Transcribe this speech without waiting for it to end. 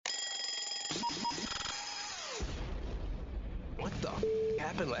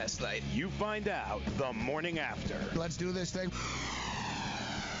happened last night? You find out the morning after. Let's do this thing.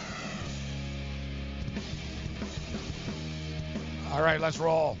 All right, let's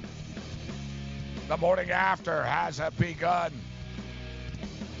roll. The morning after has begun.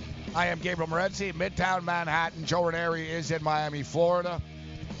 I am Gabriel Morenzi, Midtown Manhattan. Joe Ranieri is in Miami, Florida.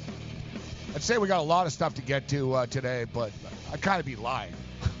 I'd say we got a lot of stuff to get to today, but I'd kind of be lying.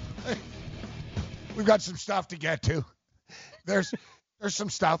 We've got some stuff to get to. There's some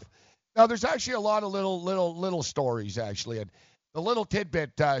stuff. Now, there's actually a lot of little stories, actually. And the little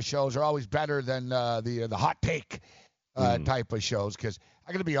tidbit shows are always better than the hot take type of shows, because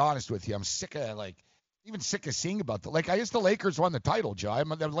I got to be honest with you. I'm sick of, even sick of seeing about I guess the Lakers won the title, Joe.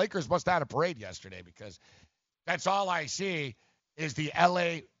 The Lakers must have had a parade yesterday, because that's all I see is the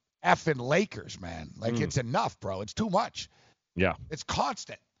L.A. effing Lakers, man. It's enough, bro. It's too much. Yeah. It's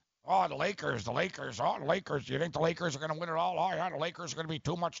constant. Oh, the Lakers. Oh, the Lakers. You think the Lakers are going to win it all? Oh, yeah, the Lakers are going to be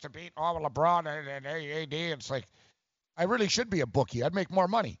too much to beat. Oh, LeBron and AD. It's like, I really should be a bookie. I'd make more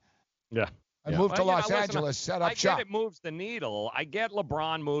money. Yeah. I'd move to Los Angeles, set up shop. I get it moves the needle. I get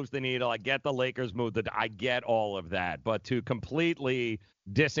LeBron moves the needle. I get the Lakers move the I get all of that. But to completely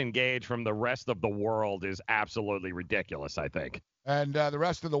disengage from the rest of the world is absolutely ridiculous, I think. And the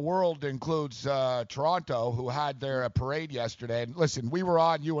rest of the world includes Toronto, who had their parade yesterday. And listen, we were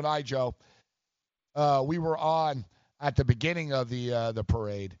on, you and I, Joe, we were on at the beginning of the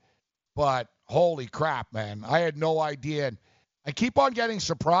parade. But holy crap, man. I had no idea. And I keep on getting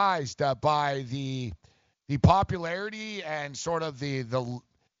surprised by the popularity and sort of the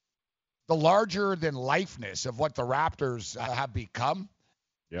larger-than-lifeness of what the Raptors have become.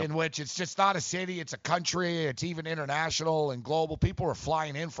 Yep. In which it's just not a city, it's a country, it's even international and global. People were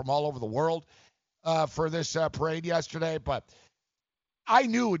flying in from all over the world for this parade yesterday, but I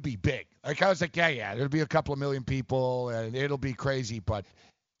knew it would be big. I was like, yeah, there'll be a couple of million people, and it'll be crazy, but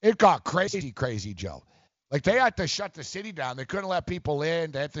it got crazy, Joe. They had to shut the city down. They couldn't let people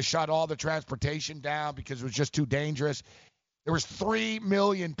in. They had to shut all the transportation down because it was just too dangerous. There was 3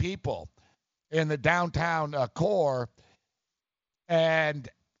 million people in the downtown core, and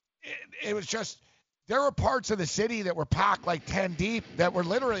it was just, there were parts of the city that were packed 10 deep that were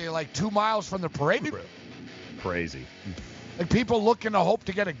literally 2 miles from the parade route. Crazy. People looking to hope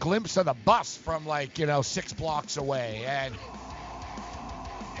to get a glimpse of the bus from 6 blocks away.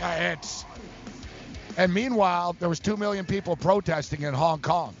 And meanwhile, there was 2 million people protesting in Hong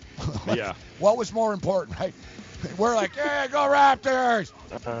Kong. Yeah. What was more important, right? We're yeah, go Raptors!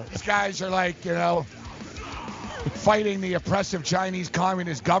 These guys are fighting the oppressive Chinese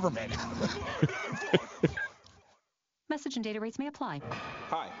Communist government. Message and data rates may apply.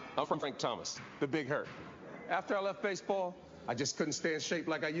 Hi, I'm from Frank Thomas, the Big Hurt. After I left baseball, I just couldn't stay in shape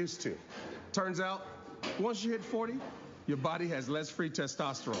like I used to. Turns out, once you hit 40, your body has less free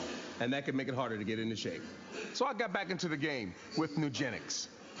testosterone, and that can make it harder to get into shape. So I got back into the game with Nugenics.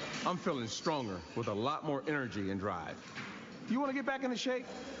 I'm feeling stronger with a lot more energy and drive. You want to get back into shape?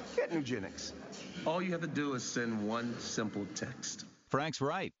 Get Nugenics. All you have to do is send one simple text. Frank's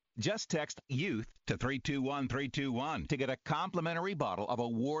right. Just text YOUTH to 321321 to get a complimentary bottle of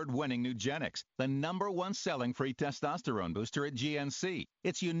award-winning Nugenics, the #1 selling free testosterone booster at GNC.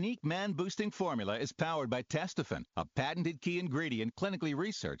 Its unique man-boosting formula is powered by Testofen, a patented key ingredient clinically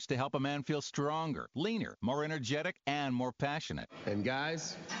researched to help a man feel stronger, leaner, more energetic, and more passionate. And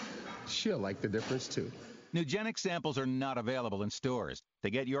guys, she'll like the difference too. Nugenic samples are not available in stores. To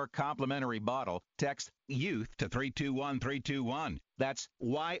get your complimentary bottle, text YOUTH to 321321. That's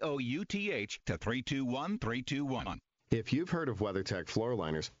YOUTH to 321321. If you've heard of WeatherTech floor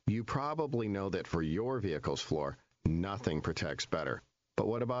liners, you probably know that for your vehicle's floor, nothing protects better. But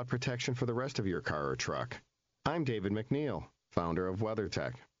what about protection for the rest of your car or truck? I'm David McNeil, founder of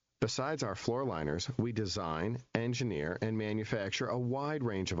WeatherTech. Besides our floor liners, we design, engineer, and manufacture a wide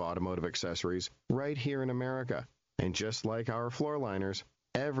range of automotive accessories right here in America. And just like our floor liners,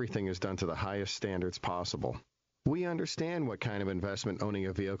 everything is done to the highest standards possible. We understand what kind of investment owning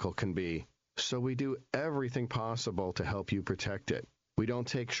a vehicle can be, so we do everything possible to help you protect it. We don't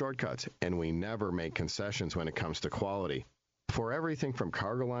take shortcuts, and we never make concessions when it comes to quality. For everything from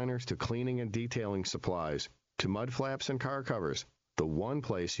cargo liners to cleaning and detailing supplies, to mud flaps and car covers, the one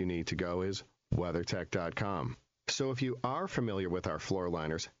place you need to go is WeatherTech.com. So if you are familiar with our floor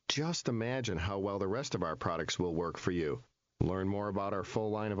liners, just imagine how well the rest of our products will work for you. Learn more about our full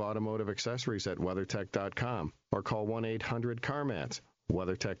line of automotive accessories at WeatherTech.com or call 1-800-CarMats.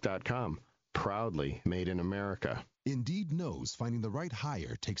 WeatherTech.com, proudly made in America. Indeed knows finding the right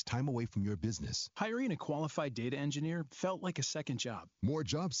hire takes time away from your business. Hiring a qualified data engineer felt like a second job. More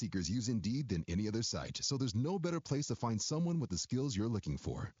job seekers use Indeed than any other site, so there's no better place to find someone with the skills you're looking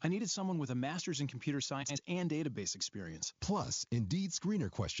for. I needed someone with a master's in computer science and database experience. Plus, Indeed screener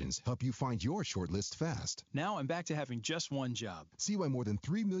questions help you find your shortlist fast. Now I'm back to having just one job. See why more than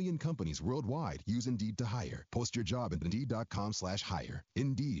 3 million companies worldwide use Indeed to hire. Post your job at Indeed.com/hire.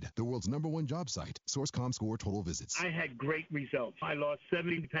 Indeed, the world's #1 job site. Source.com score total visits. I had great results. I lost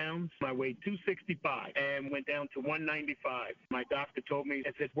 70 pounds. I weighed 265 and went down to 195. My doctor told me,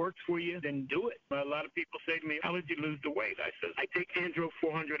 if it works for you, then do it. A lot of people say to me, how did you lose the weight? I said, I take Andro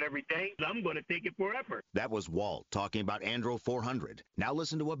 400 every day. I'm going to take it forever. That was Walt talking about Andro 400. Now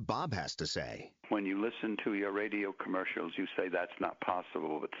listen to what Bob has to say. When you listen to your radio commercials, you say that's not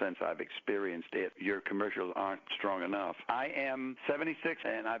possible, but since I've experienced it, your commercials aren't strong enough. I am 76,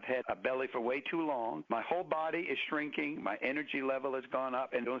 and I've had a belly for way too long. My whole body is shrinking. My energy level has gone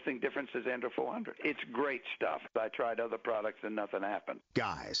up, and the only thing different is Andro 400. It's great stuff. I tried other products, and nothing happened.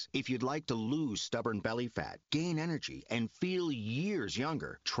 Guys, if you'd like to lose stubborn belly fat, gain energy, and feel years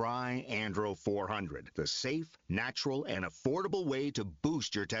younger, try Andro 400, the safe, natural, and affordable way to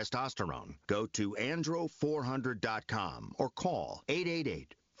boost your testosterone. Go to andro400.com or call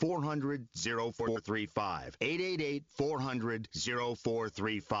 888-400-0435.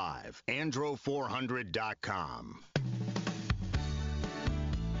 888-400-0435. andro400.com.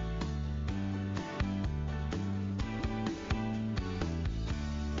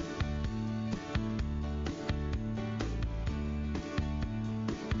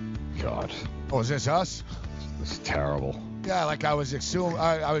 God. Oh, is this us? This is terrible. Yeah, like I was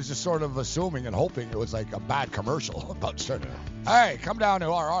I was just sort of assuming and hoping it was like a bad commercial about starting. Hey, come down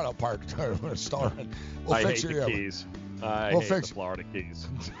to our auto part store. We'll I fix hate your the Keys. I we'll hate fix the Florida Keys.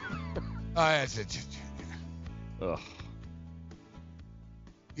 Ugh.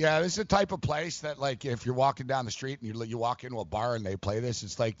 Yeah, this is the type of place that, like, if you're walking down the street and you walk into a bar and they play this,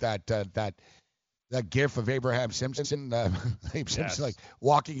 it's like that gif of Abraham Simpson, Abe Simpson, like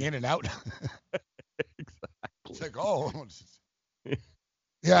walking in and out. Exactly. It's like, oh,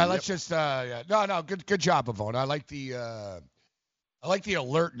 yeah. Let's just, no. Good job, Avon. I like the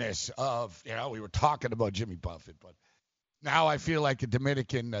alertness of, we were talking about Jimmy Buffett, but now I feel like a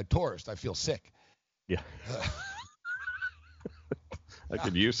Dominican tourist. I feel sick. Yeah. I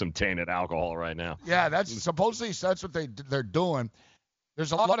could use some tainted alcohol right now. Yeah, that's what they're doing.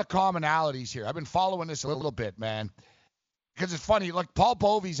 There's a lot of commonalities here. I've been following this a little bit, man. Because it's funny, like Paul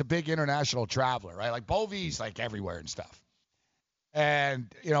Bovey's a big international traveler, right? Like Bovey's like everywhere and stuff.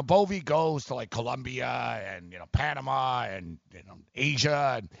 And, Bovey goes to like Colombia and, Panama and,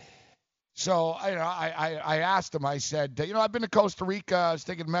 Asia. And so, I asked him, I said, I've been to Costa Rica, I was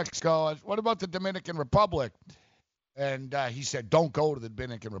thinking Mexico. What about the Dominican Republic? And he said, don't go to the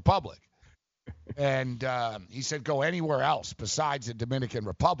Dominican Republic. And he said, go anywhere else besides the Dominican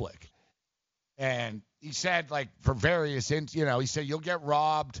Republic. And he said, like, for various, he said, you'll get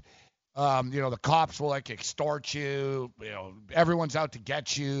robbed. The cops will, like, extort you. Everyone's out to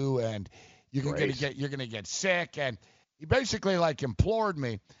get you, and you're going to get sick. And he basically, like, implored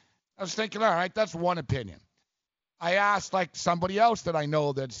me. I was thinking, all right, that's one opinion. I asked, like, somebody else that I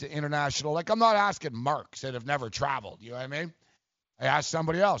know that's international. Like, I'm not asking marks that have never traveled. You know what I mean? I asked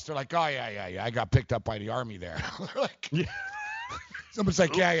somebody else. They're like, oh, yeah. I got picked up by the Army there. Like, yeah. Somebody's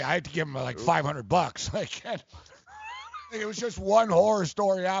like, yeah, I had to give him like $500. Like, it was just one horror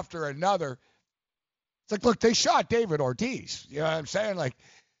story after another. It's like, look, they shot David Ortiz. You know what I'm saying? Like,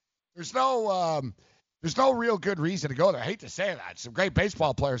 there's no real good reason to go there. I hate to say that. Some great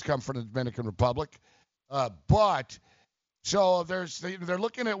baseball players come from the Dominican Republic, but so they're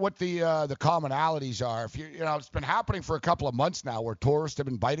looking at what the commonalities are. If it's been happening for a couple of months now, where tourists have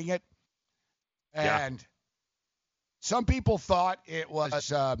been biting it, and. Yeah. Some people thought it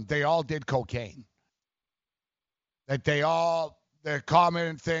was they all did cocaine. That the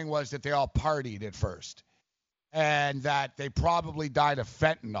common thing was that they all partied at first. And that they probably died of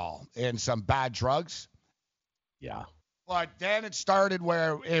fentanyl and some bad drugs. Yeah. But then it started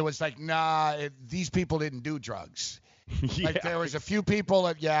where it was like, these people didn't do drugs. Yeah. Like there was a few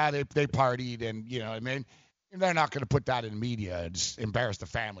people that, they partied and, you know what I mean? And they're not going to put that in the media and just embarrass the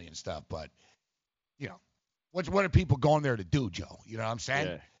family and stuff. But, what are people going there to do, Joe? You know what I'm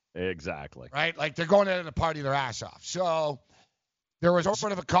saying? Yeah, exactly. Right? Like they're going there to party their ass off. So there was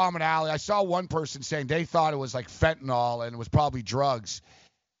sort of a commonality. I saw one person saying they thought it was like fentanyl and it was probably drugs.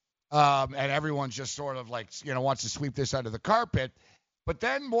 And everyone's just sort of like, wants to sweep this under the carpet. But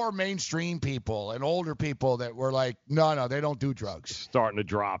then more mainstream people and older people that were like, no, they don't do drugs. Starting to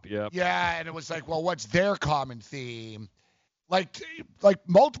drop, yeah. Yeah, and it was like, well, what's their common theme? Like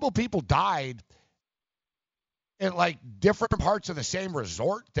multiple people died in like different parts of the same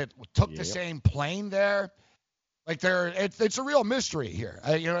resort that took the same plane there. Like it's a real mystery here.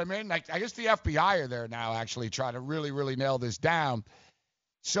 You know what I mean? Like I guess the FBI are there now actually trying to really, really nail this down.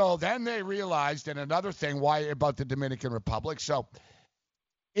 So then they realized, and another thing, why about the Dominican Republic. So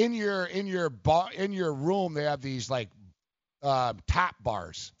in your room they have these like tap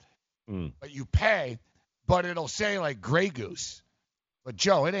bars, but you pay, but it'll say like Grey Goose. But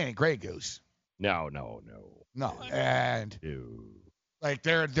Joe, it ain't Grey Goose. No. And like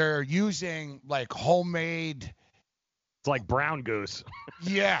they're using like homemade. It's like brown goose.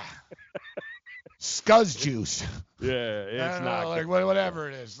 Yeah. Scuzz juice. Yeah, it's not like whatever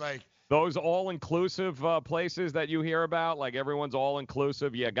it is. Like those all-inclusive places that you hear about, like everyone's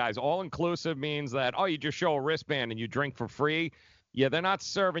all-inclusive. Yeah, guys, all-inclusive means that, you just show a wristband and you drink for free. Yeah, they're not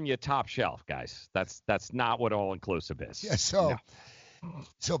serving you top shelf, guys. That's not what all-inclusive is. Yeah,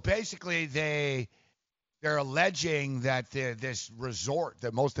 so basically they're alleging that this resort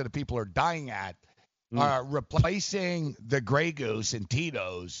that most of the people are dying at are replacing the Grey Goose and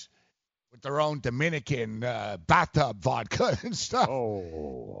Tito's with their own Dominican bathtub vodka and stuff.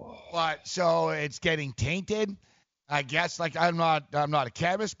 Oh. But so it's getting tainted. I guess like I'm not a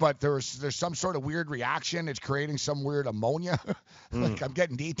chemist, but there's some sort of weird reaction. It's creating some weird ammonia. Like I'm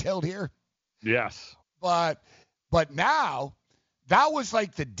getting detailed here. Yes. But now that was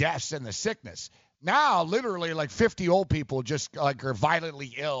like the deaths and the sickness. Now literally like 50 old people just like are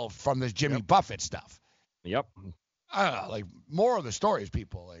violently ill from this Jimmy Buffett stuff. Yep. I don't know, like more of the stories,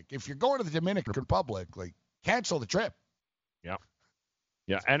 people. Like if you're going to the Dominican Republic, like cancel the trip. Yeah.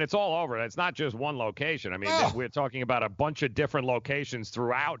 Yeah, and it's all over. It's not just one location. I mean, we're talking about a bunch of different locations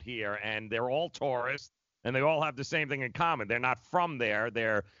throughout here, and they're all tourists, and they all have the same thing in common. They're not from there.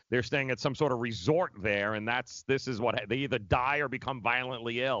 They're staying at some sort of resort there, and this is what they either die or become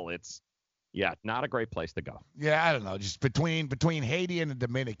violently ill. It's not a great place to go. Yeah, I don't know. Just between Haiti and the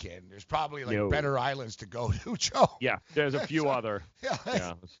Dominican, there's probably like better islands to go to, Joe. Yeah, there's a few other.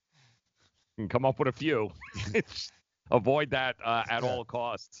 Yeah. You can come up with a few. Avoid that at all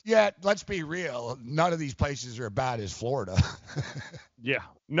costs. Yeah, let's be real. None of these places are as bad as Florida. Yeah.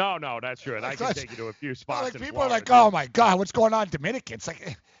 No, that's true. And I can take you to a few spots like in people Florida. are like, oh, my God, what's going on in Dominican? It's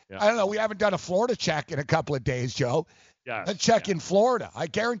like, I don't know. We haven't done a Florida check in a couple of days, Joe. Yes, Let's check in Florida. I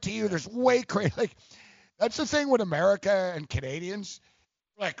guarantee you there's way crazy. Like, that's the thing with America and Canadians.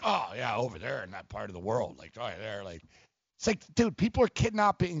 Like, oh, yeah, over there in that part of the world. Like, oh, they're like, it's like, dude, people are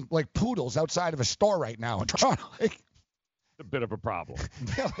kidnapping, like, poodles outside of a store right now in Toronto. Like, a bit of a problem.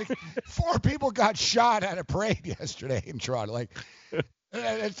 Like 4 people got shot at a parade yesterday in Toronto. Like,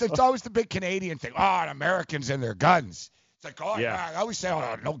 it's always the big Canadian thing. Oh, and Americans and their guns. It's like, I always say,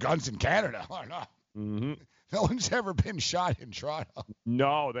 no guns in Canada. Oh, no. Mm-hmm. No one's ever been shot in Toronto.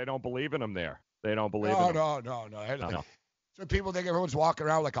 No, they don't believe in them there. They don't believe in them. No. So people think everyone's walking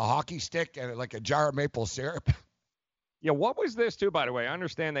around like a hockey stick and like a jar of maple syrup. Yeah, what was this, too, by the way? I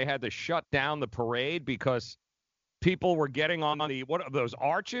understand they had to shut down the parade because people were getting on what are those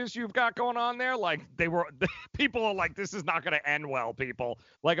arches you've got going on there? Like people are like, this is not going to end well, people.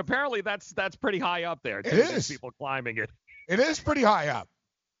 Like apparently that's pretty high up there. It is. People climbing it. It is pretty high up.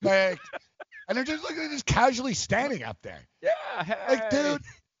 Like, and they're just casually standing up there. Yeah. Hey. Like, dude.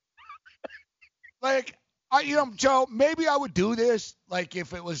 Like, Joe, maybe I would do this. Like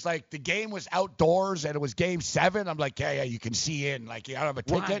if it was like the game was outdoors and it was game 7, I'm like, yeah, you can see in. Like you don't have a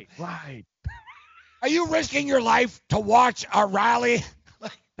ticket. Right. Are you risking your life to watch a rally?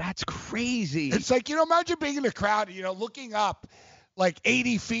 That's crazy. It's like, imagine being in the crowd, looking up like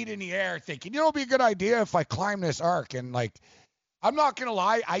 80 feet in the air thinking, it'd be a good idea if I climb this arc. And like, I'm not going to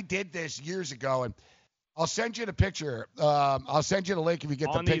lie. I did this years ago and I'll send you the picture. I'll send you the link if you get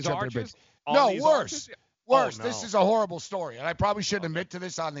on the picture. No, worse. Arches? Worse. Oh, no. This is a horrible story. And I probably shouldn't admit to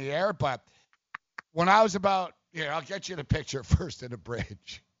this on the air, but when I was about, I'll get you the picture first in the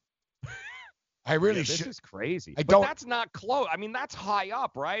bridge. I really should. This is crazy. But that's not close. I mean, that's high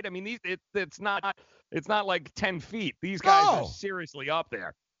up, right? I mean, it's not like 10 feet. These guys are seriously up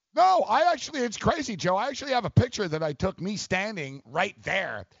there. No, it's crazy, Joe. I actually have a picture that I took me standing right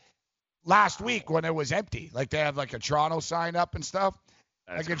there last week when it was empty. Like they have like a Toronto sign up and stuff.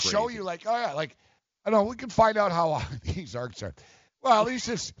 I can show you like, like, I don't know, we can find out how high these arcs are. Well, at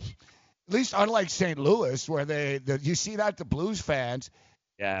least unlike St. Louis where you see that the Blues fans,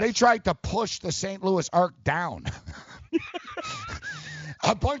 they tried to push the St. Louis arc down.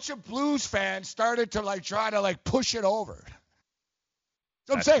 A bunch of Blues fans started to try to push it over.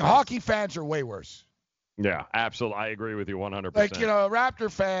 So I'm saying hockey fans are way worse. Yeah, absolutely. I agree with you 100%. Like,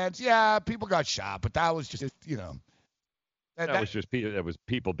 Raptor fans, yeah, people got shot, but that was just, That was just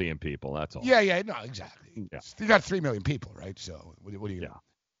people being people. That's all. Yeah, no, exactly. Yeah. You got 3 million people, right? So what do you? Yeah.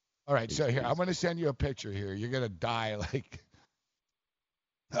 All right, so here I'm going to send you a picture here. You're going to die like.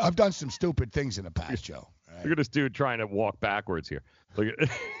 I've done some stupid things in the past, Joe. Right? Look at this dude trying to walk backwards here. Look at.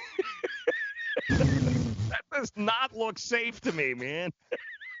 That does not look safe to me, man.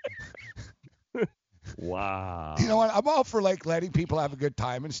 Wow. You know what? I'm all for like letting people have a good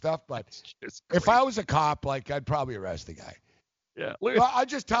time and stuff, but if I was a cop, like I'd probably arrest the guy. Yeah. I'd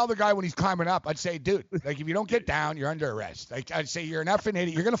just tell the guy when he's climbing up, I'd say, dude, like if you don't get down, you're under arrest. Like I'd say you're an effing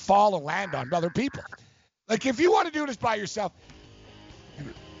idiot. You're gonna fall and land on other people. Like if you want to do this by yourself.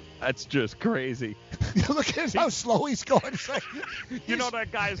 That's just crazy. Look at how slow he's going. It's like,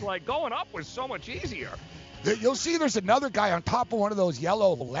 that guy's like, going up was so much easier. You'll see there's another guy on top of one of those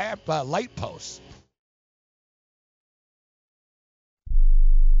yellow light posts.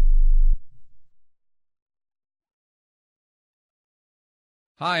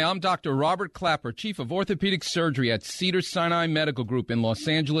 Hi, I'm Dr. Robert Clapper, Chief of Orthopedic Surgery at Cedars-Sinai Medical Group in Los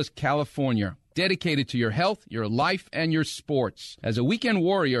Angeles, California. Dedicated to your health, your life, and your sports. As a weekend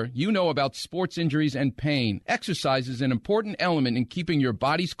warrior, you know about sports injuries and pain. Exercise is an important element in keeping your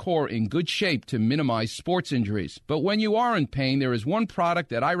body's core in good shape to minimize sports injuries. But when you are in pain, there is one product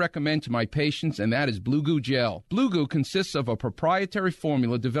that I recommend to my patients, and that is Blue Goo Gel. Blue Goo consists of a proprietary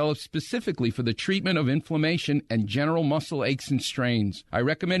formula developed specifically for the treatment of inflammation and general muscle aches and strains. I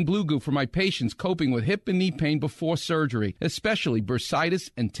recommend Blue Goo for my patients coping with hip and knee pain before surgery, especially bursitis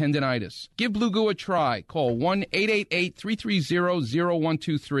and tendinitis. Give Blue Goo a try. Call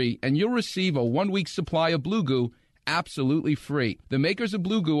 1-888-330-0123 and you'll receive a 1-week supply of Blue Goo absolutely free. The makers of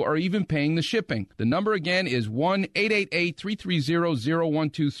Blue Goo are even paying the shipping. The number again is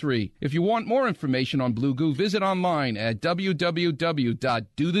 1-888-330-0123. If you want more information on Blue Goo, visit online at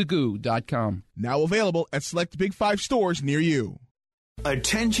www.dothegoo.com. Now available at select Big 5 stores near you.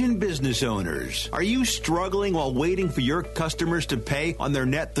 Attention business owners. Are you struggling while waiting for your customers to pay on their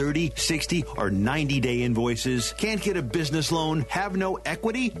net 30, 60, or 90-day invoices? Can't get a business loan? Have no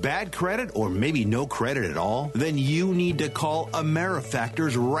equity? Bad credit? Or maybe no credit at all? Then you need to call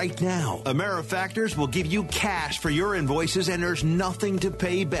AmeriFactors right now. AmeriFactors will give you cash for your invoices and there's nothing to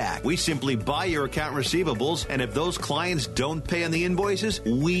pay back. We simply buy your account receivables, and if those clients don't pay on the invoices,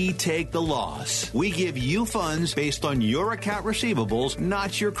 we take the loss. We give you funds based on your account receivables,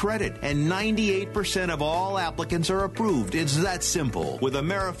 not your credit. And 98% of all applicants are approved. It's that simple. With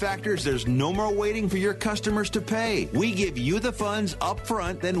AmeriFactors, there's no more waiting for your customers to pay. We give you the funds up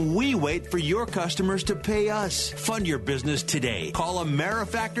front, then we wait for your customers to pay us. Fund your business today. Call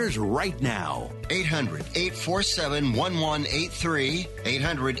AmeriFactors right now. 800-847-1183.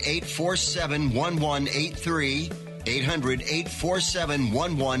 800-847-1183.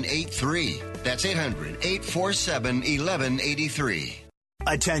 800-847-1183. That's 800-847-1183.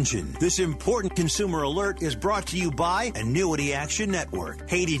 Attention. This important consumer alert is brought to you by Annuity Action Network.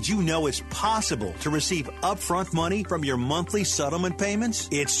 Hey, did you know it's possible to receive upfront money from your monthly settlement payments?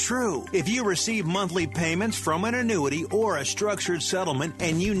 It's true. If you receive monthly payments from an annuity or a structured settlement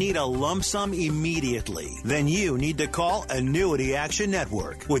and you need a lump sum immediately, then you need to call Annuity Action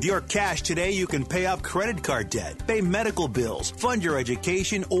Network. With your cash today, you can pay off credit card debt, pay medical bills, fund your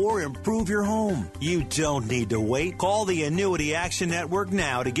education, or improve your home. You don't need to wait. Call the Annuity Action Network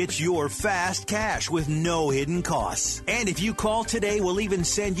now to get your fast cash with no hidden costs. And if you call today, we'll even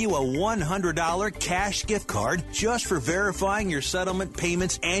send you a $100 cash gift card just for verifying your settlement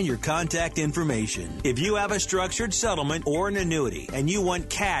payments and your contact information. If you have a structured settlement or an annuity and you want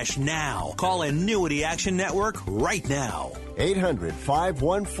cash now, call Annuity Action Network right now.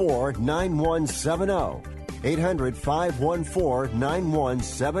 800-514-9170.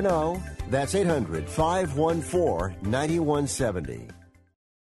 800-514-9170. That's 800-514-9170.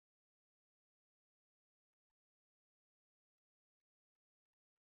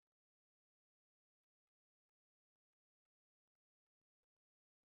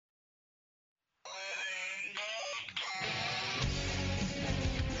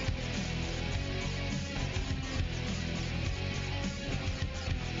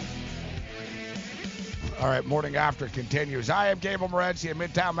 All right, Morning After continues. I am Gabriel Morency in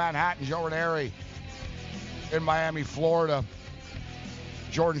Midtown Manhattan. Joe Ranieri in Miami, Florida.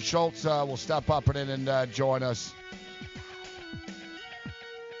 Jordan Schultz will step up and join us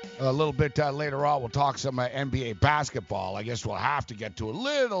a little bit later on. We'll talk some NBA basketball. I guess we'll have to get to a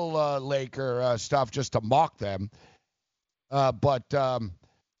little Laker stuff just to mock them. But look,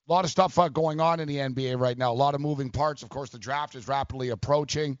 A lot of stuff going on in the NBA right now. A lot of moving parts. Of course, the draft is rapidly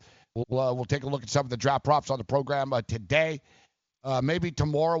approaching. We'll take a look at some of the draft props on the program today. Maybe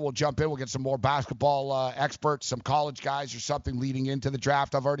tomorrow we'll jump in. We'll get some more basketball experts, some college guys or something leading into the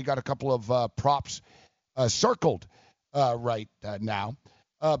draft. I've already got a couple of props circled right now.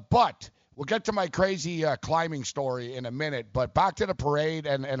 But we'll get to my crazy climbing story in a minute. But back to the parade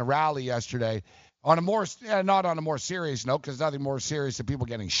and a rally yesterday. On a more, not on a more serious note, because nothing more serious than people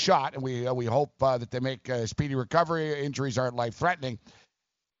getting shot, and we hope that they make a speedy recovery. Injuries aren't life-threatening.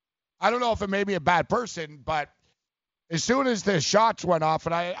 I don't know if it made me a bad person, but as soon as the shots went off,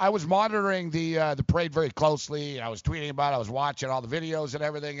 and I was monitoring the parade very closely, I was tweeting about it, I was watching all the videos and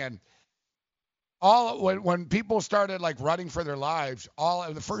everything, and when people started like running for their lives,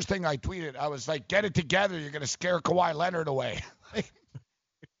 the first thing I tweeted, I was like, "Get it together! You're gonna scare Kawhi Leonard away."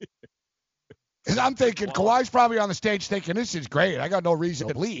 Because I'm thinking Kawhi's probably on the stage thinking, this is great. I got no reason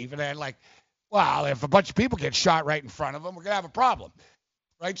to leave. And then well, if a bunch of people get shot right in front of him, we're going to have a problem.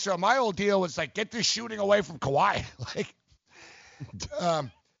 Right? So my whole deal was like, get this shooting away from Kawhi.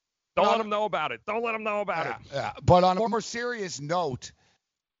 Don't let him know about it. Don't let him know about it. Yeah. But on a more serious note,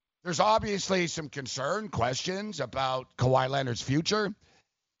 there's obviously some questions about Kawhi Leonard's future.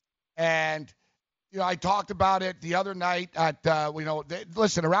 And I talked about it the other night at,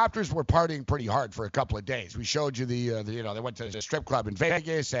 listen, the Raptors were partying pretty hard for a couple of days. We showed you they went to the strip club in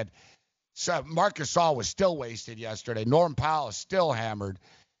Vegas, and so Marc Gasol was still wasted yesterday. Norm Powell is still hammered.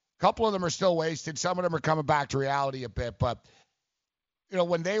 A couple of them are still wasted. Some of them are coming back to reality a bit. But,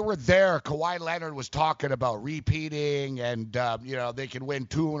 when they were there, Kawhi Leonard was talking about repeating and, they can win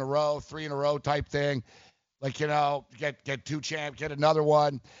 2 in a row, 3 in a row type thing. Get 2 champs, get another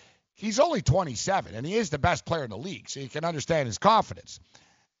one. He's only 27, and he is the best player in the league, so you can understand his confidence.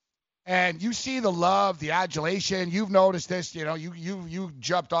 And you see the love, the adulation. You've noticed this. You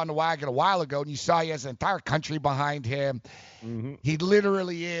jumped on the wagon a while ago, and you saw he has an entire country behind him. Mm-hmm. He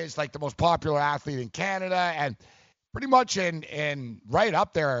literally is like the most popular athlete in Canada and pretty much in right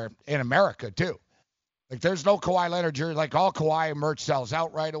up there in America, too. Like, there's no Kawhi Leonard jersey. Like, all Kawhi merch sells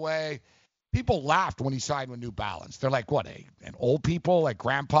out right away. People laughed when he signed with New Balance. They're like, what, an old people, like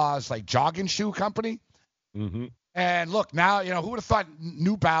grandpa's, like jogging shoe company? Mm-hmm. And look, now, who would have thought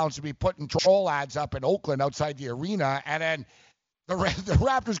New Balance would be putting troll ads up in Oakland outside the arena, and then the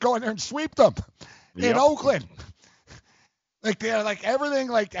Raptors go in there and sweep them in Oakland. They're like everything,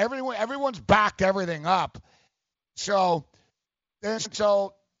 like everyone's backed everything up. So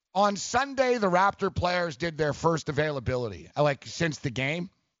on Sunday, the Raptor players did their first availability, since the game.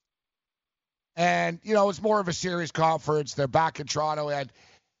 And, it's more of a serious conference. They're back in Toronto, and,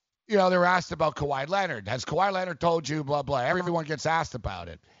 they were asked about Kawhi Leonard. Has Kawhi Leonard told you, blah, blah? Everyone gets asked about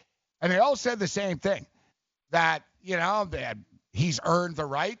it. And they all said the same thing, that, that he's earned the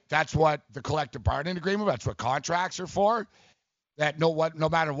right. That's what the collective bargaining agreement, that's what contracts are for. That no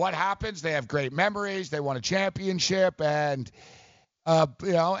matter what happens, they have great memories. They won a championship, and,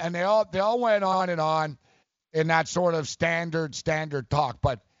 and they all went on and on in that sort of standard talk.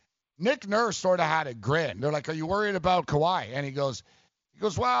 But Nick Nurse sort of had a grin. They're like, "Are you worried about Kawhi?" And he goes,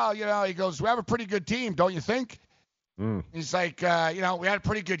 "Well, we have a pretty good team, don't you think?" Mm. He's like, "We had a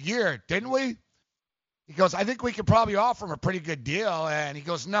pretty good year, didn't we?" He goes, "I think we could probably offer him a pretty good deal." And he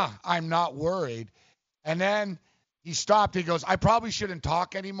goes, "No, I'm not worried." And then he stopped. He goes, "I probably shouldn't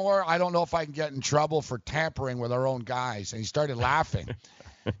talk anymore. I don't know if I can get in trouble for tampering with our own guys." And he started laughing,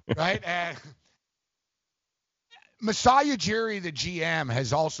 right? And Masai Ujiri, the GM,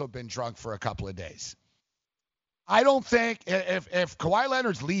 has also been drunk for a couple of days. I don't think if Kawhi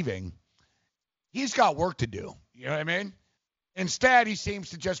Leonard's leaving, he's got work to do. You know what I mean? Instead, he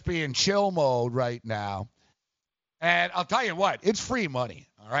seems to just be in chill mode right now. And I'll tell you what, it's free money,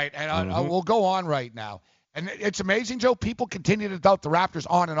 all right? And I will go on right now. And it's amazing, Joe. People continue to doubt the Raptors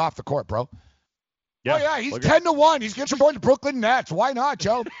on and off the court, bro. Yeah, oh, yeah, he's 10-1. He's going to join the Brooklyn Nets. Why not,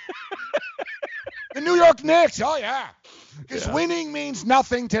 Joe? The New York Knicks. Oh, yeah. Because winning means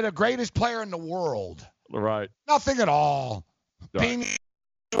nothing to the greatest player in the world. Right. Nothing at all. Right. Being in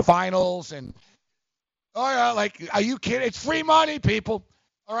the finals and, oh, yeah, are you kidding? It's free money, people.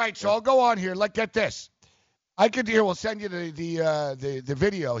 All right, so I'll go on here. Get this. We'll send you the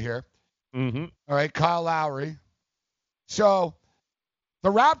video here. Mm-hmm. All right, Kyle Lowry. So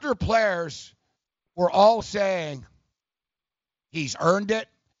the Raptor players were all saying he's earned it.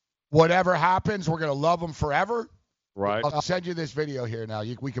 Whatever happens, we're going to love him forever. Right. I'll send you this video here now.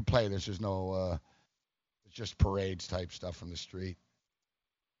 We can play this. There's no it's just parades type stuff from the street.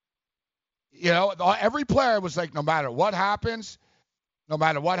 Every player was like, no matter what happens, we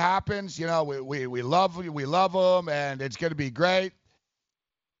love them, and it's going to be great.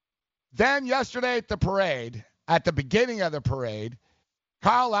 Then yesterday at the parade, at the beginning of the parade,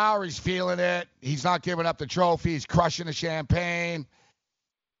 Kyle Lowry's feeling it. He's not giving up the trophy. He's crushing the champagne.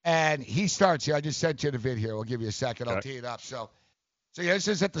 And he starts here. I just sent you the vid here. We'll give you a second. I'll tee it up. So yeah, this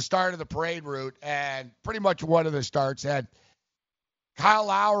is at the start of the parade route, and pretty much one of the starts. And Kyle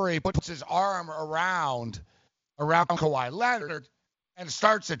Lowry puts his arm around Kawhi Leonard and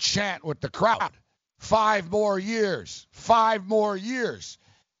starts a chant with the crowd. 5 more years. 5 more years.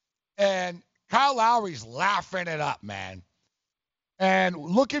 And Kyle Lowry's laughing it up, man. And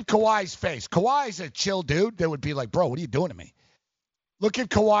look at Kawhi's face. Kawhi's a chill dude that would be like, bro, what are you doing to me? Look at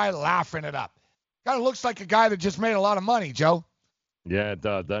Kawhi laughing it up. Kind of looks like a guy that just made a lot of money, Joe. Yeah, it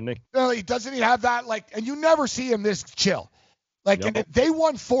does, doesn't he? Really, doesn't he have that, and you never see him this chill. If they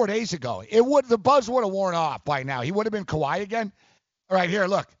won 4 days ago, the buzz would have worn off by now. He would have been Kawhi again. All right, here,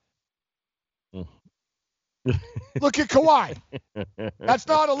 look. Look at Kawhi. That's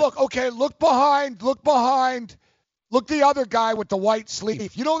not a look. Okay, look behind. Look the other guy with the white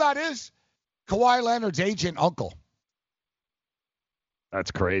sleeve. You know who that is? Kawhi Leonard's agent uncle.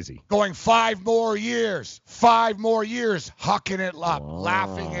 That's crazy. Going 5 more years. 5 more years. Hucking it up. Wow.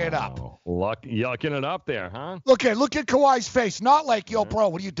 Laughing it up. Yucking it up there, huh? Look at Kawhi's face. Not like, yo, bro,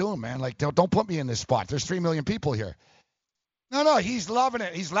 what are you doing, man? Like, don't put me in this spot. There's 3 million people here. No, he's loving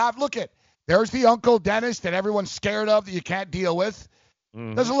it. He's laughing. Look at. There's the Uncle Dennis that everyone's scared of that you can't deal with.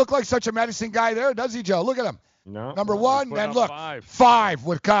 Mm-hmm. Doesn't look like such a menacing guy there, does he, Joe? Look at him. No. Number 1, then look. 5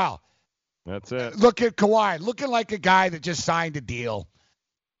 with Kyle. That's it. Look at Kawhi. Looking like a guy that just signed a deal.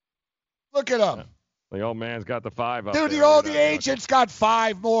 Look at him. The old man's got the 5 up Dude, there. the agent's got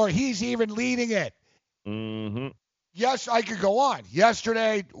 5 more. He's even leading it. Mm-hmm. Yes, I could go on.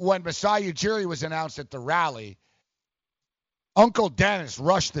 Yesterday, when Masai Ujiri was announced at the rally, Uncle Dennis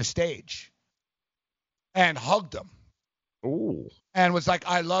rushed the stage and hugged him. Ooh. And was like,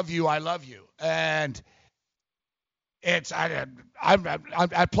 I love you, I love you. And I'm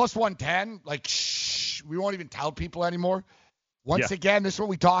at plus 110. Like, shh, we won't even tell people anymore. Once again, this is what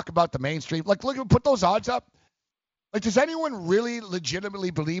we talk about the mainstream. Like, look, put those odds up. Like, does anyone really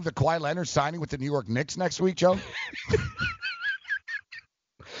legitimately believe that Kawhi Leonard's signing with the New York Knicks next week, Joe?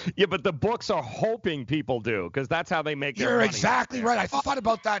 Yeah, but the books are hoping people do, because that's how they make their money. You're exactly right. I thought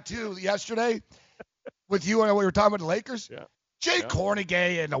about that, too, yesterday with you and we were talking about the Lakers. Yeah. Jay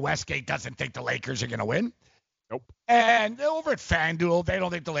Kornegay and the Westgate doesn't think the Lakers are going to win. Nope. And over at FanDuel, they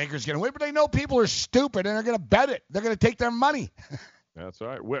don't think the Lakers are going to win, but they know people are stupid and they're going to bet it. They're going to take their money. That's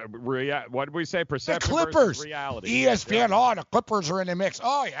right. What did we say? Perception the Clippers. Versus reality. ESPN, the Clippers are in the mix.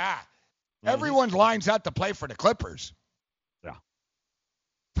 Oh, yeah. Mm-hmm. Everyone lines up to play for the Clippers. Yeah.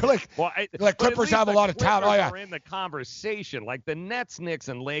 Clippers have a lot of talent. Oh, yeah. Are in the conversation. Like the Nets, Knicks,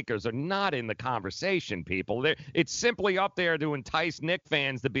 and Lakers are not in the conversation, people. It's simply up there to entice Knicks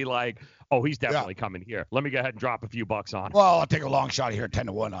fans to be like, oh, he's definitely coming here. Let me go ahead and drop a few bucks on him. Well, I'll take a long shot here,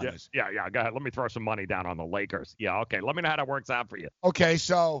 10-1 on this. Yeah, go ahead. Let me throw some money down on the Lakers. Yeah, okay. Let me know how that works out for you. Okay,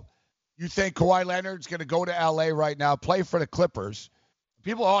 so you think Kawhi Leonard's going to go to L.A. right now, play for the Clippers.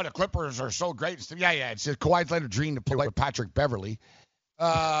 People, the Clippers are so great. It's Kawhi Leonard's dream to play with Patrick Beverly.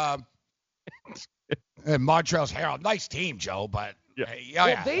 And Montreal's Herald. Nice team, Joe, but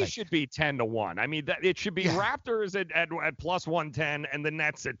they should be 10-1. I mean, it should be Raptors at plus 110 and the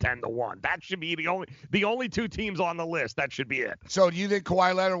Nets at 10-1. That should be the only 2 teams on the list. That should be it. So do you think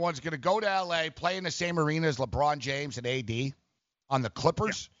Kawhi Leonard wants going to go to L.A., play in the same arena as LeBron James and AD on the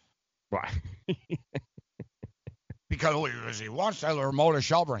Clippers? Yeah. Right. Because he wants to, or Mona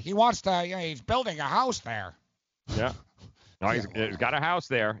Shelburne. He wants to, he's building a house there. Yeah. No, he's got a house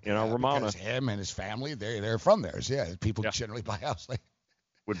there, Ramona. Because him and his family, they're from there. So, people generally buy a house.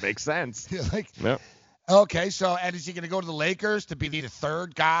 Would make sense. Okay, so, and is he going to go to the Lakers to be the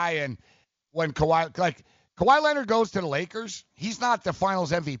third guy? And when Kawhi Leonard goes to the Lakers, he's not the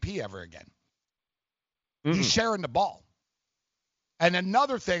finals MVP ever again. Mm-hmm. He's sharing the ball. And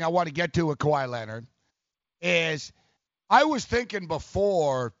another thing I want to get to with Kawhi Leonard is I was thinking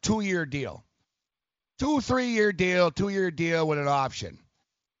before 2-year deal. 2-3-year deal, 2-year deal with an option.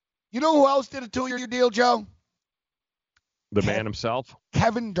 You know who else did a 2-year deal, Joe? The man himself?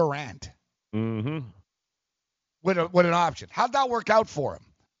 Kevin Durant. Mm-hmm. With an option. How'd that work out for him?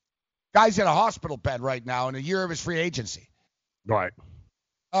 Guy's in a hospital bed right now in a year of his free agency. Right.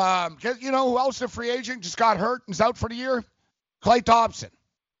 You know who else is a free agent just got hurt and is out for the year? Klay Thompson.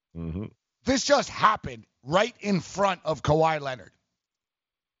 Mm-hmm. This just happened right in front of Kawhi Leonard.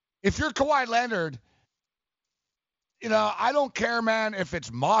 If you're Kawhi Leonard, I don't care, man, if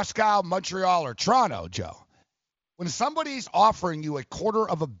it's Moscow, Montreal, or Toronto, Joe. When somebody's offering you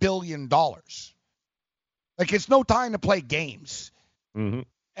 $250 million, it's no time to play games. Mm-hmm.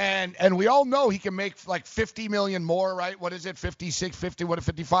 And we all know he can make like $50 million more, right? What is it, 56, 50, what,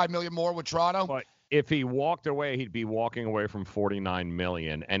 $55 million more with Toronto? But if he walked away, he'd be walking away from $49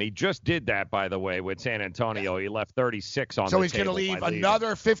 million. And he just did that, by the way, with San Antonio. He left 36 on the table. So he's going to leave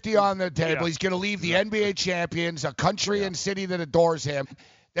another 50 on the table. Yeah. He's going to leave the NBA champions, a country and city that adores him.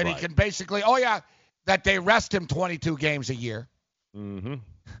 Then he can basically, that they rest him 22 games a year. Mm-hmm.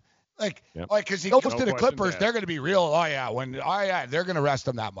 Because he goes to the Clippers, they're going to be real. They're going to rest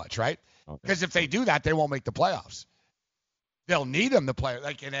him that much, right? Because if they do that, they won't make the playoffs. They'll need him to play.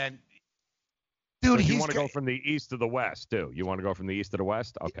 Dude, you want to go from the East to the West, too? You want to go from the East to the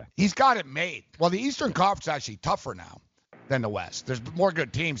West? Okay. He's got it made. Well, the Eastern Conference is actually tougher now than the West. There's more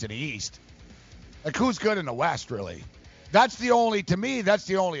good teams in the East. Like, who's good in the West, really? That's the only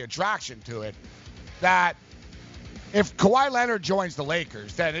attraction to it. That if Kawhi Leonard joins the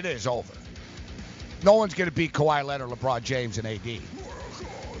Lakers, then it is over. No one's going to beat Kawhi Leonard, LeBron James, and AD. He's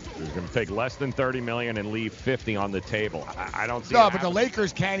going to take less than $30 million and leave 50 on the table. I don't see. No, but the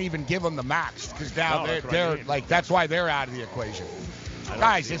Lakers can't even give him the max because now that's why they're out of the equation.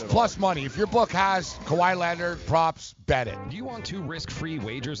 Guys, it's plus money. If your book has Kawhi Leonard props, bet it. Do you want 2 risk-free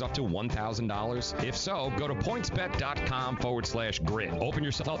wagers up to $1,000? If so, go to pointsbet.com/grid. Open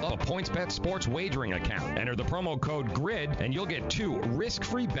yourself up a PointsBet sports wagering account. Enter the promo code GRID, and you'll get 2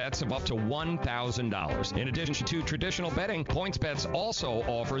 risk-free bets of up to $1,000. In addition to traditional betting, PointsBet also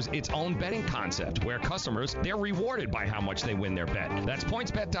offers its own betting concept, where customers, they're rewarded by how much they win their bet. That's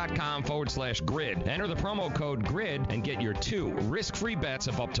pointsbet.com/grid. Enter the promo code GRID and get your 2 risk-free bets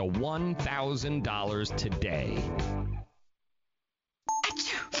of up to $1,000 today.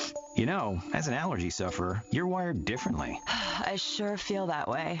 You know, as an allergy sufferer, you're wired differently. I sure feel that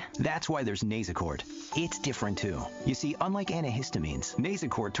way. That's why there's Nasacort. It's different, too. You see, unlike antihistamines,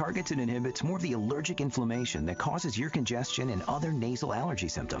 Nasacort targets and inhibits more of the allergic inflammation that causes ear congestion and other nasal allergy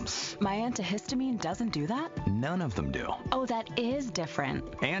symptoms. My antihistamine doesn't do that? None of them do. Oh, that is different.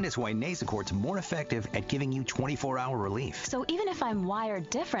 And it's why Nasacort's more effective at giving you 24-hour relief. So even if I'm wired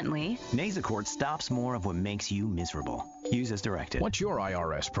differently, Nasacort stops more of what makes you miserable. Use as directed. What's your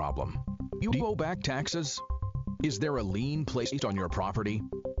IRS problem? You owe back taxes? Is there a lien placed on your property?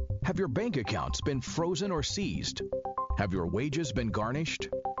 Have your bank accounts been frozen or seized? Have your wages been garnished?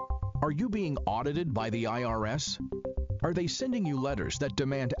 Are you being audited by the IRS? Are they sending you letters that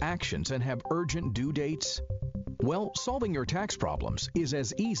demand actions and have urgent due dates? Well, solving your tax problems is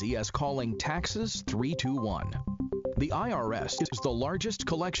as easy as calling Taxes 321. The IRS is the largest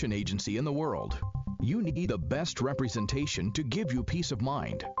collection agency in the world. You need the best representation to give you peace of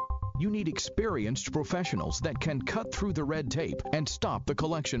mind. You need experienced professionals that can cut through the red tape and stop the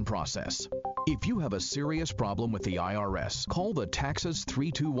collection process. If you have a serious problem with the IRS, call the Taxes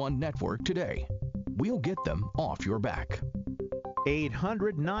 321 network today. We'll get them off your back.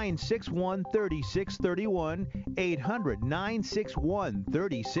 800-961-3631,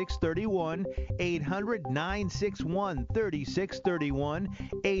 800-961-3631, 800-961-3631,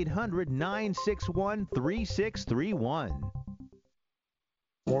 800-961-3631.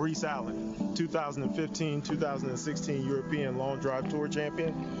 Maurice Allen, 2015-2016 European Long Drive Tour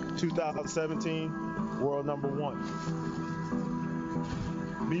Champion, 2017 World Number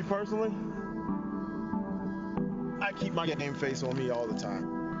 1. Me personally, I keep my game face on me all the time.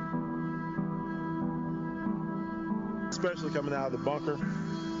 Especially coming out of the bunker,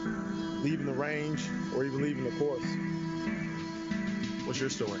 leaving the range, or even leaving the course. What's your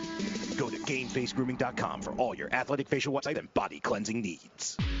story? Go to GameFaceGrooming.com for all your athletic facial website and body cleansing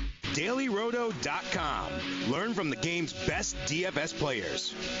needs. DailyRoto.com. Learn from the game's best DFS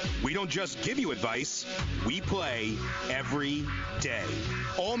players. We don't just give you advice, we play every day.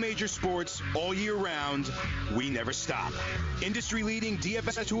 All major sports, all year round, we never stop. Industry-leading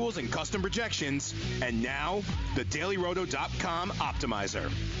DFS tools and custom projections, and now, the DailyRoto.com Optimizer.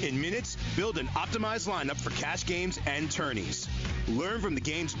 In minutes, build an optimized lineup for cash games and tourneys. Learn from the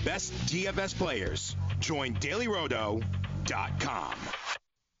game's best DFS players. Join DailyRoto.com.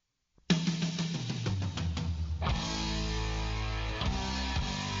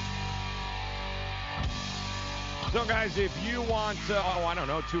 So, guys, if you want,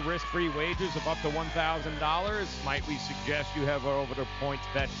 2 risk-free wagers of up to $1,000, might we suggest you head over to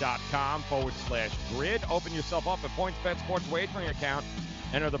pointsbet.com/grid. Open yourself up a PointsBet sports wagering account.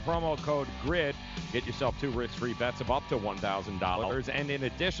 Enter the promo code GRID. Get yourself 2 risk-free bets of up to $1,000. And in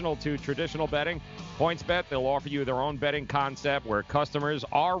addition to traditional betting, PointsBet, they'll offer you their own betting concept where customers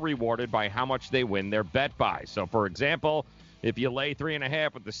are rewarded by how much they win their bet by. So, for example, if you lay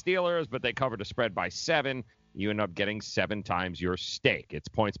 3.5 with the Steelers, but they cover the spread by 7, you end up getting 7 times your stake. It's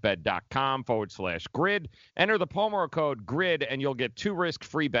pointsbet.com/grid. Enter the promo code GRID, and you'll get 2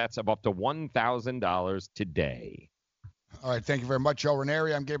 risk-free bets of up to $1,000 today. All right, thank you very much, Joe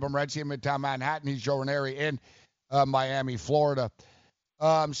Ranieri. I'm Gabriel Morency in Midtown Manhattan. He's Joe Ranieri in Miami, Florida.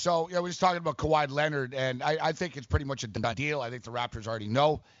 We're just talking about Kawhi Leonard, and I think it's pretty much a done deal. I think the Raptors already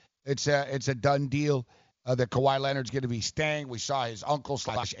know it's a done deal that Kawhi Leonard's going to be staying. We saw his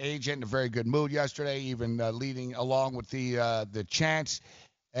uncle/agent in a very good mood yesterday, even leading along with the chants.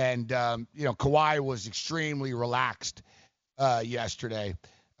 And, Kawhi was extremely relaxed yesterday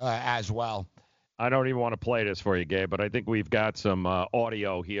as well. I don't even want to play this for you, Gabe, but I think we've got some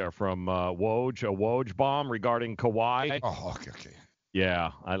audio here from Woj, a Woj bomb regarding Kawhi. Oh, okay.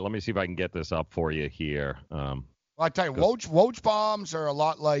 Yeah, let me see if I can get this up for you here. Well, I tell you, Woj bombs are a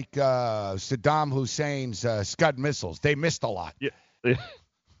lot like Saddam Hussein's Scud missiles. They missed a lot. Yeah.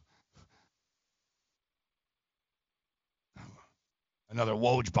 Another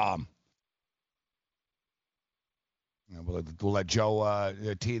Woj bomb. We'll let Joe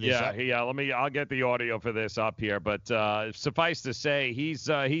tee this up. Yeah. I'll get the audio for this up here, but suffice to say,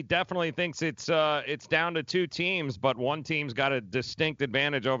 he definitely thinks it's down to 2 teams, but one team's got a distinct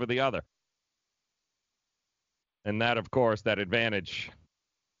advantage over the other, and that, of course, that advantage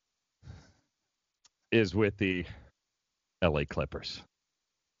is with the LA Clippers.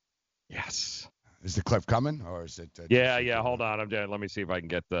 Yes. Is the clip coming, or is it? Yeah. Hold on. Let me see if I can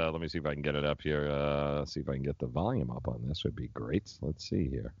get it up here. See if I can get the volume up on this. Would be great. Let's see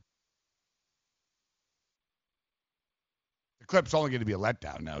here. The clip's only going to be a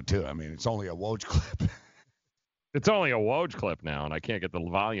letdown now, too. I mean, it's only a Woj clip. It's only a Woj clip now, and I can't get the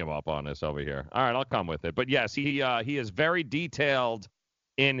volume up on this over here. All right, I'll come with it. But yes, he is very detailed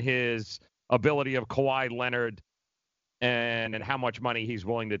in his ability of Kawhi Leonard. And how much money he's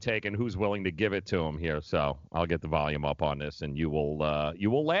willing to take and who's willing to give it to him here. So I'll get the volume up on this, and you will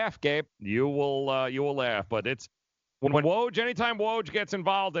laugh, Gabe. You will laugh. But it's when Woj, anytime Woj gets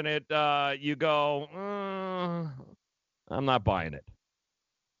involved in it, you go, I'm not buying it.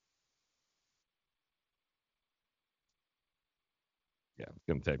 Yeah, it's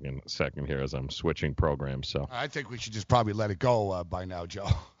going to take me a second here as I'm switching programs. So I think we should just probably let it go by now, Joe.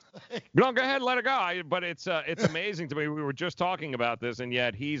 No, go ahead, let it go. But it's amazing to me. We were just talking about this, and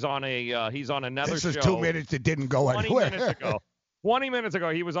yet he's on another show. This is 2 minutes that didn't go anywhere. 20 minutes ago,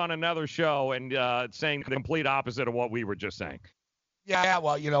 he was on another show and saying the complete opposite of what we were just saying. Yeah,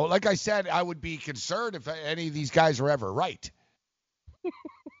 well, like I said, I would be concerned if any of these guys are ever right.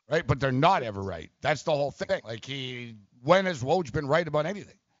 Right? But they're not ever right. That's the whole thing. Like, when has Woj been right about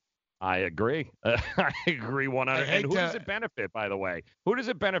anything? I agree. I agree 100%. And who does it benefit, by the way? Who does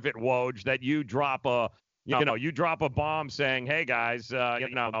it benefit, Woj, that you drop a bomb saying, "Hey guys,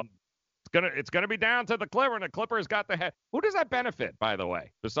 it's gonna be down to the Clipper, and the Clippers got the head." Who does that benefit, by the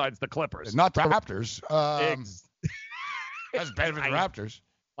way, besides the Clippers? Not the Raptors. That's benefit the Raptors.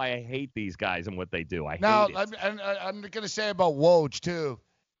 I hate these guys and what they do. I'm gonna say about Woj too,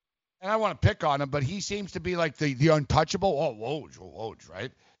 and I want to pick on him, but he seems to be like the untouchable. Oh, Woj,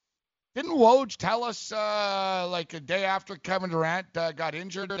 right? Didn't Woj tell us like a day after Kevin Durant got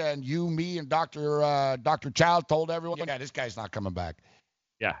injured, and me, and Dr. Child told everyone, yeah, this guy's not coming back.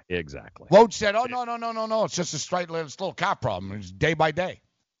 Yeah, exactly. Woj said, "Oh no, it's just a little cap problem. It's day by day."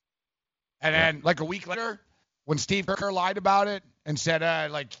 And then like a week later, when Steve Kerr lied about it and said,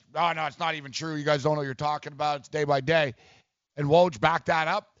 "Oh no, it's not even true. You guys don't know what you're talking about. It's day by day," and Woj backed that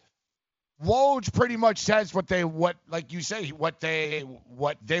up. Woj pretty much says what they want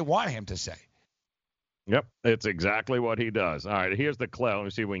him to say. Yep, it's exactly what he does. All right, here's the clip. Let me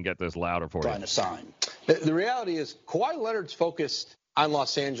see if we can get this louder for you. Trying to sign. The reality is Kawhi Leonard's focused on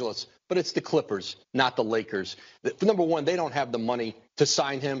Los Angeles, but it's the Clippers, not the Lakers. Number one, they don't have the money to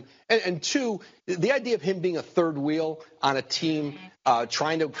sign him. And two, the idea of him being a third wheel on a team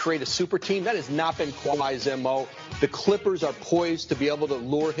trying to create a super team, that has not been Kawhi's MO. The Clippers are poised to be able to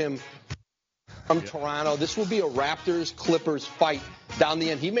lure him from Toronto. This will be a Raptors-Clippers fight down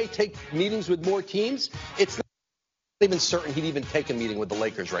the end. He may take meetings with more teams. It's not even certain he'd even take a meeting with the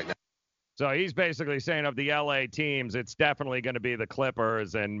Lakers right now. So he's basically saying of the LA teams, it's definitely going to be the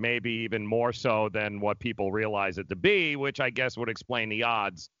Clippers, and maybe even more so than what people realize it to be, which I guess would explain the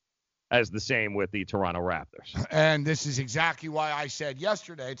odds as the same with the Toronto Raptors. And this is exactly why I said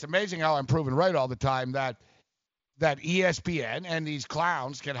yesterday, it's amazing how I'm proven right all the time that ESPN and these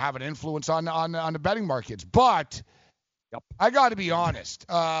clowns can have an influence on the betting markets. But I got to be honest,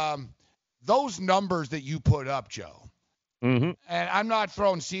 those numbers that you put up, Joe, and I'm not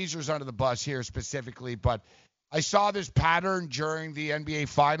throwing Caesars under the bus here specifically, but I saw this pattern during the NBA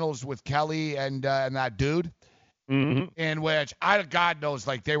Finals with Kelly and that dude. in which God knows,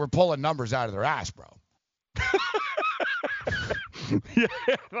 like they were pulling numbers out of their ass, bro.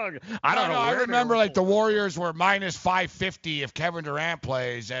 I don't know. I remember like the Warriors were minus 550 if Kevin Durant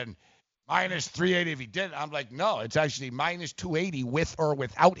plays and minus 380 if he didn't. I'm like, no, it's actually minus 280 with or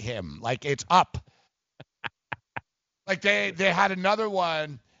without him. Like it's up. Like they had another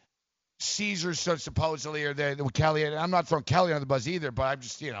one. Caesars supposedly, or Kelly, and I'm not throwing Kelly on the bus either, but I'm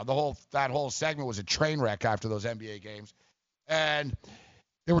just, that whole segment was a train wreck after those NBA games. And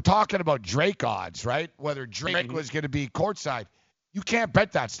they were talking about Drake odds, right? Whether Drake was going to be courtside. You can't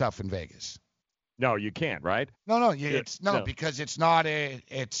bet that stuff in Vegas. No, you can't, right? No, because it's not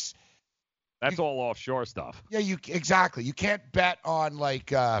that's all offshore stuff. Yeah, exactly. You can't bet on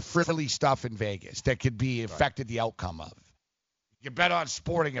like frilly stuff in Vegas that could be affected the outcome of. You bet on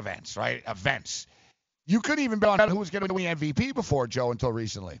sporting events, right? Events. You couldn't even bet on who was going to win MVP before, Joe, until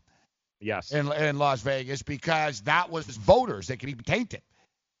recently. Yes. In Las Vegas, because that was voters. They could be tainted.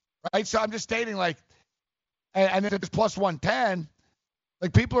 Right? So I'm just stating, like, and then it's plus 110.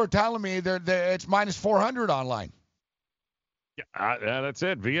 Like, people are telling me it's minus 400 online. Yeah, that's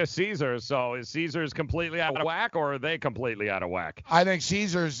it, via Caesars. So is Caesars completely out of whack, or are they completely out of whack? I think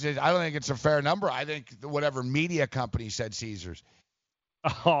Caesars I don't think it's a fair number. I think whatever media company said Caesars.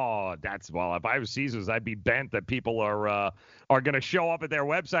 Oh, if I was Caesars, I'd be bent that people are going to show up at their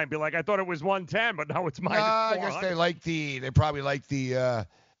website and be like, I thought it was 110, but now it's minus 400. I guess they probably like the, I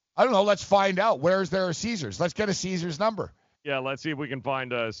don't know, let's find out. Where's there a Caesars? Let's get a Caesars number. Yeah, let's see if we can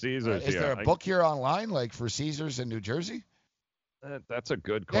find Caesars Is there a book here online, like for Caesars in New Jersey? That's a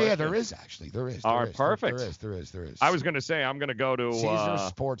good question. Yeah, there is actually. There is. All right, perfect. There is. I was going to say I'm going to go to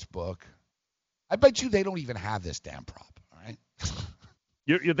Caesars Sportsbook. I bet you they don't even have this damn prop. All right.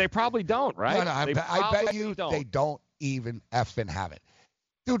 They probably don't, right? No, I bet you they don't even effing have it.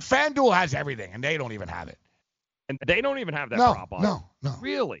 Dude, FanDuel has everything, and they don't even have it. And they don't even have that prop on. No.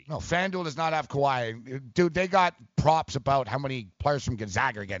 Really? No, FanDuel does not have Kawhi. Dude, they got props about how many players from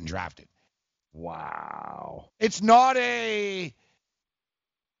Gonzaga are getting drafted. Wow. It's not a...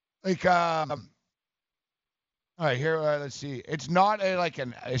 Like, all right, here, let's see. It's not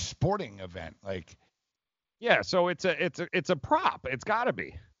a sporting event. Like, yeah, so it's a prop. It's got to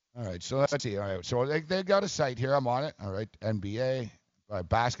be. All right, so let's see. All right, so they got a site here. I'm on it. All right, NBA,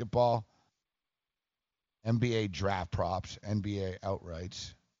 basketball, NBA draft props, NBA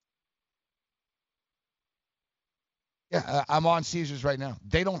outrights. Yeah, I'm on Caesars right now.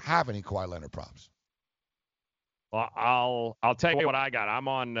 They don't have any Kawhi Leonard props. Well, I'll tell you what I got. I'm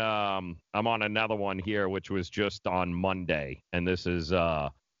on another one here, which was just on Monday, and this is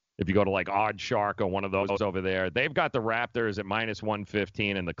if you go to like OddsShark or one of those over there, they've got the Raptors at minus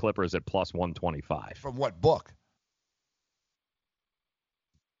 115 and the Clippers at plus 125. From what book?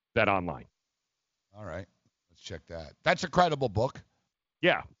 Bet Online. All right, let's check that. That's a credible book.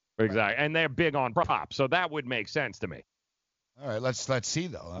 Yeah, exactly, and they're big on props, so that would make sense to me. All right, let's see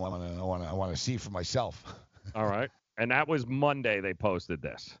though. I want to see for myself. All right. And that was Monday they posted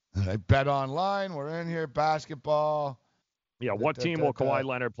this. I Bet Online. We're in here. Basketball. Yeah, what team will Kawhi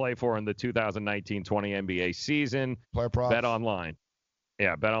Leonard play for in the 2019-20 NBA season? Player props. Bet Online.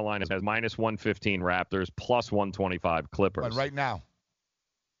 Yeah, Bet Online has minus 115 Raptors, plus 125 Clippers. But right now.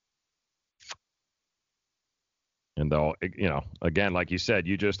 And though, again, like you said,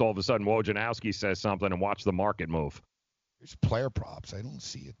 you just all of a sudden Wojnarowski says something and watch the market move. There's player props. I don't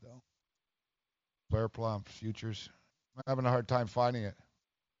see it, though. Player props, futures. I'm having a hard time finding it.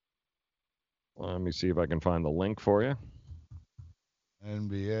 Well, let me see if I can find the link for you.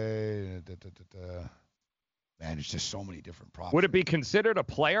 NBA. Man, there's just so many different props. Would it be considered a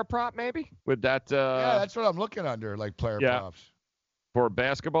player prop, maybe? Would that? Yeah, that's what I'm looking under, like player props. For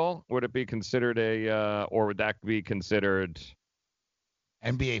basketball, would it be considered or would that be considered?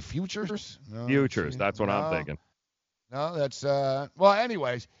 NBA futures? No, futures. That's what I'm thinking. No, that's well.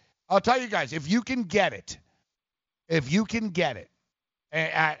 Anyways. I'll tell you guys, if you can get it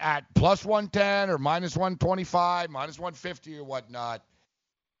at plus 110 or minus 125, minus 150 or whatnot,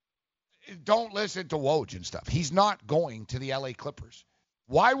 don't listen to Woj and stuff. He's not going to the LA Clippers.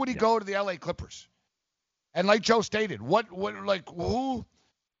 Why would he go to the LA Clippers? And like Joe stated, who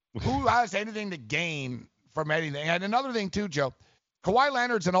has anything to gain from anything? And another thing too, Joe, Kawhi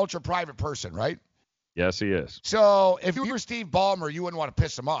Leonard's an ultra private person, right? Yes, he is. So if you were Steve Ballmer, you wouldn't want to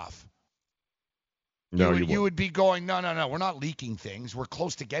piss him off. No, you would be going, no, we're not leaking things. We're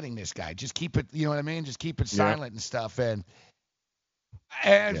close to getting this guy. Just keep it, you know what I mean? Just keep it silent and stuff. And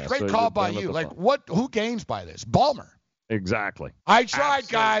great call by you. Like, who gains by this? Ballmer. Exactly. I tried,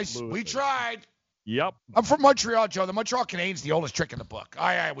 guys. We tried. Yep. I'm from Montreal, Joe. The Montreal Canadiens, the oldest trick in the book.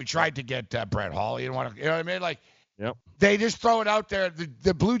 We tried to get Brett Hall. You know what I mean? Like, yep. They just throw it out there.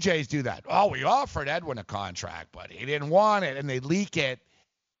 The Blue Jays do that. Oh, we offered Edwin a contract, but he didn't want it, and they leak it,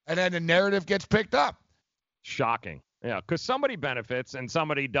 and then the narrative gets picked up. Shocking. Yeah, because somebody benefits and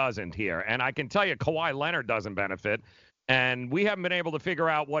somebody doesn't here. And I can tell you Kawhi Leonard doesn't benefit. And we haven't been able to figure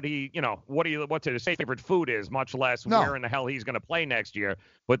out what his favorite food is, much less where in the hell he's going to play next year.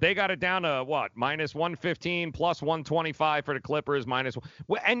 But they got it down to what, minus 115, plus 125 for the Clippers, minus.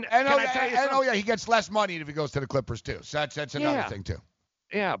 And he gets less money if he goes to the Clippers too. So that's another thing too.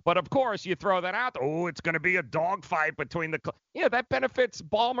 Yeah, but of course you throw that out. Oh, it's going to be a dogfight between that benefits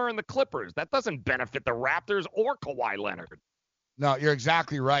Ballmer and the Clippers. That doesn't benefit the Raptors or Kawhi Leonard. No, you're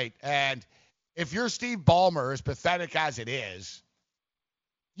exactly right. And if you're Steve Ballmer, as pathetic as it is,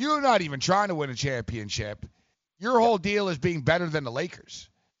 you're not even trying to win a championship. Your whole deal is being better than the Lakers.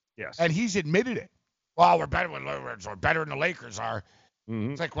 Yes. And he's admitted it. Well, we're better than the Lakers are.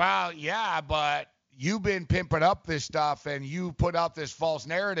 Mm-hmm. It's like, well, yeah, but you've been pimping up this stuff and you put out this false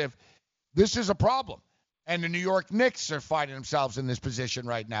narrative. This is a problem. And the New York Knicks are finding themselves in this position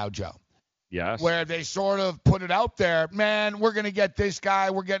right now, Joe. Yes. Where they sort of put it out there, man, we're going to get this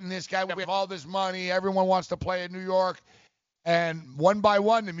guy, we're getting this guy, we have all this money, everyone wants to play in New York. And one by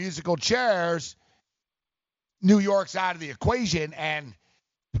one, the musical chairs, New York's out of the equation, and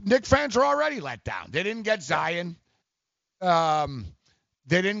Knicks fans are already let down. They didn't get Zion. They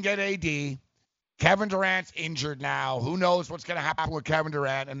didn't get AD. Kevin Durant's injured now. Who knows what's going to happen with Kevin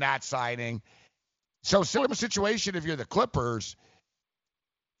Durant and that signing. So similar situation if you're the Clippers,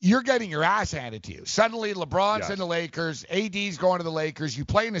 you're getting your ass handed to you. Suddenly LeBron's in the Lakers, AD's going to the Lakers. You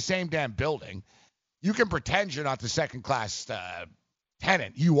play in the same damn building. You can pretend you're not the second-class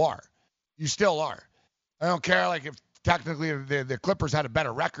tenant. You are. You still are. I don't care like if technically the Clippers had a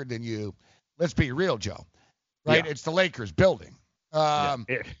better record than you. Let's be real, Joe. Right? Yeah. It's the Lakers building.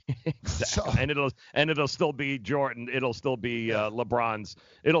 Exactly. And it'll still be Jordan. It'll still be LeBron's.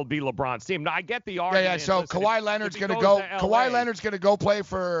 It'll be LeBron's team. Now I get the argument. Yeah. So listen, Kawhi Leonard's going to go. Kawhi Leonard's going to go play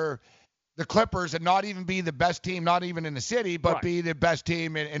for the Clippers and not even be the best team, not even in the city, but be the best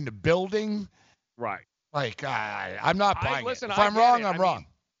team in the building. Right. Like I'm not buying it. If I'm wrong, I'm wrong.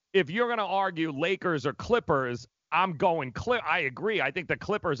 If you're going to argue Lakers or Clippers, I'm going I agree. I think the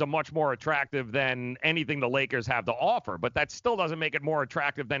Clippers are much more attractive than anything the Lakers have to offer, but that still doesn't make it more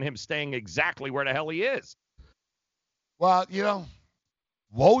attractive than him staying exactly where the hell he is. Well,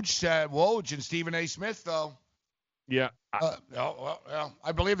 Woj and Stephen A. Smith, though. Yeah.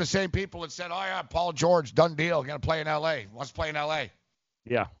 I believe the same people that said, oh, yeah, Paul George, done deal, going to play in L.A., wants to play in L.A.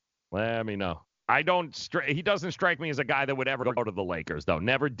 Yeah. Let me know. He doesn't strike me as a guy that would ever go to the Lakers, though.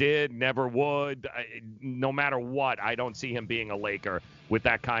 Never did, never would. No matter what, I don't see him being a Laker with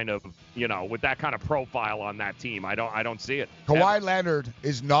that kind of, profile on that team. I don't see it. Kawhi Leonard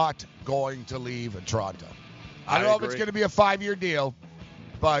is not going to leave Toronto. I don't know if it's going to be a 5-year deal,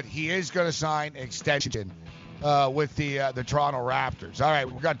 but he is going to sign an extension with the Toronto Raptors. All right,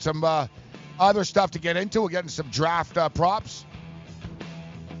 we've got some other stuff to get into. We're getting some draft props.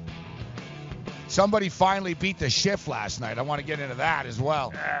 Somebody finally beat the shift last night. I want to get into that as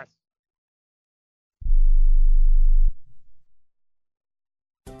well. Yes.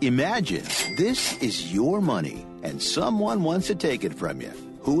 Imagine this is your money and someone wants to take it from you.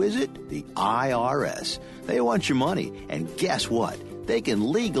 Who is it? The IRS. They want your money, and guess what? They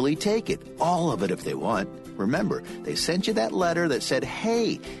can legally take it, all of it if they want. Remember, they sent you that letter that said,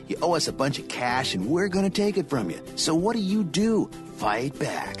 hey, you owe us a bunch of cash and we're going to take it from you. So what do? Fight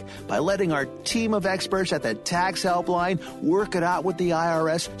back by letting our team of experts at the Tax Helpline work it out with the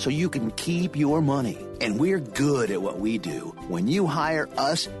IRS so you can keep your money. And we're good at what we do. When you hire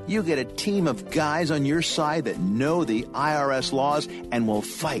us, you get a team of guys on your side that know the IRS laws and will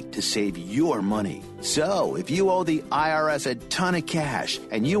fight to save your money. So, if you owe the IRS a ton of cash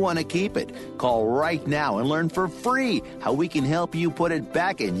and you want to keep it, call right now and learn for free how we can help you put it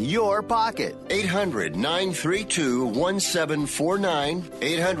back in your pocket. 800-932-1749.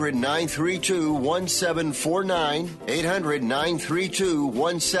 800-932-1749.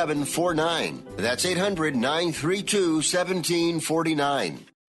 800-932-1749. That's 800-932-1749.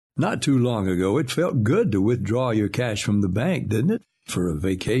 Not too long ago, it felt good to withdraw your cash from the bank, didn't it? For a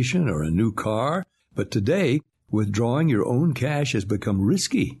vacation or a new car. But today, withdrawing your own cash has become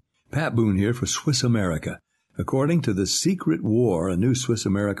risky. Pat Boone here for Swiss America. According to The Secret War, a new Swiss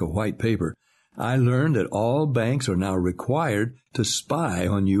America white paper, I learned that all banks are now required to spy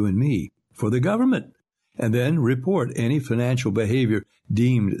on you and me for the government, and then report any financial behavior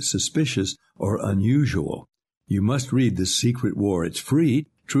deemed suspicious or unusual. You must read The Secret War. It's free.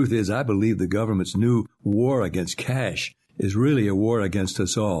 Truth is, I believe the government's new war against cash is really a war against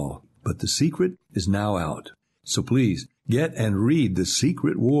us all. But the secret is now out. So please, get and read The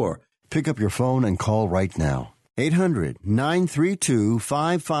Secret War. Pick up your phone and call right now.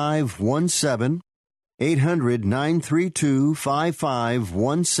 800-932-5517.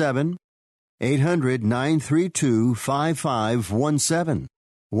 800-932-5517. 800-932-5517.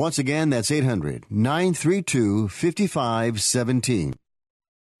 Once again, that's 800-932-5517.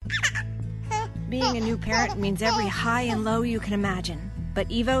 Being a new parent means every high and low you can imagine. But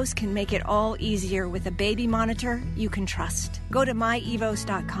Evos can make it all easier with a baby monitor you can trust. Go to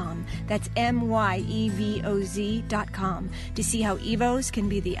myevos.com, that's MYEVOZ.com, to see how Evos can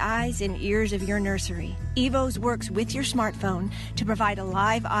be the eyes and ears of your nursery. Evos works with your smartphone to provide a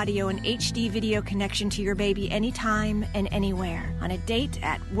live audio and HD video connection to your baby anytime and anywhere. On a date,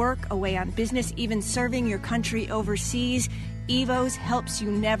 at work, away on business, even serving your country overseas, Evos helps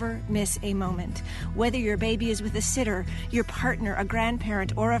you never miss a moment. Whether your baby is with a sitter, your partner, a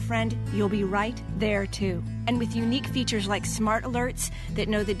grandparent, or a friend, you'll be right there too. And with unique features like smart alerts that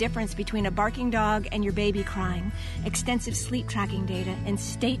know the difference between a barking dog and your baby crying, extensive sleep tracking data, and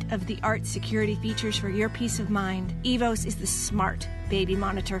state-of-the-art security features for your peace of mind, Evos is the smart baby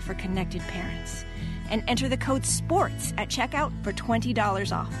monitor for connected parents. And enter the code SPORTS at checkout for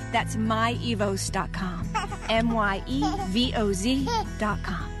 $20 off. That's myevos.com. MYEVOZ.com.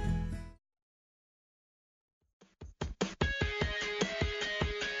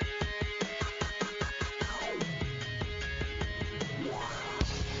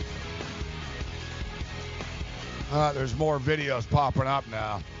 There's more videos popping up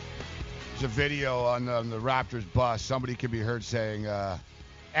now. There's a video on the Raptors bus. Somebody can be heard saying,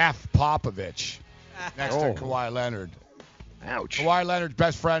 F. Popovich. Next to Kawhi Leonard. Ouch. Kawhi Leonard's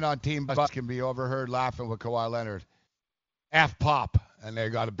best friend on Team Bus can be overheard laughing with Kawhi Leonard. F Pop. And they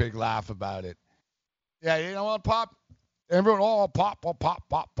got a big laugh about it. Yeah, you know what, Pop? Everyone, Pop.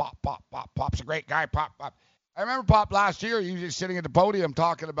 Pop's a great guy, Pop. I remember Pop last year, he was just sitting at the podium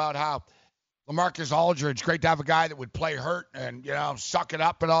talking about how LaMarcus Aldridge, great to have a guy that would play hurt and, suck it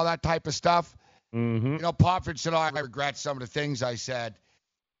up and all that type of stuff. Mm-hmm. Pop said, I regret some of the things I said.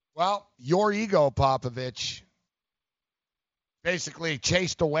 Well, your ego, Popovich, basically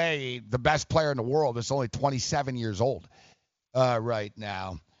chased away the best player in the world that's only 27 years old right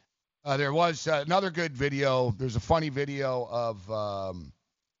now. There was another good video. There's a funny video of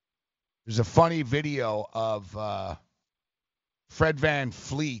Fred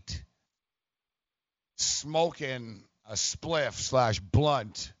VanVleet smoking a spliff /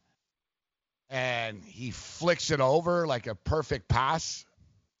 blunt, and he flicks it over like a perfect pass.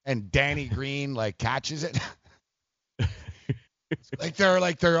 And Danny Green catches it.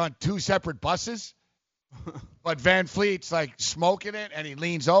 they're on two separate buses. But VanVleet's smoking it, and he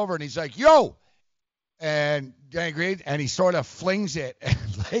leans over and he's like, "Yo!" And Danny Green, and he sort of flings it,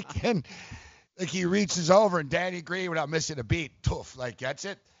 and he reaches over, and Danny Green, without missing a beat, gets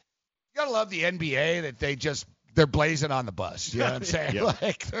it. You gotta love the NBA that they're blazing on the bus. You know what I'm saying? Yep.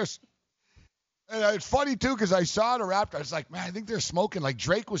 And it's funny, too, because I saw the Raptors. I was like, man, I think they're smoking.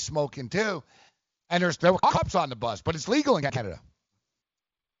 Drake was smoking, too. And there were cops on the bus, but it's legal in Canada.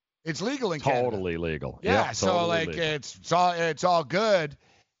 It's legal in Canada. Totally legal. Yeah, yep, so, totally legal. it's all good.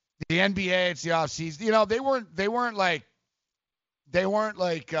 The NBA, it's the offseason. They weren't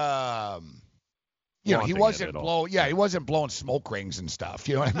he wasn't he wasn't blowing smoke rings and stuff.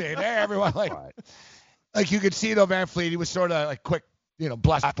 You know what I mean? Everyone, right. You could see, though, VanVleet, he was sort of, quick,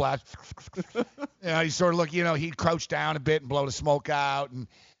 blast. He sort of looked, he'd crouch down a bit and blow the smoke out.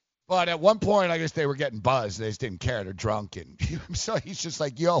 But at one point, I guess they were getting buzzed. They just didn't care. They're drunk. And so he's just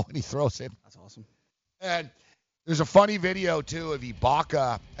like, yo, and he throws it. That's awesome. And there's a funny video, too, of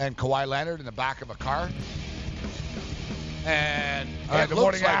Ibaka and Kawhi Leonard in the back of a car. And the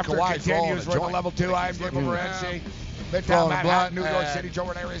morning after continues. We're at level 2. I'm Jim Morency. Midtown Manhattan, New York City,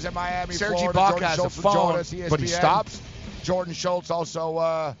 Jordan areas in Miami, Serge Florida. Ibaka has a phone, but he stops. Jordan Schultz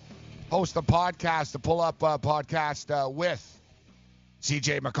also hosts the podcast, the Pull-Up podcast with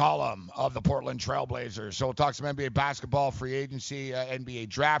C.J. McCollum of the Portland Trailblazers. So we'll talk some NBA basketball, free agency, NBA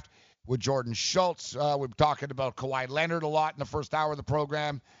draft with Jordan Schultz. We're talking about Kawhi Leonard a lot in the first hour of the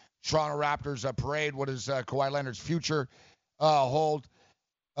program. Toronto Raptors parade. What does Kawhi Leonard's future hold?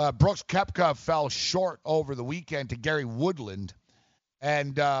 Brooks Koepka fell short over the weekend to Gary Woodland.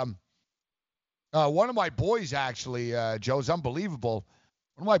 And one of my boys, actually, Joe's unbelievable.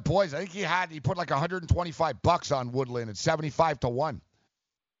 One of my boys, I think he put $125 on Woodland at 75-1.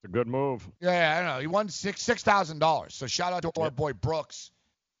 It's a good move. Yeah, I don't know. He won $6,000. So shout out to our boy Brooks,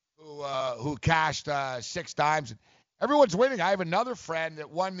 who cashed 6 times. Everyone's winning. I have another friend that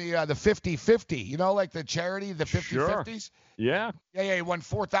won the 50-50. You know, like the charity, the 50-50s? Sure. Yeah. Yeah, he won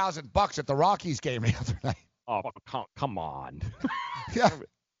 $4,000 at the Rockies game the other night. Oh, come on. Yeah.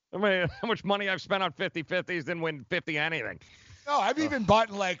 I mean, how much money I've spent on 50-50s, didn't win 50 anything. No, I've even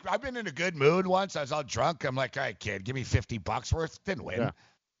bought, like, I've been in a good mood once. I was all drunk. I'm like, all right, kid, give me $50 worth. Didn't win. Yeah.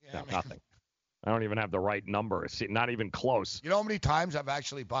 Yeah, No, I mean, nothing. I don't even have the right number. It's not even close. You know how many times I've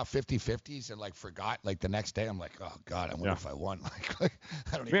actually bought 50-50s and, like, forgot? Like, the next day, I'm like, oh, God, I wonder if I won. Like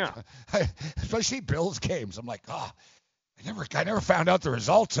I don't even especially Bills games. I'm like, oh, I never found out the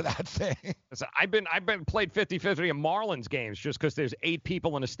results of that thing. Listen, I've been played 50-50 in Marlins games just because there's 8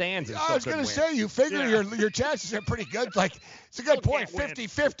 people in the stands. And I was going to say, you figure your chances are pretty good. Like, it's a good point,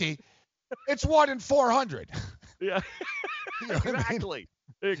 50-50. It's 1 in 400. Yeah. You know what I mean?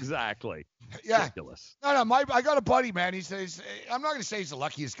 Exactly. Yeah. Ridiculous. No, I got a buddy, man. He says, I'm not going to say he's the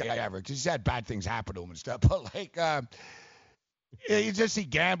luckiest guy ever because he's had bad things happen to him and stuff. But, like, he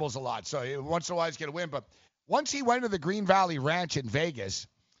gambles a lot. So once in a while he's going to win. But once he went to the Green Valley Ranch in Vegas,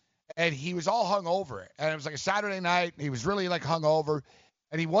 and he was all hungover. And it was like a Saturday night. And he was really, like, hungover.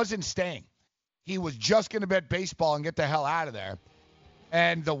 And he wasn't staying. He was just going to bet baseball and get the hell out of there.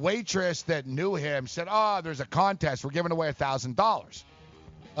 And the waitress that knew him said, there's a contest. We're giving away $1,000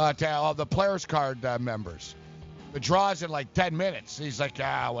 to all the Players Card members. The draw's in like 10 minutes. He's like,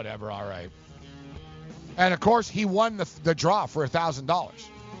 whatever, all right. And, of course, he won the draw for $1,000.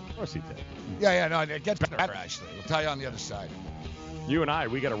 Of course he did. Yeah, no, it gets better, actually. We'll tell you on the other side. You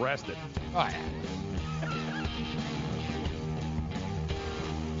and we got arrested. Oh, yeah.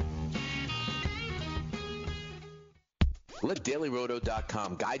 Let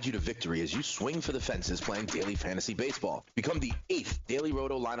DailyRoto.com guide you to victory as you swing for the fences playing daily fantasy baseball. Become the 8th Daily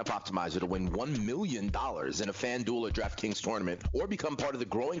Roto lineup optimizer to win $1 million in a FanDuel or DraftKings tournament, or become part of the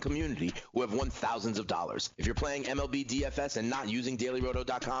growing community who have won thousands of dollars. If you're playing MLB DFS and not using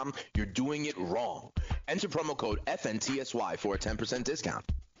DailyRoto.com, you're doing it wrong. Enter promo code FNTSY for a 10% discount.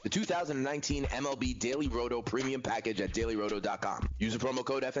 The 2019 MLB Daily Roto Premium Package at DailyRoto.com. Use the promo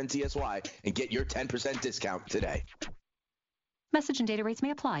code FNTSY and get your 10% discount today. Message and data rates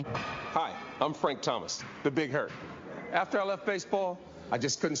may apply. Hi, I'm Frank Thomas, the Big Hurt. After I left baseball, I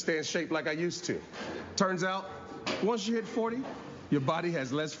just couldn't stay in shape like I used to. Turns out, once you hit 40, your body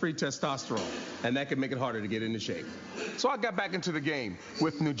has less free testosterone, and that can make it harder to get into shape. So I got back into the game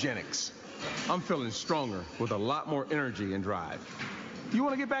with Nugenics. I'm feeling stronger with a lot more energy and drive. You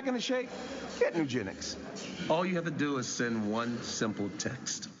want to get back into shape? Get Nugenics. All you have to do is send one simple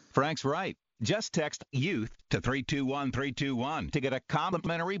text. Frank's right. Just text YOUTH to 321-321 to get a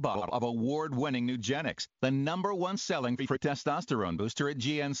complimentary bottle of award-winning Nugenics, the #1 selling for testosterone booster at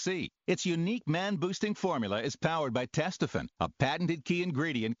GNC. Its unique man-boosting formula is powered by Testofen, a patented key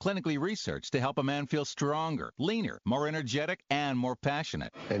ingredient clinically researched to help a man feel stronger, leaner, more energetic, and more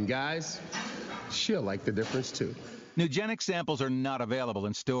passionate. And guys, she'll like the difference too. Nugenics samples are not available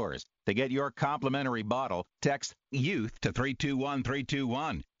in stores. To get your complimentary bottle, text YOUTH to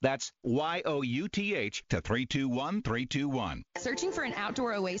 321-321. That's YOUTH to 321-321. Searching for an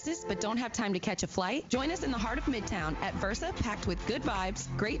outdoor oasis but don't have time to catch a flight? Join us in the heart of Midtown at Versa, packed with good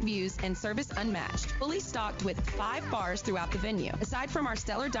vibes, great views, and service unmatched. Fully stocked with 5 bars throughout the venue. Aside from our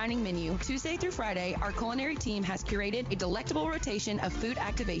stellar dining menu, Tuesday through Friday, our culinary team has curated a delectable rotation of food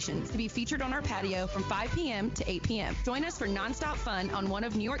activations to be featured on our patio from 5 p.m. to 8 p.m. Join us for nonstop fun on one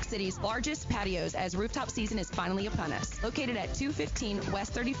of New York City's largest patios as rooftop season is finally upon us. Located at 215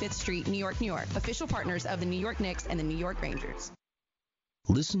 West 35th Street, New York, New York. Official partners of the New York Knicks and the New York Rangers.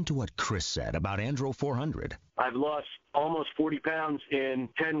 Listen to what Chris said about Andro 400. I've lost almost 40 pounds in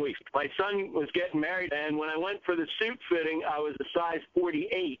 10 weeks. My son was getting married, and when I went for the suit fitting, I was a size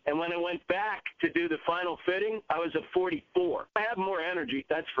 48. And when I went back to do the final fitting, I was a 44. I have more energy,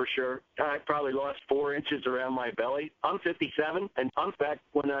 that's for sure. I probably lost 4 inches around my belly. I'm 57, and I'm back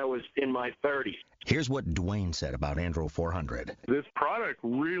when I was in my 30s. Here's what Dwayne said about Andro 400. This product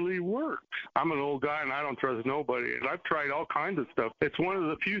really works. I'm an old guy, and I don't trust nobody. And I've tried all kinds of stuff. It's one of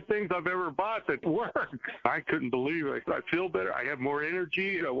the few things I've ever bought that works. I couldn't believe it. I feel better. I have more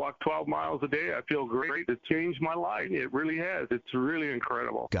energy. I walk 12 miles a day. I feel great. It's changed my life. It really has. It's really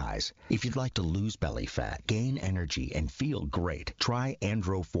incredible. Guys, if you'd like to lose belly fat, gain energy, and feel great, try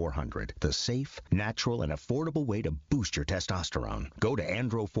Andro 400, the safe, natural, and affordable way to boost your testosterone. Go to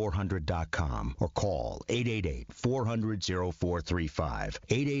andro400.com or call 888-400-0435.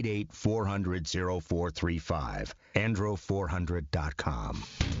 888-400-0435. andro400.com.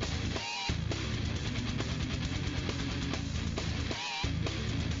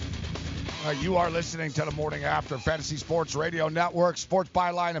 You are listening to the Morning After Fantasy Sports Radio Network, Sports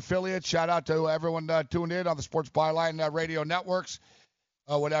Byline affiliate. Shout out to everyone tuned in on the Sports Byline radio networks,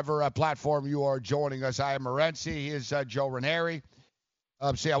 whatever platform you are joining us. I am Morency. He is Joe Ranieri.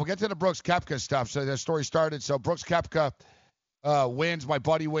 We'll get to the Brooks Koepka stuff. So the story started. So Brooks Koepka wins. My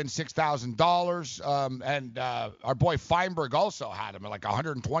buddy wins $6,000. And our boy Feinberg also had him at like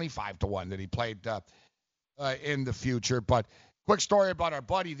 125 to 1 that he played in the future. But quick story about our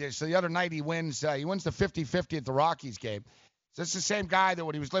buddy. So the other night he wins the 50-50 at the Rockies game. So it's the same guy that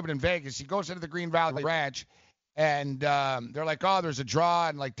when he was living in Vegas, he goes into the Green Valley Ranch, and they're like, oh, there's a draw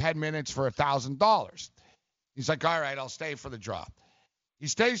in like 10 minutes for $1,000. He's like, all right, I'll stay for the draw. He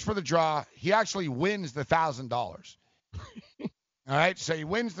stays for the draw. He actually wins the $1,000. All right, so he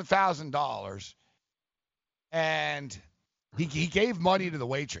wins the $1,000, and he gave money to the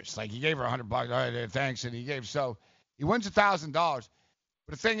waitress. Like, he gave her $100. All right, thanks, and he wins $1,000. But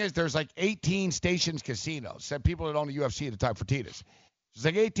the thing is, there's like 18 Stations casinos. Said people that own the UFC at the time for Titus. There's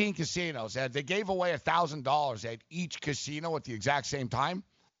like 18 casinos, and they gave away $1,000 at each casino at the exact same time.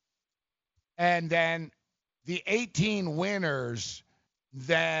 And then the 18 winners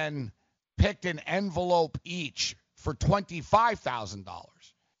then picked an envelope each for $25,000.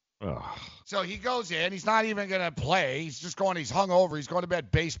 So he goes in. He's not even going to play. He's just going, he's hungover. He's going to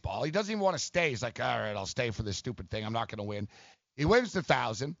bet baseball. He doesn't even want to stay. He's like, all right, I'll stay for this stupid thing. I'm not going to win. He wins the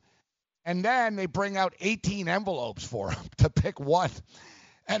 $1,000. And then they bring out 18 envelopes for him to pick one.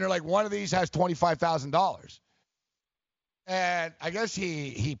 And they're like, one of these has $25,000. And I guess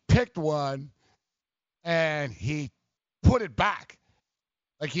he picked one and he put it back.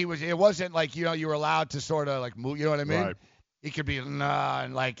 Like it wasn't like, you were allowed to sort of like move, you know what I mean? Right. He could be, and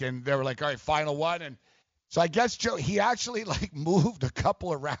they were like, all right, final one. And so I guess Joe, he actually like moved a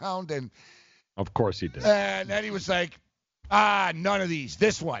couple around, and of course he did. And then he was like, none of these,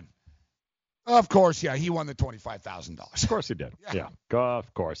 this one. Of course, yeah, he won the $25,000. Of course he did. Yeah.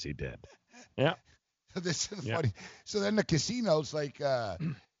 Of course he did. Yeah. So this is funny. So then the casinos, like, they're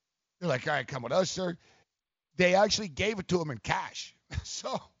like, all right, come with us, sir. They actually gave it to him in cash.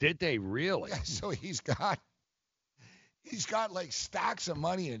 So did they really? Yeah, so he's got like stacks of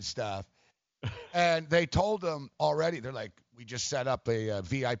money and stuff. And they told him already, they're like, we just set up a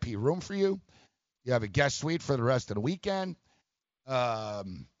VIP room for you. You have a guest suite for the rest of the weekend.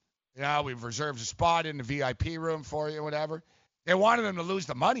 We've reserved a spot in the VIP room for you, whatever. They wanted him to lose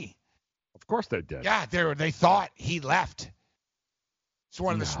the money. Of course they did. Yeah, they thought he left. It's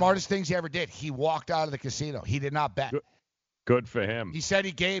one of the smartest things he ever did. He walked out of the casino. He did not bet. Good for him. He said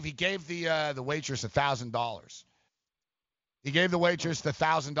he gave the waitress $1,000. He gave the waitress the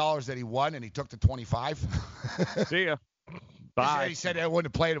 $1,000 that he won, and he took the $25. See ya. Bye. He said I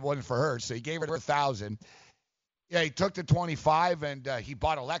wouldn't have played it wasn't for her, so he gave her $1,000. Yeah, he took the $25 and he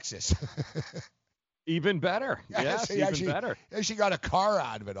bought a Lexus. Even better. Yeah, yes, so even better. She got a car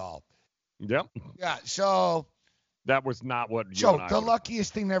out of it all. Yep. Yeah, so that was not what Joe, the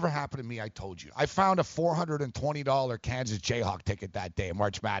luckiest thing never happened to me, I told you. I found a $420 Kansas Jayhawk ticket that day in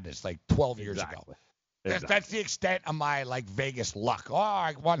March Madness, like 12 years ago. Exactly. That's the extent of my, like, Vegas luck. Oh,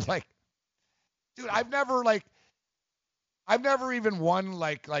 I won, like, dude, I've never even won,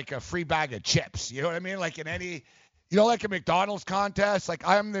 like a free bag of chips. You know what I mean? Like in any, like a McDonald's contest. Like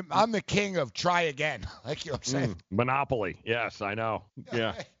I'm the king of try again. Like, you know what I'm saying? Monopoly. Yes, I know.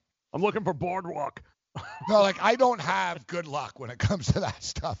 Yeah. I'm looking for Boardwalk. No, like I don't have good luck when it comes to that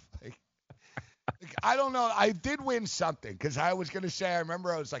stuff. Like I don't know. I did win something because I was going to say, I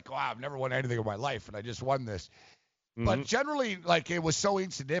remember I was like, wow, I've never won anything in my life, and I just won this. Mm-hmm. But generally, like, it was so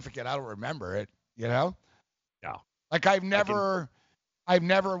insignificant, I don't remember it, Yeah. Like, I've never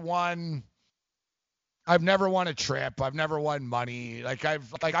won a trip. I've never won money.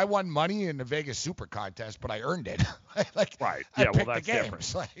 I won money in the Vegas Super Contest, but I earned it. Right. I Yeah, well, picked that's the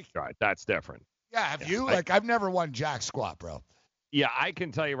games. different. Right, that's different. Yeah, have you? I've never won jack squat, bro. Yeah, I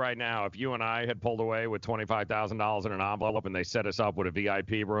can tell you right now, if you and I had pulled away with $25,000 in an envelope and they set us up with a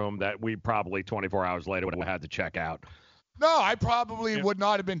VIP room, that we probably 24 hours later would have had to check out. No, I probably would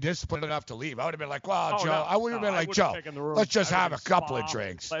not have been disciplined enough to leave. I would have been like, well, Joe, I would have been like, Joe, let's just have a couple of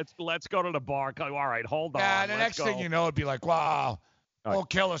drinks. Let's go to the bar. All right, hold on. Yeah, the next thing you know, it'd be like, wow, won't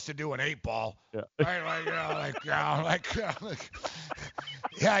kill us to do an 8-ball. Yeah. Right,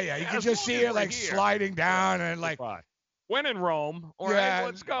 yeah. You can just see it like sliding down and like. When in Rome, all right,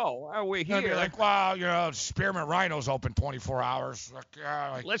 let's go. Are we here? Be like, wow, Spearmint Rhino's open 24 hours.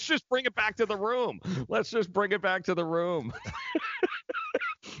 Let's just bring it back to the room.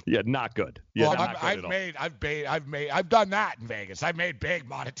 Yeah, not good. Yeah, Well, not good I've at all. I've done that in Vegas. I've made big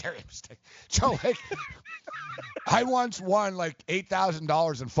monetary mistakes. So like, I once won like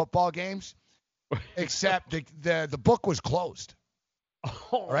 $8,000 in football games, except the book was closed.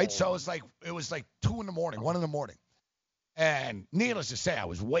 All right, so it was like 2 in the morning, 1 in the morning, and needless to say, I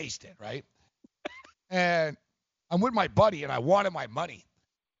was wasted, right? And I'm with my buddy, and I wanted my money.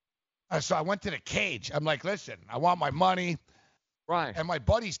 So I went to the cage. I'm like, listen, I want my money. Right. And my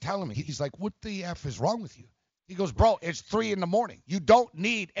buddy's telling me, he's like, what the F is wrong with you? He goes, bro, it's 3 in the morning. You don't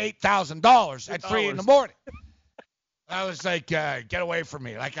need $8,000 at 3 in the morning. I was like, get away from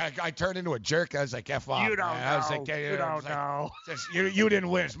me. Like, I turned into a jerk. I was like, F off. You don't man. know. I was like, You don't know. You didn't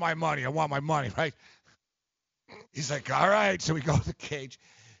win. It's my money. I want my money, right? He's like, all right. So we go to the cage.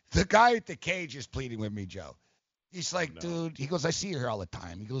 The guy at the cage is pleading with me, Joe. He's like, dude, he goes, I see you here all the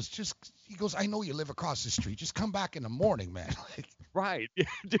time. He goes, I know you live across the street. Just come back in the morning, man. Like, right.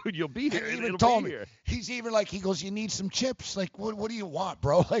 Dude, you'll be here. He even It'll told be me. here. He's even like, he goes, you need some chips. Like, what do you want,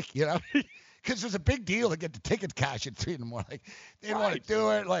 bro? Like, you know, because there's a big deal to get the ticket cash at 3 in the morning. Like, they didn't want to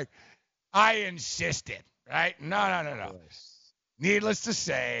do it. Like, I insisted, right? No. Needless to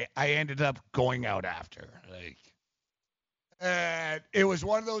say, I ended up going out after. Like, and it was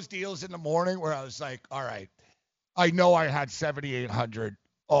one of those deals in the morning where I was like, all right, I know I had 7,800.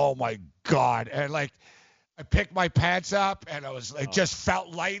 Oh my God. And like, I picked my pants up and I was like, just felt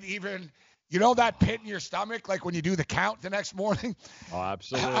light even. You know that pit in your stomach, like when you do the count the next morning? Oh,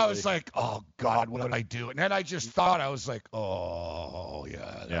 absolutely. I was like, oh God, what did I do? And then I just thought, I was like, oh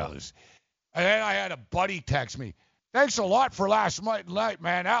yeah, that was. And then I had a buddy text me, thanks a lot for last night,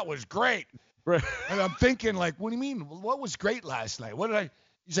 man. That was great. And I'm thinking like, what do you mean? What was great last night? What did I?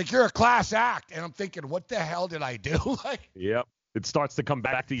 He's like, you're a class act. And I'm thinking, what the hell did I do? Like, yep. It starts to come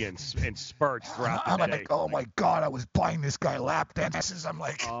back to you in spurts throughout the I'm day. like, oh my God, I was buying this guy lap dances. I'm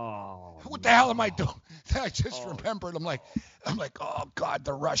like, what the hell am I doing? I just remembered. I'm like, oh God,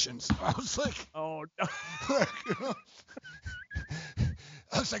 the Russians. I was like, oh no.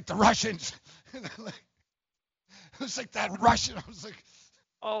 I was like, the Russians. And I was like that Russian. I was like,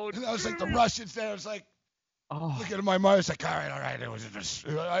 and I was like, the Russians there. I was like, looking at my mother. I was like, all right. It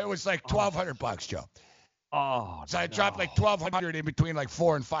was like $1,200, Joe. Oh. So I dropped like $1,200 in between like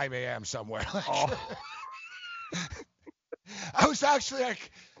 4 and 5 a.m. somewhere. Like, I was actually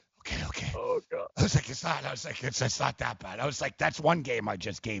like, okay. Oh God. I was like, it's not that bad. I was like, that's one game I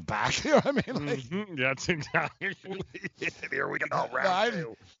just gave back. You know what I mean? Like, that's exactly. Here we go. I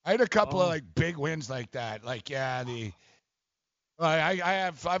had a couple of like big wins like that. Like, yeah,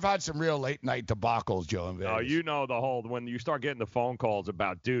 I've had some real late night debacles, Joe, in Vegas. Oh, you know the whole when you start getting the phone calls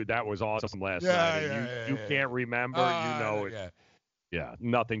about, dude, that was awesome last night. And you can't remember, it. Yeah,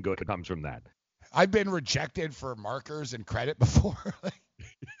 nothing good comes from that. I've been rejected for markers and credit before.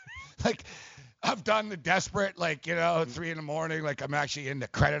 like I've done the desperate, like, 3 in the morning, like I'm actually in the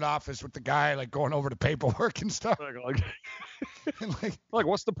credit office with the guy, like going over the paperwork and stuff. Like,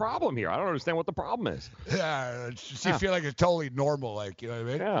 what's the problem here? I don't understand what the problem is. Yeah, it's just, you feel like it's totally normal, like, you know what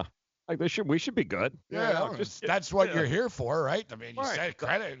I mean? Yeah, like we should be good. Yeah, that's what you're here for, right? I mean, you said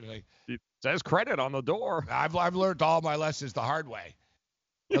credit. Like, it says credit on the door. I've learned all my lessons the hard way.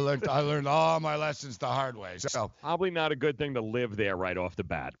 I learned all my lessons the hard way. So probably not a good thing to live there right off the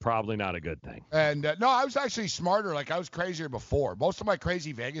bat. Probably not a good thing. And no, I was actually smarter. Like I was crazier before. Most of my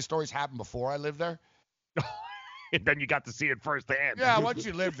crazy Vegas stories happened before I lived there. And then you got to see it firsthand. Yeah, once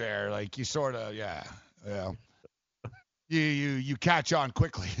you live there, like you sort of, you catch on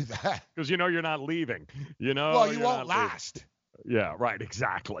quickly to that. Because you're not leaving. Well, you won't last. Yeah, right,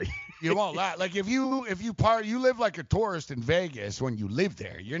 exactly. You won't last. Like if you live like a tourist in Vegas when you live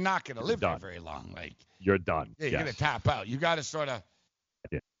there, you're not gonna live there very long. Like you're done. Yeah, you're gonna tap out. You got to sort of.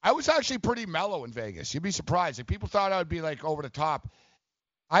 Yeah. I was actually pretty mellow in Vegas. You'd be surprised. If people thought I would be like over the top,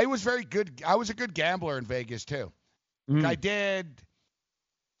 I was very good. I was a good gambler in Vegas too. Like,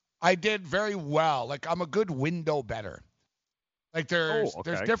 I did very well. Like I'm a good window bettor. Like there's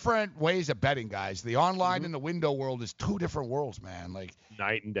different ways of betting, guys. The online and the window world is two different worlds, man. Like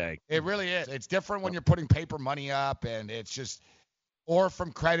night and day. It really is. It's different when you're putting paper money up, and it's just, or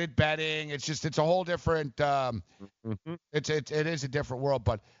from credit betting. It's a whole different. It is a different world.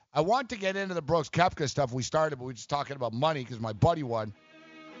 But I want to get into the Brooks Koepka stuff we started, but we were just talking about money because my buddy won.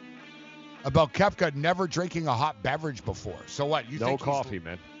 About Koepka never drinking a hot beverage before. So what? You think coffee,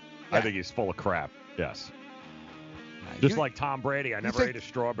 man? Yeah. I think he's full of crap. Yes. Just like Tom Brady, I never ate a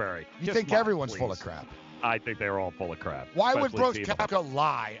strawberry. You think everyone's full of crap? I think they're all full of crap. Why would Brooks Koepka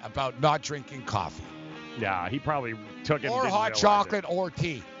lie about not drinking coffee? Yeah, he probably took it. Or hot chocolate or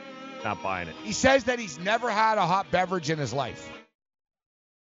tea. Not buying it. He says that he's never had a hot beverage in his life.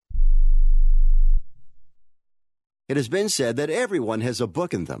 It has been said that everyone has a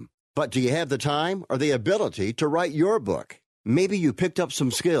book in them. But do you have the time or the ability to write your book? Maybe you picked up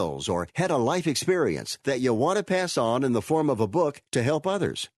some skills or had a life experience that you want to pass on in the form of a book to help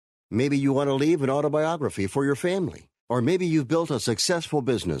others. Maybe you want to leave an autobiography for your family. Or maybe you've built a successful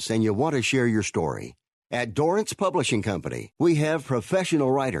business and you want to share your story. At Dorrance Publishing Company, we have professional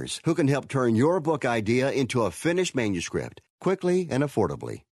writers who can help turn your book idea into a finished manuscript quickly and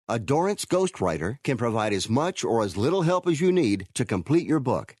affordably. A Dorrance ghostwriter can provide as much or as little help as you need to complete your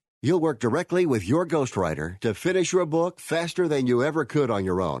book. You'll work directly with your ghostwriter to finish your book faster than you ever could on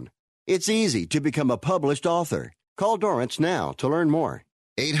your own. It's easy to become a published author. Call Dorrance now to learn more.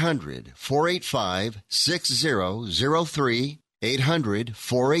 800-485-6003.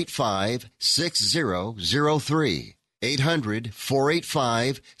 800-485-6003.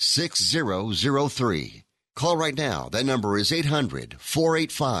 800-485-6003. Call right now. That number is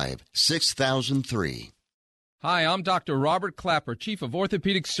 800-485-6003. Hi, I'm Dr. Robert Clapper, Chief of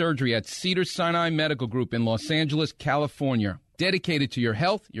Orthopedic Surgery at Cedars-Sinai Medical Group in Los Angeles, California. Dedicated to your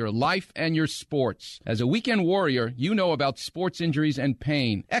health, your life, and your sports. As a weekend warrior, you know about sports injuries and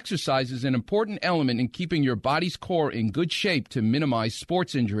pain. Exercise is an important element in keeping your body's core in good shape to minimize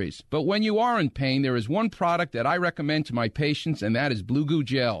sports injuries. But when you are in pain, there is one product that I recommend to my patients, and that is Blue Goo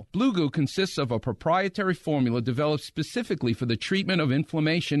Gel. Blue Goo consists of a proprietary formula developed specifically for the treatment of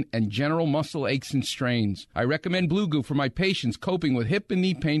inflammation and general muscle aches and strains. I recommend Blue Goo for my patients coping with hip and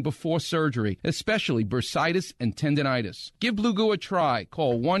knee pain before surgery, especially bursitis and tendinitis. Give Blue Goo a try.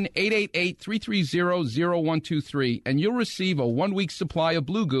 Call 1-888-330-0123 and you'll receive a 1-week supply of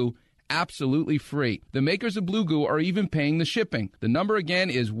Blue Goo absolutely free. The makers of Blue Goo are even paying the shipping. The number again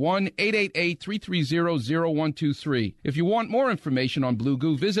is 1-888-330-0123. If you want more information on Blue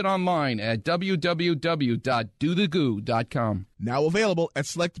Goo, visit online at www.dothegoo.com. Now available at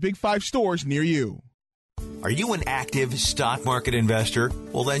select Big 5 stores near you. Are you an active stock market investor?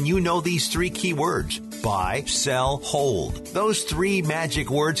 Well, then you know these 3 key words: buy, sell, hold. Those 3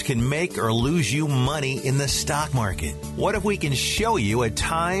 magic words can make or lose you money in the stock market. What if we can show you a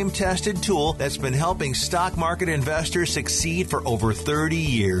time-tested tool that's been helping stock market investors succeed for over 30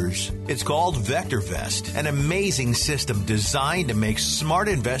 years? It's called VectorVest, an amazing system designed to make smart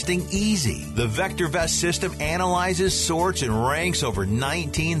investing easy. The VectorVest system analyzes, sorts, and ranks over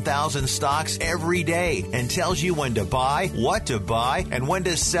 19,000 stocks every day and tells you when to buy, what to buy, and when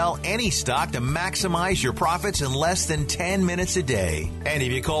to sell any stock to maximize your profits in less than 10 minutes a day. And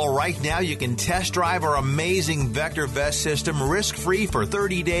if you call right now, you can test drive our amazing VectorVest system risk-free for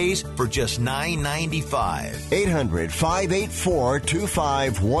 30 days for just $9.95.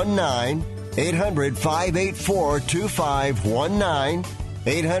 800-584-2519. 800-584-2519.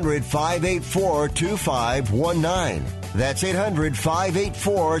 800-584-2519. That's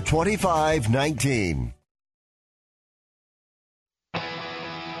 800-584-2519.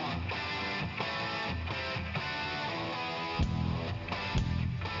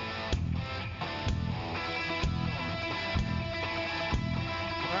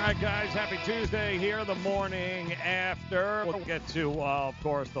 All right, guys, happy Tuesday here, the morning after. We'll get to, of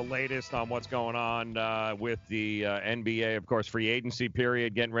course, the latest on what's going on with the NBA. Of course, free agency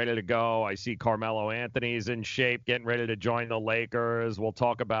period, getting ready to go. I see Carmelo Anthony's in shape, getting ready to join the Lakers. We'll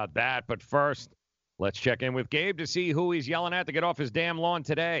talk about that. But first, let's check in with Gabe to see who he's yelling at to get off his damn lawn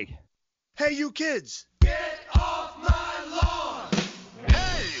today. Hey, you kids. Get off my lawn.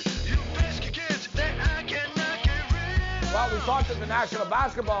 Hey, you pesky kids that I cannot get rid of. Well, we thought that the National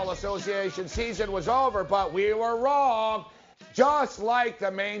Basketball Association season was over, but we were wrong. Just like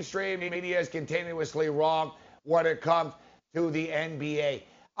the mainstream media is continuously wrong when it comes to the NBA.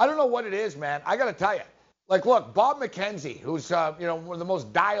 I don't know what it is, man. I got to tell you. Like, look, Bob McKenzie, who's one of the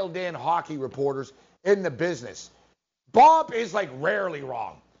most dialed-in hockey reporters in the business. Bob is, like, rarely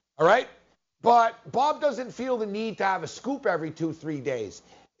wrong, all right? But Bob doesn't feel the need to have a scoop every 2-3 days.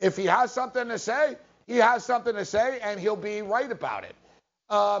 If he has something to say, he has something to say, and he'll be right about it.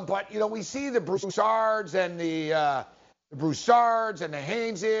 But, we see the Broussards and the Broussards and the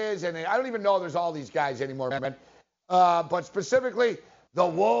Hayneses, and I don't even know there's all these guys anymore, man. But specifically, the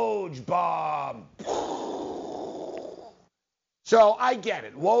Woj bomb. So I get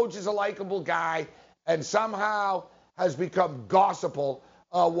it. Woj is a likable guy and somehow has become gossipal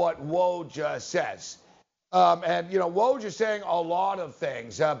what Woj says. Woj is saying a lot of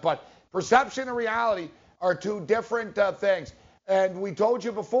things, but perception and reality are 2 different things. And we told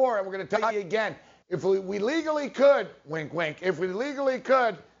you before, and we're going to tell you again, if we legally could, wink, wink, if we legally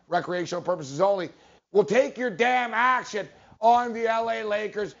could, recreational purposes only, we'll take your damn action on the LA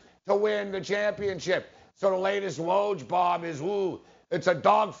Lakers to win the championship. So the latest Woj bomb is, it's a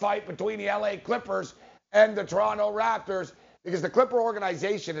dogfight between the LA Clippers and the Toronto Raptors, because the Clipper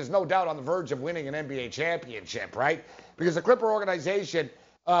organization is no doubt on the verge of winning an NBA championship, right? Because the Clipper organization,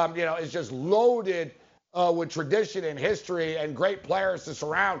 is just loaded with tradition and history and great players to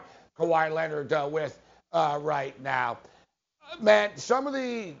surround Kawhi Leonard with right now. Man, some of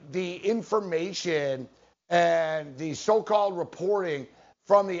the information and the so-called reporting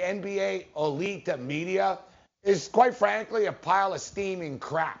from the NBA elite media is, quite frankly, a pile of steaming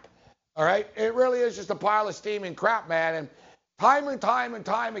crap. All right? It really is just a pile of steaming crap, man. And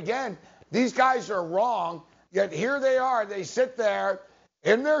time again, these guys are wrong, yet here they are. They sit there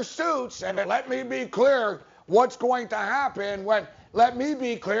in their suits, and let me be clear what's going to happen when, let me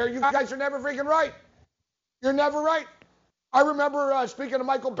be clear, you guys are never freaking right. You're never right. I remember speaking to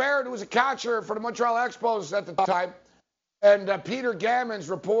Michael Barrett, who was a catcher for the Montreal Expos at the time, and Peter Gammons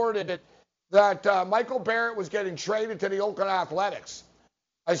reported that Michael Barrett was getting traded to the Oakland Athletics.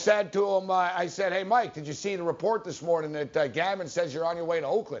 I said to him, hey, Mike, did you see the report this morning that Gammons says you're on your way to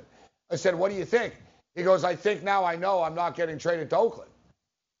Oakland? I said, what do you think? He goes, I think now I know I'm not getting traded to Oakland.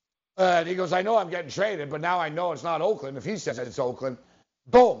 And he goes, I know I'm getting traded, but now I know it's not Oakland. If he says it's Oakland,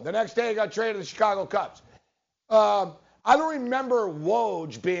 boom. The next day he got traded to the Chicago Cubs. I don't remember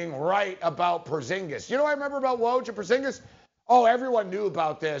Woj being right about Porzingis. You know what I remember about Woj and Porzingis? Oh, everyone knew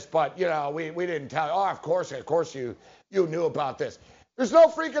about this, but, we didn't tell you. Oh, of course you knew about this. There's no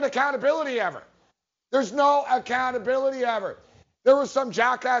freaking accountability ever. There's no accountability ever. There was some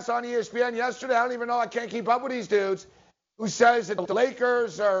jackass on ESPN yesterday, I don't even know, I can't keep up with these dudes, who says that the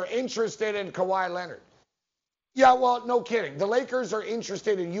Lakers are interested in Kawhi Leonard. Yeah, well, no kidding. The Lakers are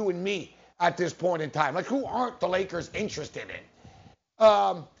interested in you and me at this point in time. Like, who aren't the Lakers interested in?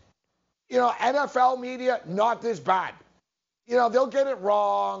 NFL media, not this bad. They'll get it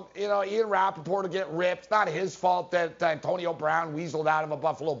wrong. Ian Rappaport will get ripped. It's not his fault that Antonio Brown weaseled out of a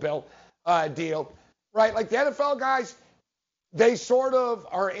Buffalo Bill deal, right? Like, the NFL guys, they sort of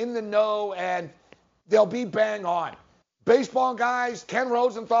are in the know, and they'll be bang on. Baseball guys, Ken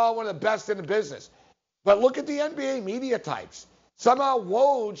Rosenthal, one of the best in the business. But look at the NBA media types. Somehow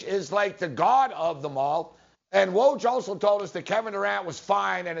Woj is like the god of them all. And Woj also told us that Kevin Durant was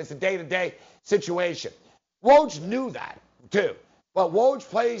fine and it's a day-to-day situation. Woj knew that, too. But Woj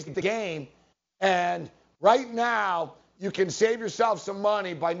plays the game, and right now you can save yourself some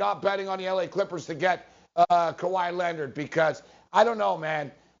money by not betting on the LA Clippers to get Kawhi Leonard, because, I don't know,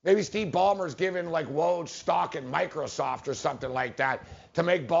 man, maybe Steve Ballmer's giving, like, Woj stock in Microsoft or something like that to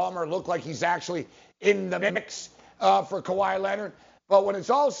make Ballmer look like he's actually in the mix for Kawhi Leonard. But when it's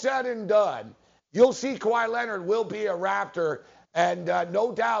all said and done, you'll see Kawhi Leonard will be a Raptor, and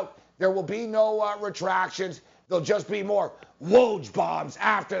no doubt there will be no retractions. There'll just be more Woj bombs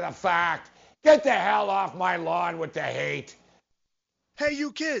after the fact. Get the hell off my lawn with the hate. Hey,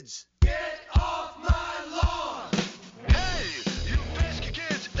 you kids. Get off my lawn. Hey, you pesky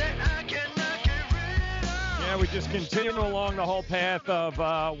kids that I cannot get rid of. Yeah, we just continue along the whole path of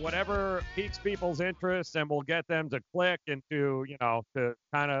whatever piques people's interest, and we'll get them to click and to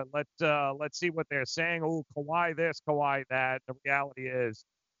kind of let's see what they're saying. Oh, Kawhi this, Kawhi that. The reality is,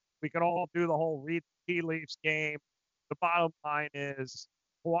 we can all do the whole read the tea leaves game. The bottom line is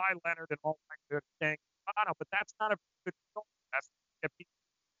Kawhi Leonard and all that good thing. But that's not a good story.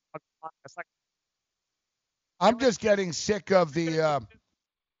 I'm just getting sick of the. All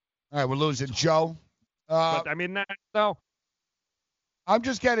right, we're losing Joe. But I mean, so I'm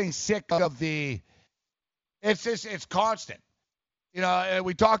just getting sick of the. It's constant.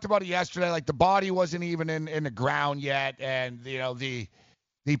 We talked about it yesterday. Like, the body wasn't even in the ground yet, and the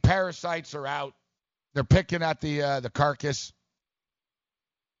parasites are out. They're picking at the carcass.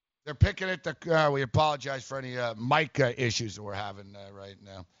 They're picking at the. We apologize for any mic issues that we're having right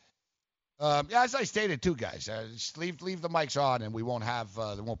now. As I stated too, guys, just leave the mics on, and we won't have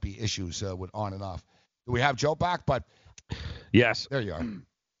there won't be issues with on and off. Do we have Joe back? But yes, there you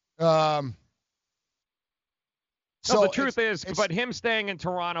are. So the truth is, but him staying in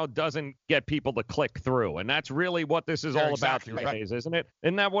Toronto doesn't get people to click through, and that's really what this is all about these days, isn't it?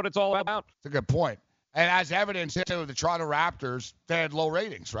 Isn't that what it's all about? It's a good point. And as evidence, the Toronto Raptors, they had low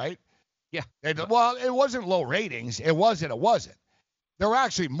ratings, right? Yeah. Well, it wasn't low ratings. It wasn't. There were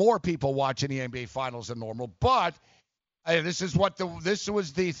actually more people watching the NBA Finals than normal. But this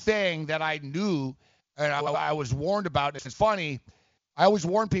was the thing that I knew, and I was warned about. It's funny. I always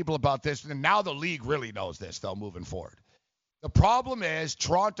warn people about this, and now the league really knows this, though, moving forward. The problem is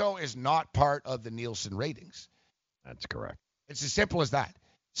Toronto is not part of the Nielsen ratings. That's correct. It's as simple as that.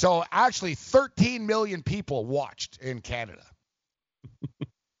 So actually 13 million people watched in Canada.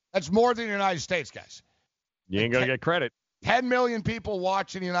 That's more than the United States, guys. You ain't going to get credit. 10 million people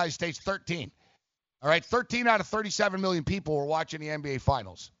watched in the United States, 13. All right, 13 out of 37 million people were watching the NBA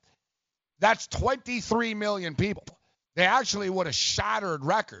Finals. That's 23 million people. They actually would have shattered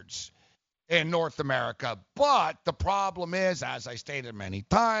records in North America. But the problem is, as I stated many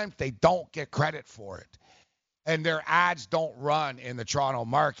times, they don't get credit for it. And their ads don't run in the Toronto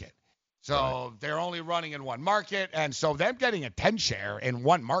market. So they're only running in one market. And so them getting a 10 share in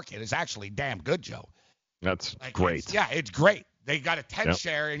one market is actually damn good, Joe. That's great. It's great. They got a 10 Yep.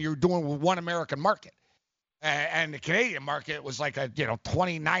 share, and you're doing one American market. And the Canadian market was like a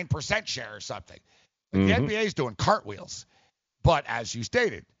 29% share or something. Like the NBA's doing cartwheels. But as you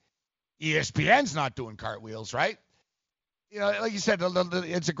stated, ESPN's not doing cartwheels, right? Like you said,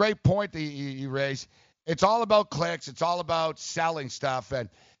 it's a great point that you raise. It's all about clicks. It's all about selling stuff. And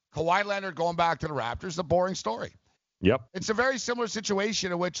Kawhi Leonard going back to the Raptors, a boring story. Yep. It's a very similar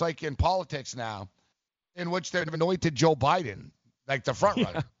situation in which, like in politics now, in which they've anointed Joe Biden, like the front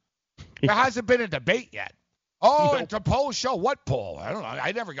runner. There hasn't been a debate yet. Oh, and the poll show what poll? I don't know.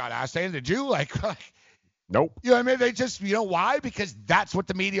 I never got asked that. Did you? Nope. You know what I mean? They just, why? Because that's what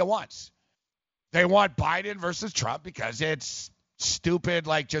the media wants. They want Biden versus Trump because it's stupid,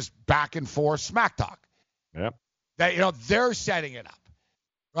 like just back and forth smack talk. Yep. That, they're setting it up.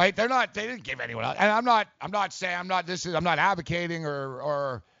 Right? They didn't give anyone else. And I'm not advocating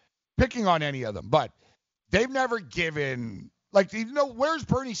or picking on any of them, but they've never given, where's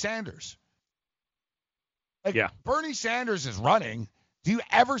Bernie Sanders? Bernie Sanders is running. Do you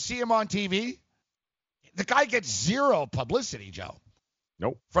ever see him on TV? The guy gets zero publicity, Joe.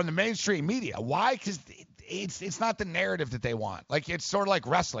 Nope. From the mainstream media. Why? Because it's not the narrative that they want. It's sort of like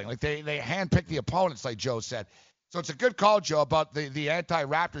wrestling. They handpick the opponents, like Joe said. So it's a good call, Joe, about the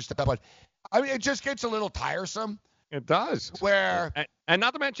anti-Raptor stuff. But, it just gets a little tiresome. It does. Where and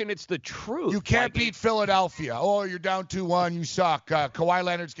not to mention, it's the truth. You can't beat Philadelphia. Oh, you're down 2-1. You suck. Kawhi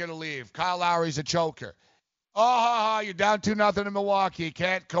Leonard's going to leave. Kyle Lowry's a choker. Oh, you're down 2-0 in Milwaukee.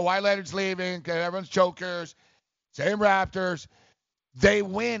 Kawhi Leonard's leaving. Everyone's chokers. Same Raptors. They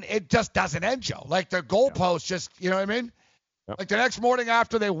win. It just doesn't end, Joe. The goalposts just, you know what I mean? Yep. The next morning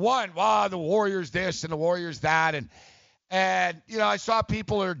after they won, the Warriors this and the Warriors that. And I saw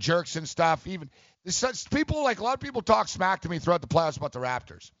people that are jerks and stuff. Even such people, a lot of people talk smack to me throughout the playoffs about the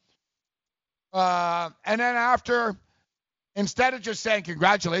Raptors. And then after, instead of just saying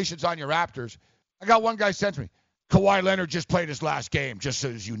congratulations on your Raptors, I got one guy sent to me, Kawhi Leonard just played his last game, just so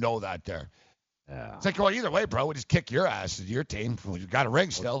as you know that there. Yeah. It's well, either way, bro, we just kick your ass to your team. We got a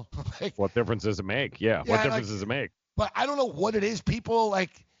ring still. What difference does it make? Yeah, what difference does it make? But I don't know what it is. People,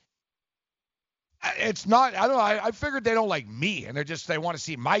 it's not, I don't know. I figured they don't like me, and they want to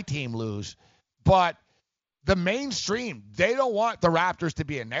see my team lose. But the mainstream, they don't want the Raptors to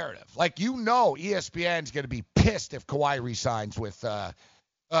be a narrative. ESPN's going to be pissed if Kawhi resigns with the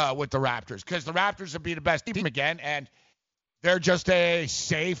Raptors, because the Raptors will be the best team again, and they're just a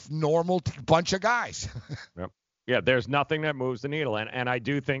safe, normal bunch of guys. Yep. Yeah, there's nothing that moves the needle. And I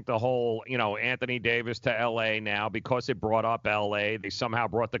do think the whole, Anthony Davis to L.A. now, because it brought up L.A., they somehow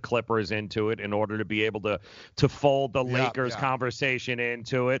brought the Clippers into it in order to be able to fold the Lakers conversation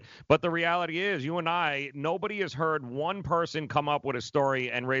into it. But the reality is, you and I, nobody has heard one person come up with a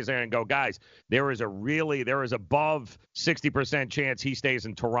story and raise their hand and go, guys, there is above 60% chance he stays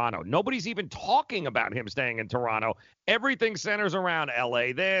in Toronto. Nobody's even talking about him staying in Toronto. Everything centers around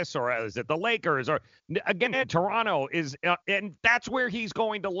L.A. this, or is it the Lakers? Or again, Toronto is, and that's where he's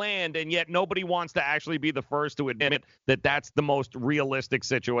going to land. And yet nobody wants to actually be the first to admit that that's the most realistic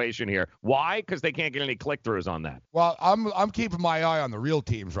situation here. Why? Because they can't get any click-throughs on that. Well, I'm keeping my eye on the real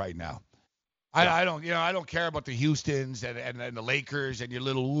teams right now. I don't care about the Houstons and the Lakers and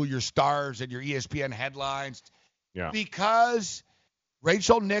your stars and your ESPN headlines. Yeah. Because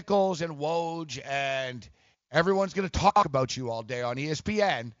Rachel Nichols and Woj and everyone's going to talk about you all day on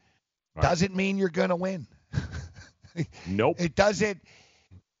ESPN doesn't mean you're going to win. Nope. It doesn't.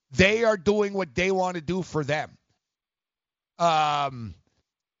 They are doing what they want to do for them.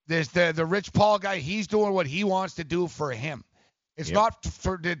 There's the Rich Paul guy. He's doing what he wants to do for him. It's not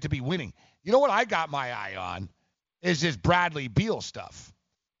for to be winning. You know what I got my eye on is this Bradley Beal stuff.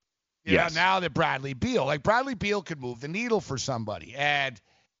 Now that Bradley Beal could move the needle for somebody. And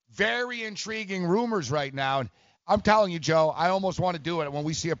very intriguing rumors right now. And I'm telling you, Joe, I almost want to do it when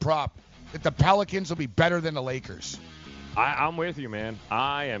we see a prop that the Pelicans will be better than the Lakers. I'm with you, man.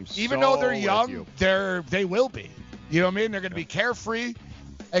 I am Even though they're young, they will be. You know what I mean? They're going to be carefree.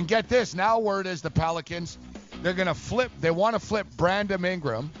 And get this, now word is the Pelicans, they're going to flip. They want to flip Brandon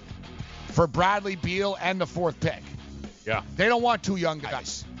Ingram for Bradley Beal and the 4th pick. Yeah. They don't want 2 young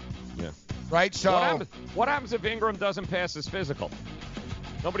guys. Yeah. Right? So what happens if Ingram doesn't pass his physical?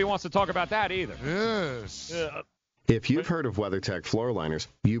 Nobody wants to talk about that either. Yes. If you've heard of WeatherTech floor liners,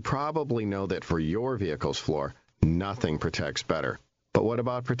 you probably know that for your vehicle's floor, nothing protects better. But what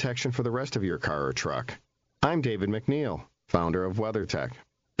about protection for the rest of your car or truck? I'm David McNeil, founder of WeatherTech.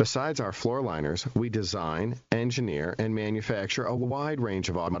 Besides our floor liners, we design, engineer, and manufacture a wide range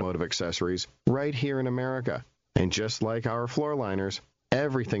of automotive accessories right here in America. And just like our floor liners,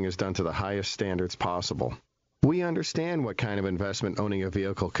 everything is done to the highest standards possible. We understand what kind of investment owning a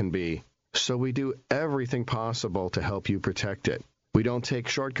vehicle can be, so we do everything possible to help you protect it. We don't take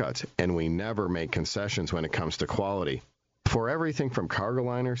shortcuts, and we never make concessions when it comes to quality. For everything from cargo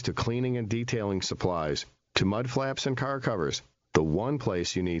liners to cleaning and detailing supplies to mud flaps and car covers, the one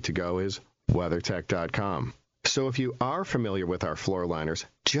place you need to go is WeatherTech.com. So if you are familiar with our floor liners,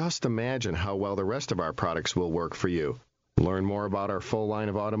 just imagine how well the rest of our products will work for you. Learn more about our full line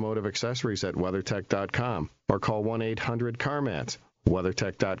of automotive accessories at WeatherTech.com or call 1-800-CarMats.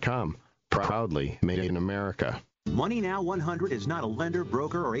 WeatherTech.com. Proudly made in America. Money Now 100 is not a lender,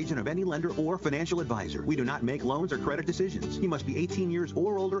 broker, or agent of any lender or financial advisor. We do not make loans or credit decisions. You must be 18 years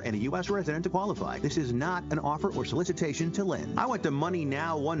or older and a U.S. resident to qualify. This is not an offer or solicitation to lend. I went to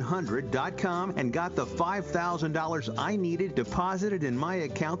MoneyNow100.com and got the $5,000 I needed deposited in my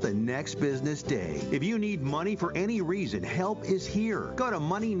account the next business day. If you need money for any reason, help is here. Go to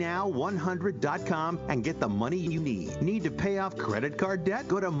MoneyNow100.com and get the money you need. Need to pay off credit card debt?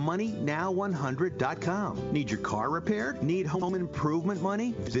 Go to MoneyNow100.com. Need your car repaired? Need home improvement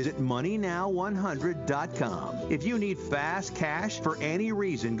money? Visit MoneyNow100.com. If you need fast cash for any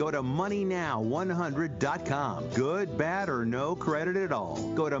reason, go to MoneyNow100.com. Good, bad, or no credit at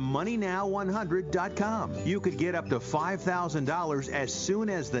all. Go to MoneyNow100.com. You could get up to $5,000 as soon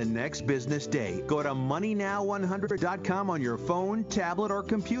as the next business day. Go to MoneyNow100.com on your phone, tablet, or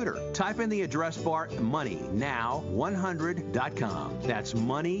computer. Type in the address bar MoneyNow100.com. That's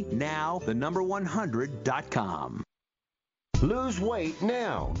MoneyNow100.com. Lose weight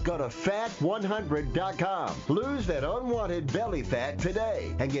now. Go to fat100.com. Lose that unwanted belly fat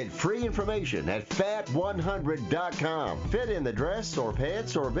today and get free information at fat100.com. Fit in the dress or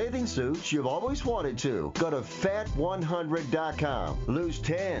pants or bathing suits you've always wanted to. Go to fat100.com. Lose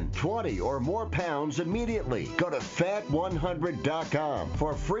 10, 20, or more pounds immediately. Go to fat100.com.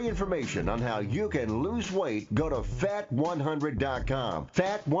 For free information on how you can lose weight, go to fat100.com.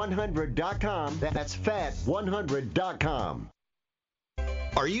 Fat100.com. That's fat100.com.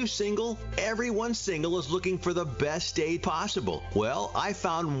 Are you single? Everyone single is looking for the best date possible. Well, I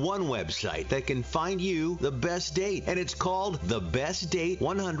found one website that can find you the best date, and it's called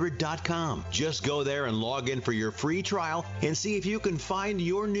thebestdate100.com. Just go there and log in for your free trial and see if you can find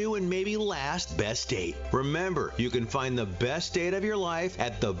your new and maybe last best date. Remember, you can find the best date of your life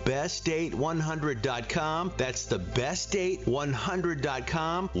at thebestdate100.com. That's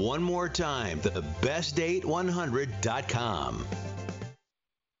thebestdate100.com. One more time, thebestdate100.com.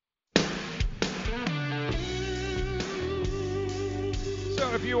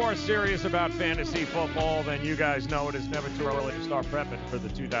 So if you are serious about fantasy football, then you guys know it is never too early to start prepping for the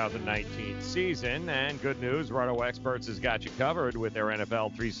 2019 season. And good news, Roto Experts has got you covered with their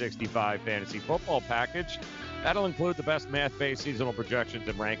NFL 365 fantasy football package. That'll include the best math-based seasonal projections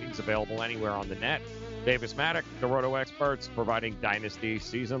and rankings available anywhere on the net. Davis Maddock, the Roto Experts, providing dynasty,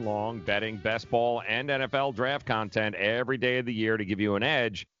 season-long betting, best ball, and NFL draft content every day of the year to give you an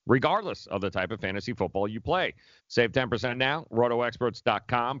edge, regardless of the type of fantasy football you play. Save 10% now,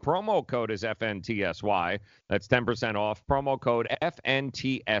 rotoexperts.com. Promo code is FNTSY. That's 10% off. Promo code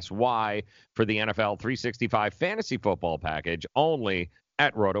FNTSY for the NFL 365 fantasy football package, only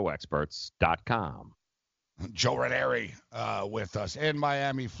at rotoexperts.com. Joe Ranieri with us in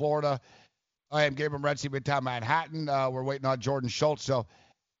Miami, Florida. I am Gabriel Morency, Midtown Manhattan. We're waiting on Jordan Schultz. So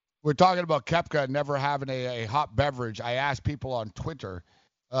we're talking about Koepka never having a hot beverage. I asked people on Twitter,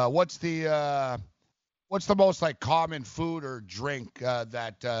 what's the most like common food or drink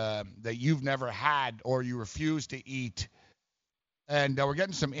that you've never had or you refuse to eat? And we're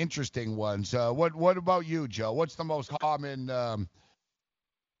getting some interesting ones. What about you, Joe? What's the most common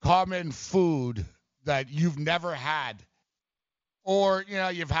food that you've never had? Or,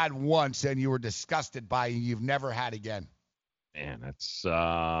 you've had once and you were disgusted by it and you've never had again. Man, that's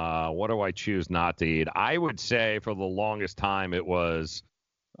what do I choose not to eat? I would say for the longest time it was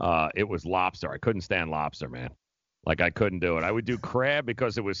lobster. I couldn't stand lobster, man. Like I couldn't do it. I would do crab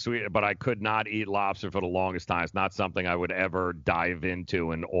because it was sweet, but I could not eat lobster for the longest time. It's not something I would ever dive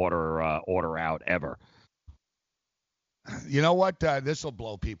into and order out ever. You know what? This will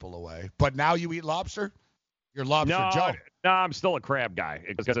blow people away. But now you eat lobster? You're Lobster Joe. No, I'm still a crab guy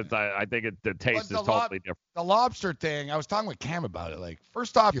because I think the taste is totally different. The lobster thing, I was talking with Cam about it. Like,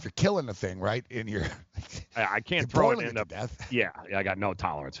 first off, if you're killing the thing, right, I can't throw it boiling in to death. Yeah, I got no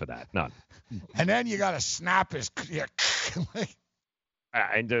tolerance for that. None. And then you got to snap his.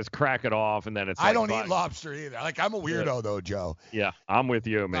 And just crack it off, and then it's. I don't eat lobster either. Like, I'm a weirdo though, Joe. Yeah, I'm with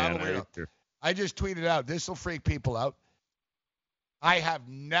you, man. I'm a weirdo. I just tweeted out. This will freak people out. I have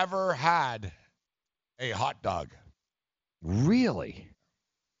never had a hot dog. Really?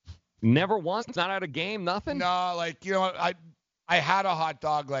 Never once? Not at a game? Nothing? No, like, you know, I had a hot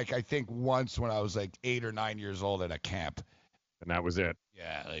dog, like, I think once when I was like 8 or 9 years old at a camp. And that was it.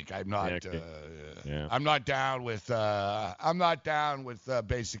 Yeah, like I'm not yeah. I'm not down with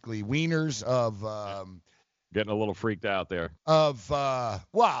basically wieners of getting a little freaked out there. Of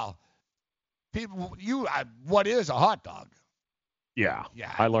well, people what is a hot dog? Yeah.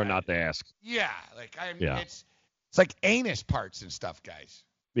 I learned not to ask. Yeah, like it's like anus parts and stuff, guys.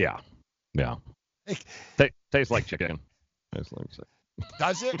 Yeah. Tastes like chicken.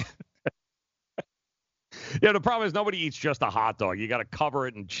 Does it? Yeah, the problem is nobody eats just a hot dog. You got to cover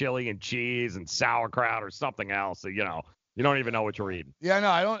it in chili and cheese and sauerkraut or something else. So, you know, you don't even know what you're eating. Yeah, no,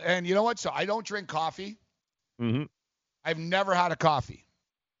 I don't. And you know what? So I don't drink coffee. Mm-hmm. I've never had a coffee.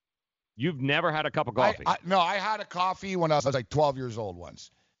 You've never had a cup of coffee? No, I had a coffee when I was like 12 years old once.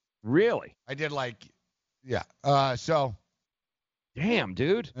 Really? I did so. Damn,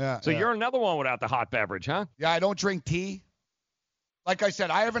 dude. Yeah. So you're another one without the hot beverage, huh? Yeah, I don't drink tea. Like I said,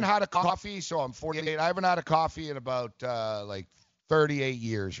 I haven't had a coffee, so I'm 48. I haven't had a coffee in about like 38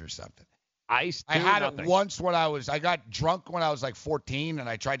 years or something. I had it once when I got drunk when I was like 14, and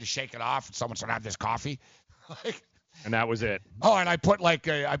I tried to shake it off, and someone said, "Have this coffee." And that was it. Oh, and I put like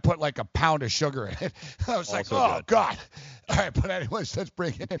a pound of sugar in it. I was like, oh good. God. All right, but anyways, let's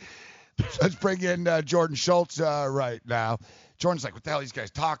bring in Jordan Schultz right now. Jordan's like, what the hell are these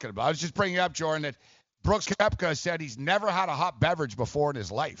guys talking about? I was just bringing up, Jordan, that Brooks Koepka said he's never had a hot beverage before in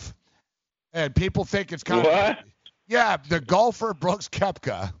his life. And people think it's kind of... Yeah, the golfer Brooks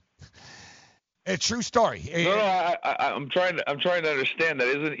Koepka. It's a true story. No, I'm trying to understand that.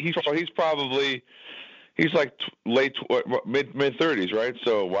 Isn't he's like mid 30s, right?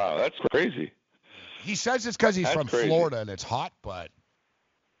 So wow, that's crazy. He says it's because he's from Florida and it's hot, but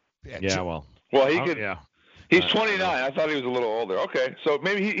well, he could. Yeah. He's 29. I thought he was a little older. Okay, so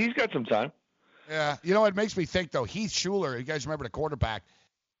maybe he's got some time. Yeah, you know what makes me think though? Heath Schuler. You guys remember the quarterback?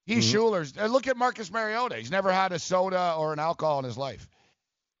 Heath Schuler's. Look at Marcus Mariota. He's never had a soda or an alcohol in his life.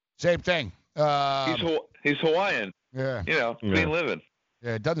 Same thing. He's Hawaiian. Yeah. You know, clean living.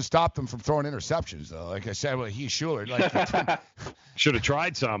 Yeah, it doesn't stop them from throwing interceptions though. Like I said, Heath Schuler. Like, should have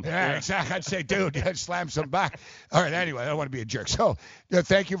tried some. Yeah, exactly. I'd say, dude, slam some back. All right. Anyway, I don't want to be a jerk. So,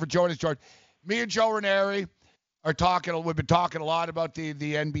 thank you for joining us, George. Me and Joe Ranieri are talking. We've been talking a lot about the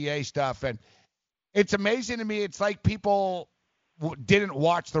NBA stuff, and it's amazing to me. It's like people didn't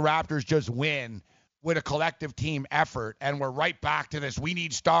watch the Raptors just win with a collective team effort, and we're right back to this. We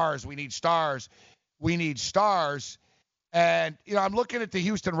need stars. We need stars. We need stars. And, you know, I'm looking at the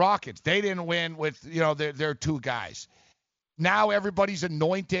Houston Rockets. They didn't win with, you know, their two guys. Now everybody's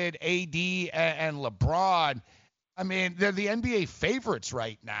anointed AD and LeBron. I mean, they're the NBA favorites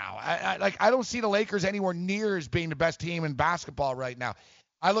right now. I don't see the Lakers anywhere near as being the best team in basketball right now.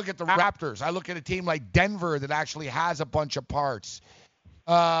 I look at the Raptors. I look at a team like Denver that actually has a bunch of parts.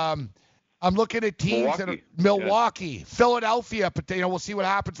 I'm looking at teams that are Milwaukee, Philadelphia, but we'll see what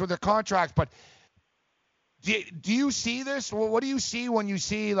happens with their contracts. But do you see this? What do you see when you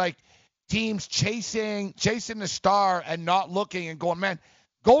see like teams chasing the star and not looking and going, man,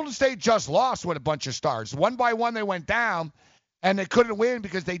 Golden State just lost with a bunch of stars. One by one they went down, and they couldn't win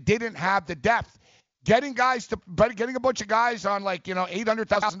because they didn't have the depth. Getting a bunch of guys on like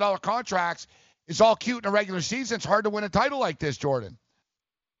 $800,000 contracts is all cute in a regular season. It's hard to win a title like this, Jordan.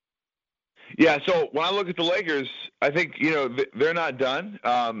 Yeah, so when I look at the Lakers, I think, they're not done.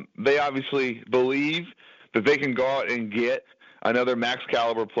 They obviously believe that they can go out and get another max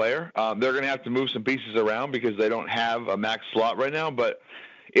caliber player. They're going to have to move some pieces around because they don't have a max slot right now. But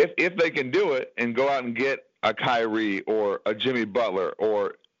if they can do it and go out and get a Kyrie or a Jimmy Butler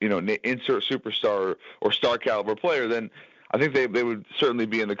or, insert superstar or star caliber player, then I think they would certainly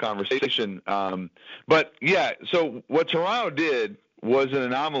be in the conversation. But, yeah, so what Toronto did was an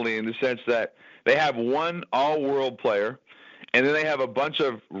anomaly in the sense that they have one all-world player, and then they have a bunch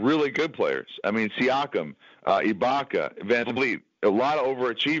of really good players. I mean, Siakam, Ibaka, Van Vliet, a lot of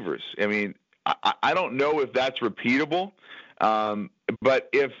overachievers. I mean, I don't know if that's repeatable, but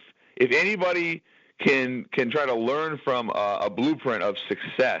if anybody can try to learn from a blueprint of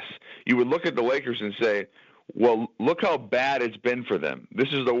success, you would look at the Lakers and say, Well, look how bad it's been for them. This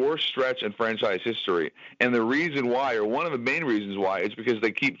is the worst stretch in franchise history. And the reason why, or one of the main reasons why, is because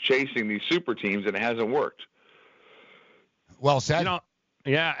they keep chasing these super teams and it hasn't worked. Well said.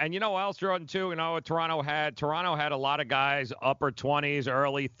 Yeah, and you know what else, Jordan, too? You know what Toronto had? Toronto had a lot of guys, upper 20s,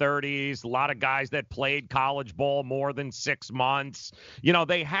 early 30s, a lot of guys that played college ball more than 6 months. You know,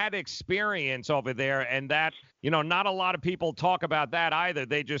 they had experience over there, and that, you know, not a lot of people talk about that either.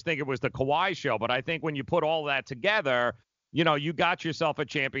 They just think it was the Kawhi show. But I think when you put all that together, you know, you got yourself a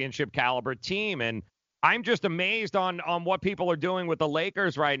championship caliber team. And I'm just amazed on what people are doing with the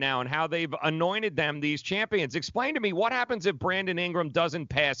Lakers right now and how they've anointed them these champions. Explain to me, what happens if Brandon Ingram doesn't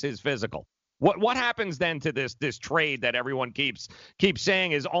pass his physical? What happens then to this trade that everyone keeps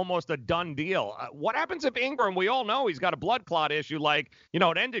saying is almost a done deal? What happens if Ingram, we all know he's got a blood clot issue, like, you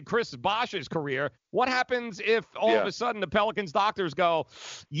know, it ended Chris Bosh's career. What happens if all of a sudden the Pelicans doctors go,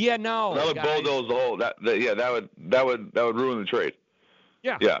 no, that would bulldoze the whole. That would ruin the trade.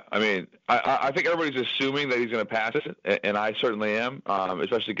 Yeah. Yeah. I mean, I think everybody's assuming that he's going to pass it, and I certainly am,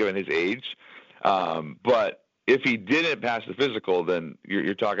 especially given his age. But if he didn't pass the physical, then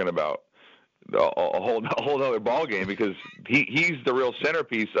you're talking about a whole other ball game, because he's the real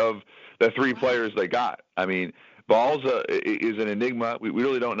centerpiece of the three players they got. I mean, Ball's is an enigma. We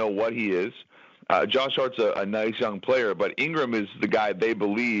really don't know what he is. Josh Hart's a nice young player, but Ingram is the guy they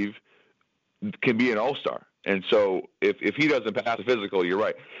believe can be an all-star. And so if he doesn't pass the physical, you're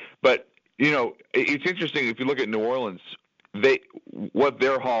right. But, you know, it's interesting if you look at New Orleans, what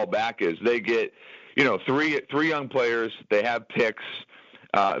their haul back is. They get, you know, three young players. They have picks.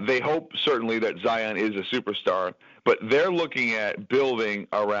 They hope certainly that Zion is a superstar, but they're looking at building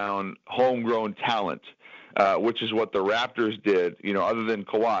around homegrown talent, which is what the Raptors did, you know, other than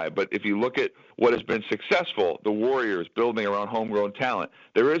Kawhi. But if you look at what has been successful, the Warriors building around homegrown talent,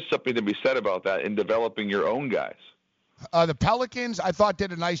 there is something to be said about that in developing your own guys. The Pelicans, I thought,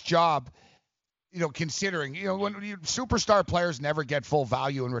 did a nice job, you know, considering, you know, when superstar players never get full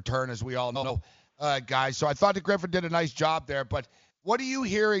value in return, as we all know, guys. So I thought that Griffin did a nice job there. But what are you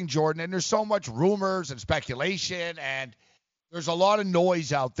hearing, Jordan? And there's so much rumors and speculation, and there's a lot of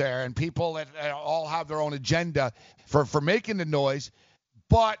noise out there, and people that all have their own agenda for making the noise.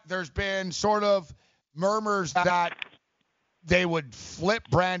 But there's been sort of murmurs that they would flip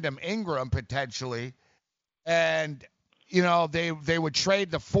Brandon Ingram potentially, and, you know, they would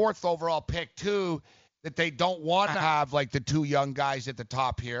trade the 4th overall pick too, that they don't want to have like the two young guys at the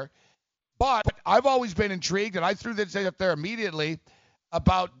top here. But I've always been intrigued, and I threw this up there immediately,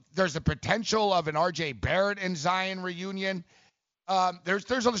 about there's a potential of an R.J. Barrett and Zion reunion. There's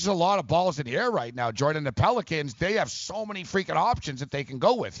just a lot of balls in the air right now, Jordan. The Pelicans, they have so many freaking options that they can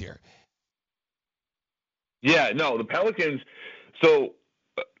go with here. Yeah, no, the Pelicans. So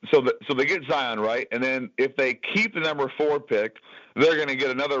they get Zion, right, and then if they keep the number 4 pick, they're going to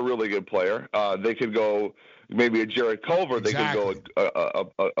get another really good player. They could go maybe a Jared Culver. Exactly.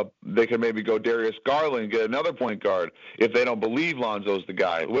 They could maybe go Darius Garland, get another point guard if they don't believe Lonzo's the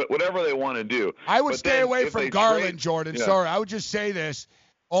guy. Whatever they want to do. I would stay away from Garland, Jordan. Yeah. Sorry, I would just say this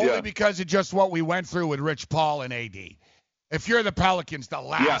only because of just what we went through with Rich Paul and AD. If you're the Pelicans, the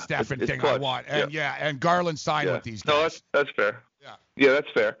last effing thing I want. And and Garland signed with these guys. No, that's fair. Yeah, that's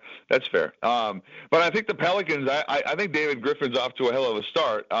fair. That's fair. But I think the Pelicans, I think David Griffin's off to a hell of a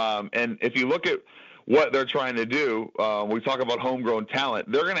start. And if you look at what they're trying to do, we talk about homegrown talent,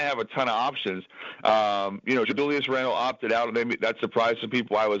 they're going to have a ton of options. You know, Julius Randle opted out, and maybe that surprised some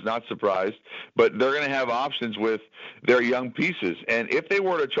people. I was not surprised. But they're going to have options with their young pieces. And if they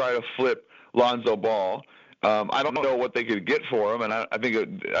were to try to flip Lonzo Ball, I don't know what they could get for him, and I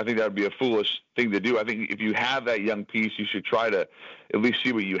think that would be a foolish thing to do. I think if you have that young piece, you should try to at least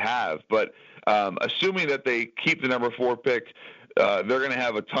see what you have. But assuming that they keep the number 4 pick, they're going to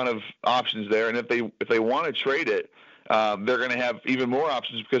have a ton of options there. And if they want to trade it, they're going to have even more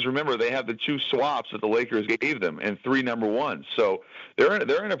options, because remember, they have the 2 swaps that the Lakers gave them and 3 number 1s. So they're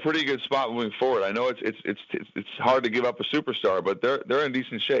in a pretty good spot moving forward. I know it's hard to give up a superstar, but they're in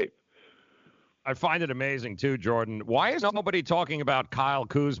decent shape. I find it amazing, too, Jordan. Why is nobody talking about Kyle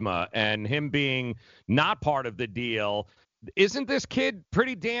Kuzma and him being not part of the deal? Isn't this kid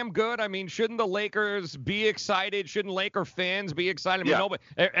pretty damn good? I mean, shouldn't the Lakers be excited? Shouldn't Laker fans be excited? I mean,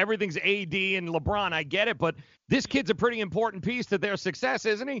 everything's AD and LeBron. I get it, but this kid's a pretty important piece to their success,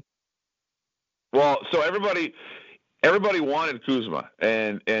 isn't he? Well, so everybody wanted Kuzma,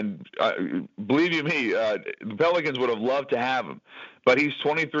 and believe you me, the Pelicans would have loved to have him, but he's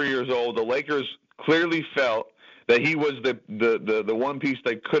 23 years old. The Lakers clearly felt that he was the one piece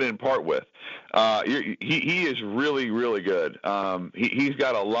they couldn't part with. He is really, really good. He's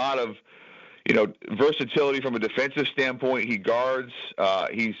got a lot of versatility from a defensive standpoint. He guards.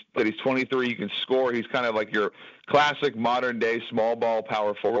 He's 23. He can score. He's kind of like your classic modern-day small ball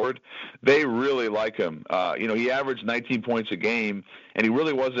power forward. They really like him. He averaged 19 points a game, and he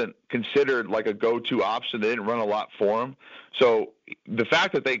really wasn't considered like a go-to option. They didn't run a lot for him. So the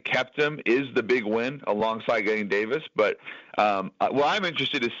fact that they kept him is the big win alongside getting Davis. But what I'm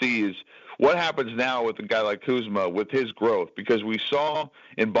interested to see is what happens now with a guy like Kuzma with his growth, because we saw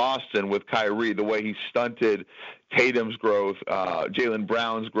in Boston with Kyrie the way he stunted Tatum's growth, Jaylen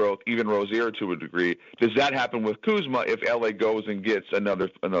Brown's growth, even Rozier to a degree. Does that happen with Kuzma if LA goes and gets another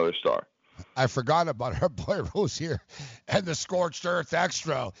star? I forgot about our boy Rozier and the scorched earth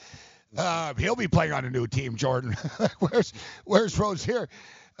extra. He'll be playing on a new team, Jordan. Where's Rozier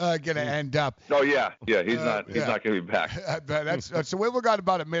going to end up? Oh yeah, he's not going to be back. So we've got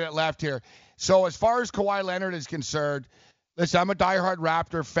about a minute left here. So as far as Kawhi Leonard is concerned, listen, I'm a diehard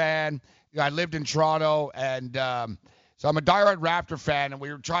Raptor fan. I lived in Toronto, and so I'm a diehard Raptor fan, and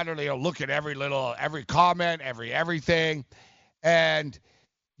we were trying to look at every comment, everything. And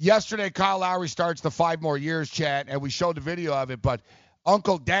yesterday, Kyle Lowry starts the 5 more years chant, and we showed the video of it. But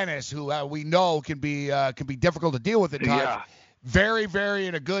Uncle Dennis, who we know can be difficult to deal with at times, very, very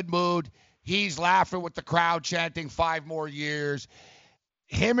in a good mood. He's laughing with the crowd chanting 5 more years.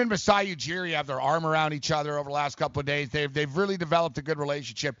 Him and Masai Ujiri have their arm around each other over the last couple of days. They've really developed a good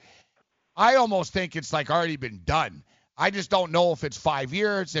relationship. I almost think it's already been done. I just don't know if it's 5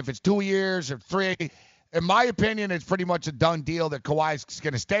 years, if it's 2 years or 3. In my opinion, it's pretty much a done deal that Kawhi's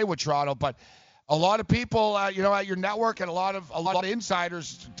going to stay with Toronto. But a lot of people, at your network and a lot of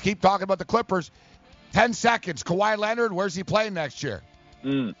insiders keep talking about the Clippers. 10 seconds. Kawhi Leonard, where's he playing next year?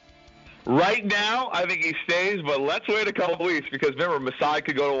 Right now, I think he stays, but let's wait a couple of weeks because remember, Masai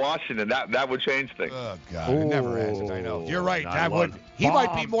could go to Washington. That would change things. Oh God, it never ends. I know. You're right. He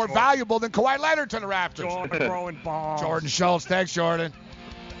might be more valuable than Kawhi Leonard to the Raptors. Jordan throwing bombs. Jordan Schultz. Thanks, Jordan.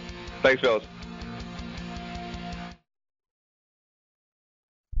 Thanks, fellas.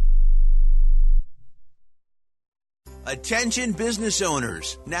 Attention business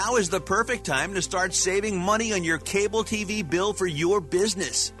owners. Now is the perfect time to start saving money on your cable TV bill for your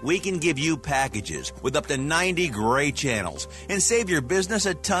business. We can give you packages with up to 90 great channels and save your business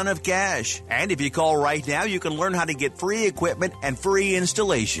a ton of cash. And if you call right now, you can learn how to get free equipment and free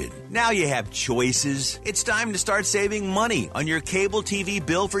installation. Now you have choices. It's time to start saving money on your cable TV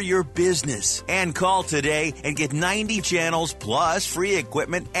bill for your business. And call today and get 90 channels plus free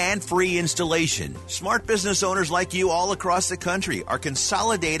equipment and free installation. Smart business owners like you all across the country are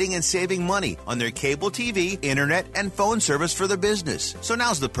consolidating and saving money on their cable TV, internet, and phone service for their business. So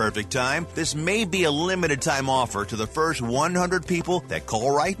now's the perfect time. This may be a limited time offer to the first 100 people that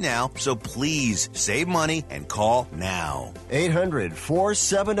call right now, so please save money and call now.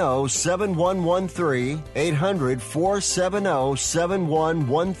 800-470-7113.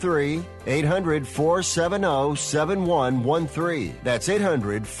 800-470-7113. 800-470-7113. That's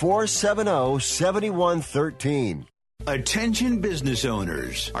 800-470-7113. Attention business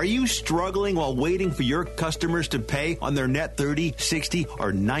owners. Are you struggling while waiting for your customers to pay on their net 30, 60,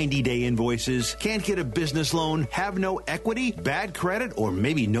 or 90-day invoices? Can't get a business loan? Have no equity? Bad credit? Or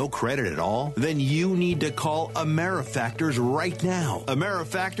maybe no credit at all? Then you need to call AmeriFactors right now.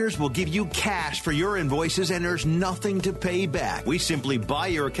 AmeriFactors will give you cash for your invoices and there's nothing to pay back. We simply buy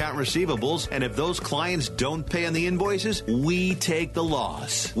your account receivables, and if those clients don't pay on the invoices, we take the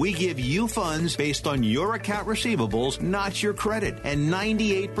loss. We give you funds based on your account receivables, not your credit. And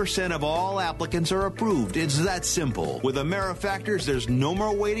 98% of all applicants are approved. It's that simple. With AmeriFactors, there's no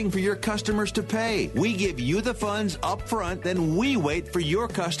more waiting for your customers to pay. We give you the funds up front, then we wait for your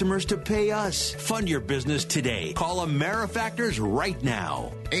customers to pay us. Fund your business today. Call AmeriFactors right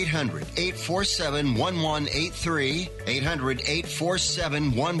now. 800-847-1183.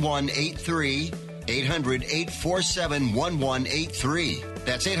 800-847-1183. 800-847-1183.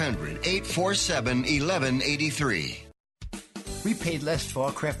 That's 800-847-1183. We paid less for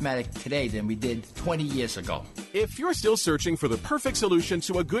our Craftmatic today than we did 20 years ago. If you're still searching for the perfect solution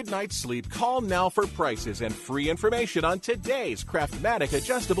to a good night's sleep, call now for prices and free information on today's Craftmatic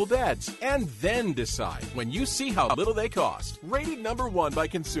adjustable beds. And then decide when you see how little they cost. Rated #1 by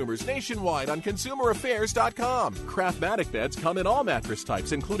consumers nationwide on ConsumerAffairs.com. Craftmatic beds come in all mattress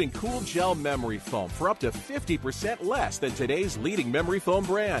types, including cool gel memory foam for up to 50% less than today's leading memory foam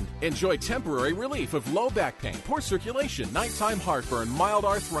brand. Enjoy temporary relief of low back pain, poor circulation, nighttime heartburn, mild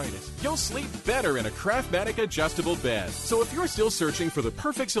arthritis. You'll sleep better in a Craftmatic adjustable adjustable beds. So if you're still searching for the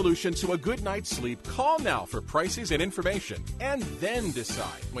perfect solution to a good night's sleep, call now for prices and information, and then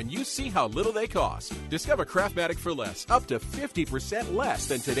decide when you see how little they cost. Discover Craftmatic for less, up to 50% less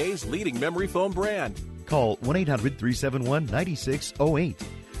than today's leading memory foam brand. Call 1-800-371-9608.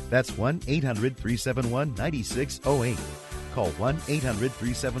 That's 1-800-371-9608. Call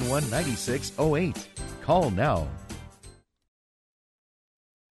 1-800-371-9608. Call now.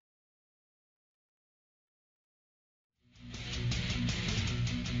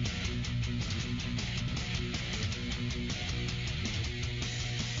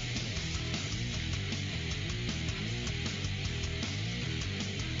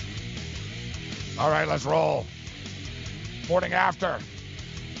 All right, let's roll. Morning After.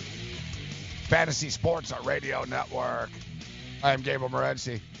 Fantasy Sports Radio Network. I am Gabriel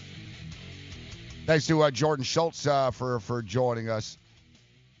Morency. Thanks to Jordan Schultz for joining us.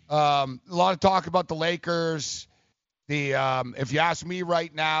 A lot of talk about the Lakers. If you ask me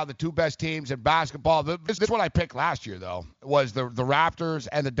right now, the two best teams in basketball, this is what I picked last year, though, was the Raptors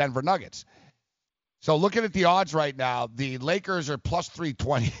and the Denver Nuggets. So looking at the odds right now, the Lakers are plus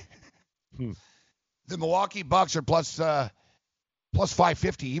 320. The Milwaukee Bucks are plus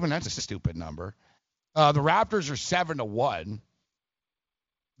 550. Even that's a stupid number. The Raptors are 7-1.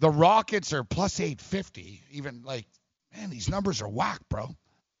 The Rockets are plus 850. Even man, these numbers are whack, bro.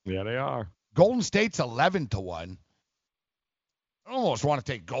 Yeah, they are. Golden State's 11-1. I almost want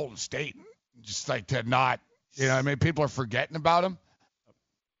to take Golden State, just to not, people are forgetting about him.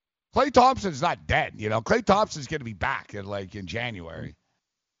 Klay Thompson's not dead, Klay Thompson's going to be back in January.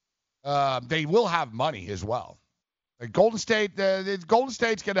 They will have money as well. Golden State, Golden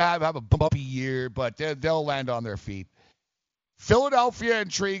State's going to have a bumpy year, but they'll land on their feet. Philadelphia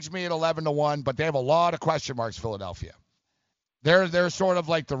intrigues me at 11-1, but they have a lot of question marks. Philadelphia, they're sort of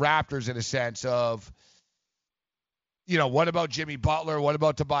like the Raptors in a sense of, what about Jimmy Butler? What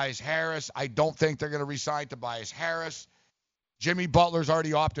about Tobias Harris? I don't think they're going to re-sign Tobias Harris. Jimmy Butler's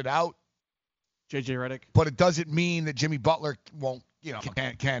already opted out. JJ Redick, but it doesn't mean that Jimmy Butler won't.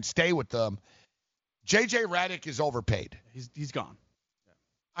 Can't stay with them. J.J. Redick is overpaid. He's gone.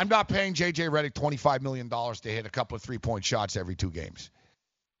 I'm not paying J.J. Redick $25 million to hit a couple of three-point shots every 2 games.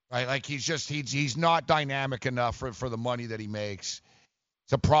 Right? He's not dynamic enough for the money that he makes.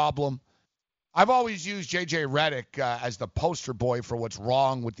 It's a problem. I've always used J.J. Redick as the poster boy for what's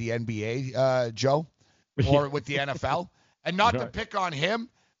wrong with the NBA, Joe, or with the NFL. And not to pick on him,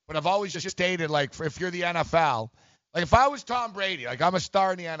 but I've always just stated, if you're the NFL, if I was Tom Brady, I'm a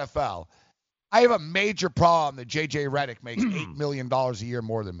star in the NFL, I have a major problem that J.J. Redick makes $8 million a year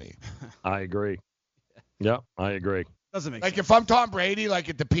more than me. I agree. Yeah, I agree. Doesn't make sense. If I'm Tom Brady,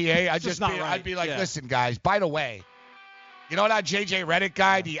 at the PA, I'd be yeah. Listen, guys, by the way, you know that J.J. Redick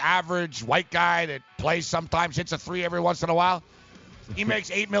guy, the average white guy that plays sometimes, hits a 3 every once in a while? He makes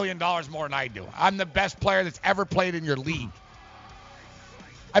 $8 million more than I do. I'm the best player that's ever played in your league.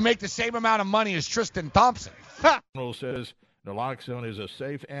 I make the same amount of money as Tristan Thompson. Says naloxone is a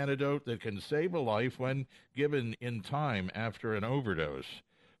safe antidote that can save a life when given in time after an overdose.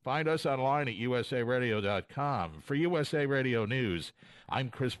 Find us online at usaradio.com. For USA Radio News,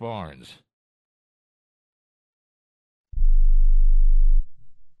 I'm Chris Barnes.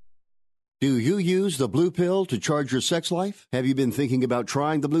 Do you use the blue pill to charge your sex life? Have you been thinking about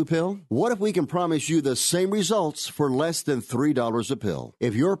trying the blue pill? What if we can promise you the same results for less than $3 a pill?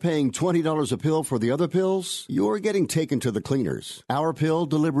 If you're paying $20 a pill for the other pills, you're getting taken to the cleaners. Our pill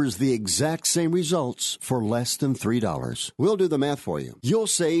delivers the exact same results for less than $3. We'll do the math for you. You'll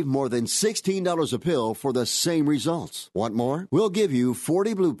save more than $16 a pill for the same results. Want more? We'll give you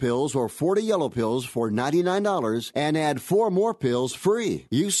 40 blue pills or 40 yellow pills for $99 and add 4 more pills free.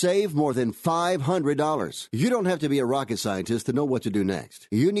 You save more than $500. You don't have to be a rocket scientist to know what to do next.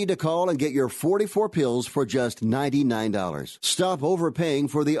 You need to call and get your 44 pills for just $99. Stop overpaying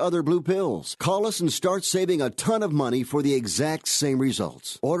for the other blue pills. Call us and start saving a ton of money for the exact same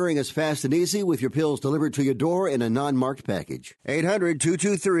results. Ordering is fast and easy with your pills delivered to your door in a non-marked package.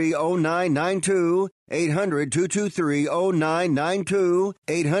 800-223-0992. 800-223-0992.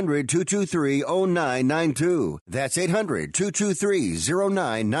 800-223-0992. That's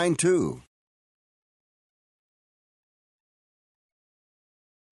 800-223-0992.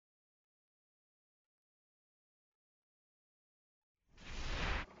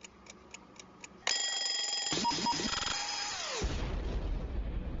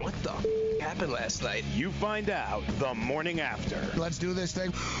 What the happened last night? You find out the morning after. Let's do this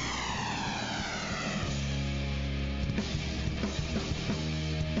thing.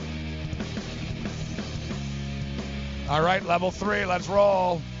 All right, level 3, let's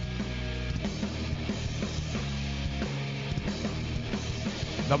roll.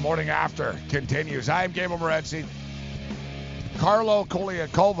 The morning after continues. I am Gabriel Morency. Carlo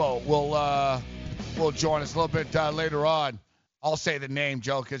Coliacovo will join us a little bit later on. I'll say the name,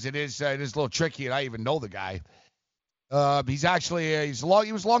 Joe, because it is a little tricky, and I even know the guy. He's actually he was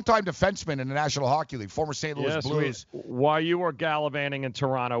a longtime defenseman in the National Hockey League, former St. Louis Blues. While you were gallivanting in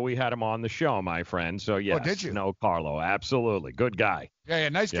Toronto, we had him on the show, my friend. So yes, did you? No, Carlo, absolutely, good guy. Yeah,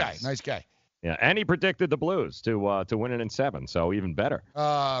 nice Yes. guy, nice guy. Yeah, and he predicted the Blues to win it in 7, so even better.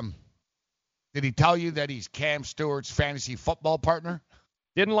 Did he tell you that he's Cam Stewart's fantasy football partner?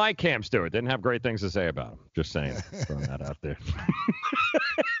 Didn't like Cam Stewart. Didn't have great things to say about him. Just saying. Throwing that out there.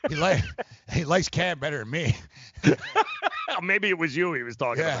 He likes Cam better than me. Maybe it was you he was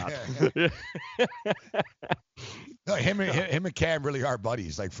talking about. No, him and Cam really are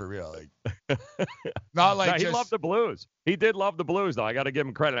buddies, like for real. Like, not like he loved the Blues. He did love the Blues, though. I got to give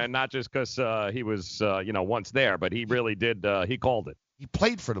him credit, and not just because he was, once there, but he really did. He called it. He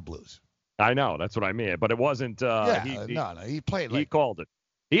played for the Blues. I know, that's what I mean. But it wasn't. He played. He called it.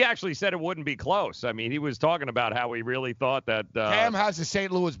 He actually said it wouldn't be close. I mean, he was talking about how he really thought that. Cam has a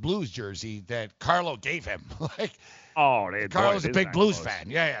St. Louis Blues jersey that Carlo gave him. Carlo's a big Blues fan.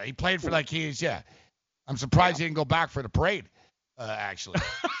 Yeah. He played for I'm surprised he didn't go back for the parade. Actually,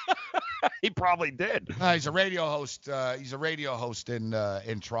 he probably did. He's a radio host. He's a radio host in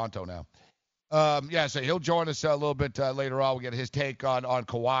Toronto now. So he'll join us a little bit later on. We'll get his take on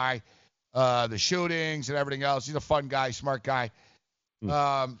Kawhi, the shootings and everything else. He's a fun guy, smart guy.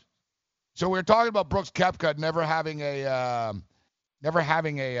 So we were talking about Brooks Koepka never having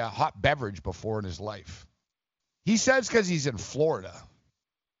a hot beverage before in his life. He says because he's in Florida.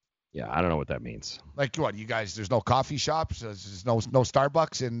 Yeah, I don't know what that means. Like what, you guys? There's no coffee shops. There's no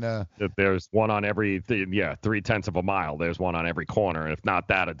Starbucks in. There's one on every 3/10 of a mile. There's one on every corner, and if not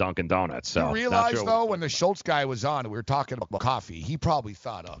that, a Dunkin' Donuts. So you realize though, when the Schultz guy was on, we were talking about coffee. He probably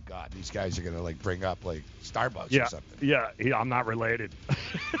thought, "Oh God, these guys are gonna bring up Starbucks or something." Yeah, I'm not related.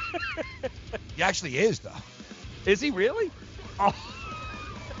 He actually is though. Is he really? Oh,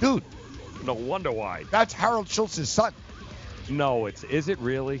 dude. No wonder why. That's Harold Schultz's son. No, is it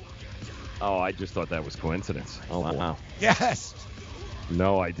really? Oh, I just thought that was coincidence. Oh, wow. Yes.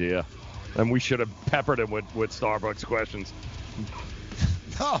 No idea. And we should have peppered him with Starbucks questions.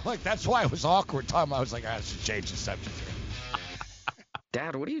 No, that's why it was awkward. I was like, I should change the subject.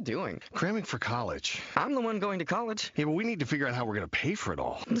 Dad, what are you doing? Cramming for college. I'm the one going to college. Yeah, but we need to figure out how we're going to pay for it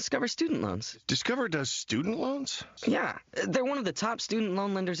all. Discover Student Loans. Discover does student loans? Yeah, they're one of the top student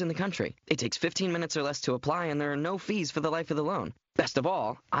loan lenders in the country. It takes 15 minutes or less to apply, and there are no fees for the life of the loan. Best of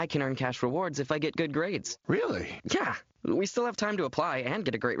all, I can earn cash rewards if I get good grades. Really? Yeah, we still have time to apply and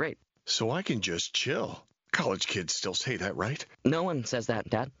get a great rate. So I can just chill. College kids still say that, right? No one says that,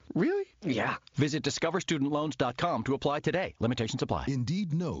 Dad. Really? Yeah. Visit discoverstudentloans.com to apply today. Limitations apply.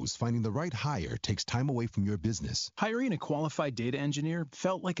 Indeed knows finding the right hire takes time away from your business. Hiring a qualified data engineer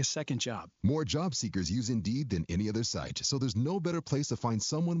felt like a second job. More job seekers use Indeed than any other site, so there's no better place to find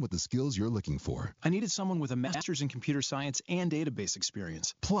someone with the skills you're looking for. I needed someone with a master's in computer science and database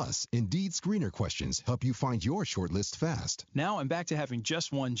experience. Plus, Indeed screener questions help you find your shortlist fast. Now I'm back to having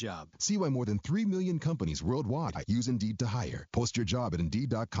just one job. See why more than 3 million companies worldwide use Indeed to hire. Post your job at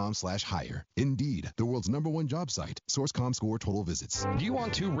Indeed.com/hire. Indeed, the world's #1 job site. Source Comscore total visits. Do you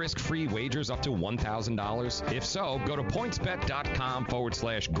want 2 risk-free wagers up to $1,000? If so, go to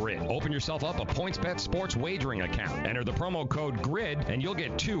pointsbet.com/grid. Open yourself up a PointsBet sports wagering account. Enter the promo code GRID, and you'll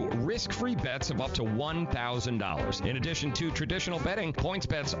get 2 risk-free bets of up to $1,000. In addition to traditional betting,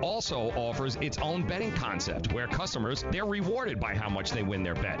 PointsBet also offers its own betting concept, where customers, they're rewarded by how much they win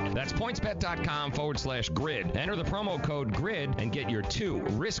their bet. That's pointsbet.com/grid. Enter the promo code GRID and get your 2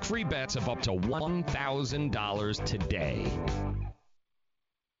 risk-free bets of up to $1,000 today.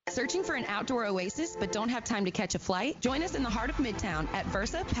 Searching for an outdoor oasis but don't have time to catch a flight? Join us in the heart of Midtown at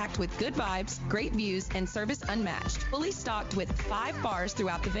Versa, packed with good vibes, great views, and service unmatched. Fully stocked with 5 bars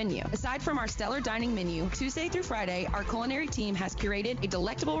throughout the venue. Aside from our stellar dining menu, Tuesday through Friday, our culinary team has curated a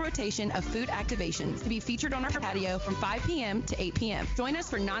delectable rotation of food activations to be featured on our patio from 5 p.m. to 8 p.m. Join us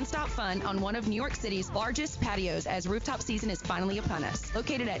for nonstop fun on one of New York City's largest patios as rooftop season is finally upon us.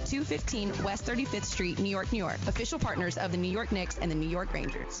 Located at 215 West 35th Street, New York, New York. Official partners of the New York Knicks and the New York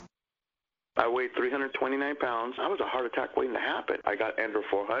Rangers. I weighed 329 pounds. I was a heart attack waiting to happen. I got Andro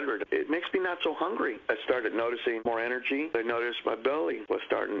 400. It makes me not so hungry. I started noticing more energy. I noticed my belly was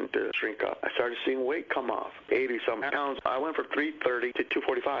starting to shrink up. I started seeing weight come off, 80-some pounds. I went from 330 to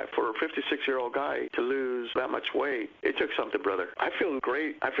 245. For a 56-year-old guy to lose that much weight, it took something, brother. I feel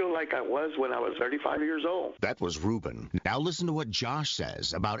great. I feel like I was when I was 35 years old. That was Ruben. Now listen to what Josh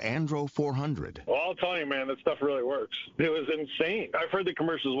says about Andro 400. Well, I'll tell you, man, that stuff really works. It was insane. I've heard the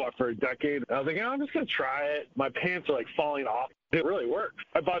commercials, for a decade. I was like, I'm just going to try it. My pants are, falling off. It really works.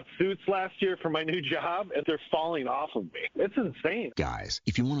 I bought suits last year for my new job, and they're falling off of me. It's insane. Guys,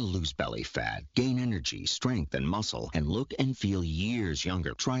 if you want to lose belly fat, gain energy, strength, and muscle, and look and feel years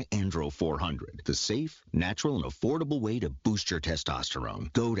younger, try Andro 400, the safe, natural, and affordable way to boost your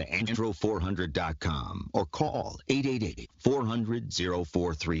testosterone. Go to andro400.com or call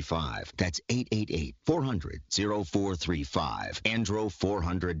 888-400-0435. That's 888-400-0435.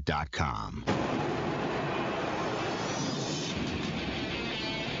 andro400.com.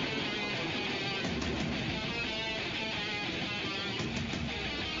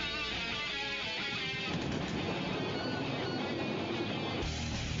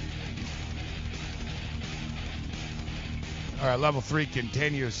 All right, level 3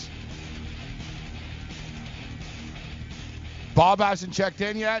 continues. Bob hasn't checked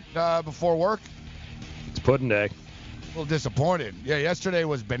in yet before work. It's pudding day. A little disappointed. Yeah, yesterday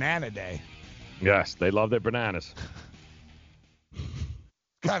was banana day. Yes, they love their bananas.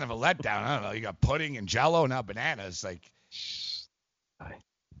 Kind of a letdown. I don't know. You got pudding and Jell-O, now bananas. Man,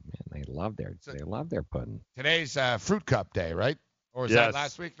 they love their pudding. Today's Fruit Cup Day, right? Or was that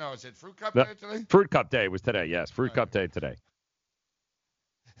last week? No, is it Fruit Cup Day today? Fruit Cup Day was today, yes. Fruit Cup Day today.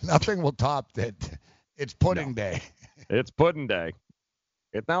 Nothing will top that. It's pudding day. It's pudding day.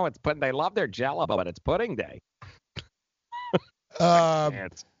 It's pudding. They love their Jell-O, but it's pudding day.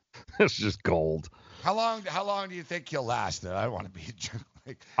 It's just gold. How long do you think he'll last? I don't want to be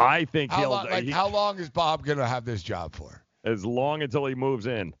I think how long is Bob going to have this job for? As long until he moves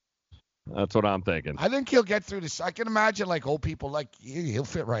in. That's what I'm thinking. I think he'll get through this. I can imagine old people he'll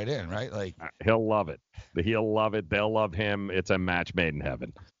fit right in, right? He'll love it. He'll love it. They'll love him. It's a match made in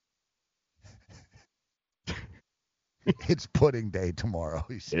heaven. It's pudding day tomorrow.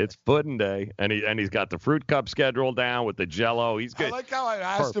 It's pudding day, and he's got the fruit cup scheduled down with the Jell-O. He's good. I like how I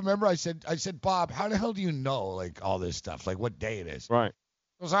asked him. Remember, I said, Bob, how the hell do you know all this stuff? What day it is? Right.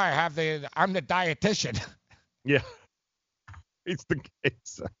 Because I'm the dietitian. Yeah. It's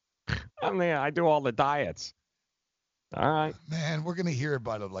I do all the diets. All right. Man, we're gonna hear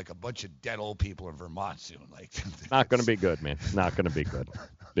about a bunch of dead old people in Vermont soon. Not gonna be good, man. Not gonna be good.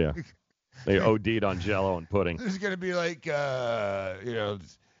 Yeah. They OD'd on Jell-O and pudding. This is going to be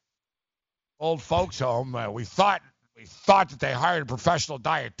old folks home. We thought that they hired a professional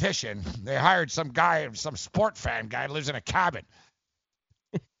dietitian. They hired some sport fan guy who lives in a cabin.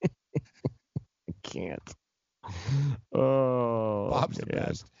 I can't. Oh, Bob's the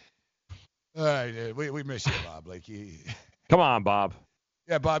best. All right, we miss you, Bob. Come on, Bob.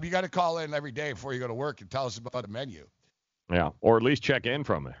 Yeah, Bob, you got to call in every day before you go to work and tell us about the menu. Yeah, or at least check in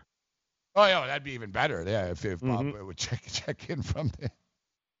from there. Oh, yeah, that'd be even better. Yeah, if Bob would check in from there.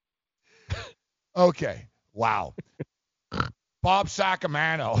 Okay. Wow. Bob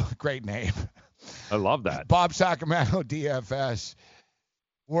Sacamano, great name. I love that. Bob Sacamano, DFS.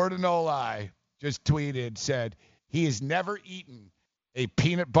 Word of no lie, just tweeted, said he has never eaten a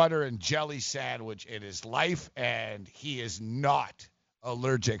peanut butter and jelly sandwich in his life, and he is not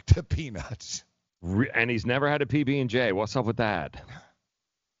allergic to peanuts. And he's never had a PB&J. What's up with that?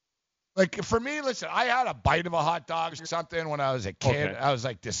 For me, listen, I had a bite of a hot dog or something when I was a kid. Okay. I was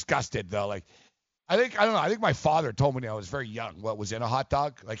disgusted though. I think my father told me when I was very young what was in a hot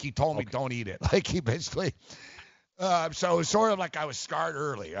dog. He told me don't eat it. He basically. So it was sort of I was scarred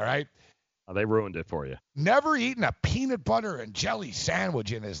early. All right. Oh, they ruined it for you. Never eaten a peanut butter and jelly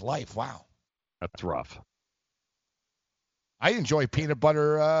sandwich in his life. Wow. That's rough. I enjoy peanut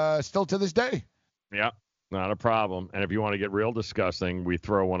butter still to this day. Yeah. Not a problem. And if you want to get real disgusting, we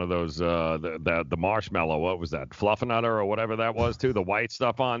throw one of those, the marshmallow, what was that, Fluffernutter or whatever that was, too, the white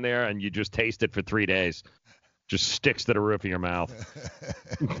stuff on there, and you just taste it for 3 days. Just sticks to the roof of your mouth.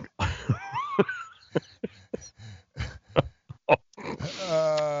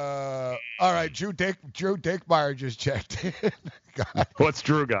 All right, Drew Dickmeyer just checked in. What's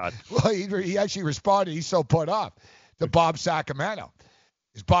Drew got? Well, he actually responded. He's so put off to Bob Sacamano.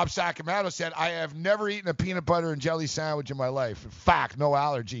 Bob Sacamano said, I have never eaten a peanut butter and jelly sandwich in my life. In fact, no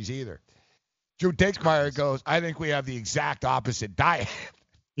allergies either. Drew Dickmeyer goes, I think we have the exact opposite diet.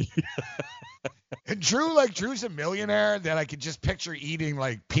 And Drew's a millionaire that I could just picture eating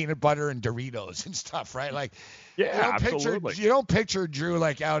like peanut butter and Doritos and stuff, right? Like, Yeah, you don't picture Drew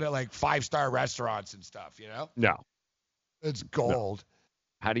like out at like 5-star restaurants and stuff, you know? No. It's gold.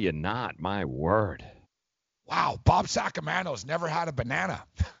 No. How do you not? My word. Wow, Bob Sacamanos never had a banana.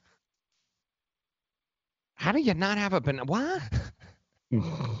 How do you not have a banana? What?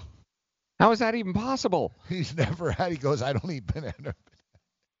 How is that even possible? He's never had. He goes, I don't eat banana.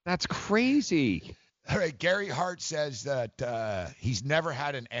 That's crazy. All right, Gary Hart says that he's never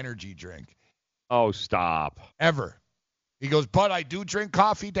had an energy drink. Oh, stop. Ever. He goes, but I do drink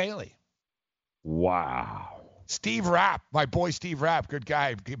coffee daily. Wow. Steve Rapp, my boy Steve Rapp, good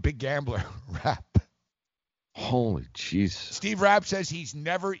guy, big gambler. Rapp. Holy Jesus. Steve Rapp says he's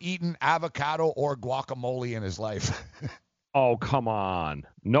never eaten avocado or guacamole in his life. Oh, come on.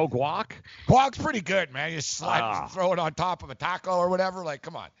 No guac? Guac's pretty good, man. You throw it on top of a taco or whatever. Like,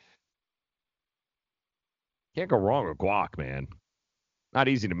 come on. Can't go wrong with guac, man. Not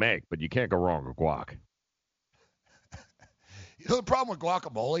easy to make, but you can't go wrong with guac. You know the problem with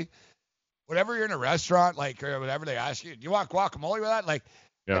guacamole? Whenever you're in a restaurant, like, or whatever they ask you, do you want guacamole with that? Like,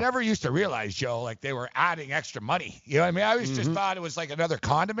 I never used to realize, Joe, like they were adding extra money. You know what I mean? I always just thought it was like another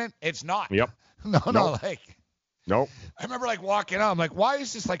condiment. It's not. Yep. No, like. Nope. I remember like walking out. I'm like, why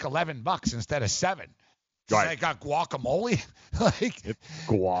is this like $11 instead of $7? Right. I got guacamole. Like, it's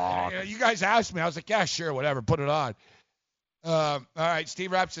guac. You guys asked me. I was like, yeah, sure, whatever. Put it on. All right.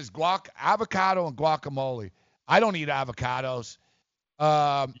 Steve Rapp says guac, avocado, and guacamole. I don't eat avocados.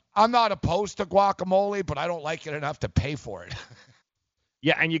 I'm not opposed to guacamole, but I don't like it enough to pay for it.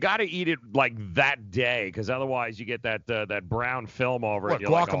 Yeah, and you got to eat it like that day, because otherwise you get that brown film over it.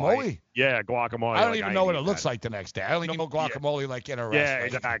 What, guacamole? Like, yeah, guacamole. I don't even know what it looks like the next day. I don't even know guacamole like in a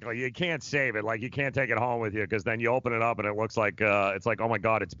restaurant. Yeah, exactly. You can't save it. Like, you can't take it home with you, because then you open it up and it looks like it's like, oh my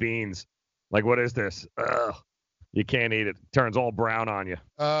God, it's beans. Like, what is this? Ugh. You can't eat it. It turns all brown on you.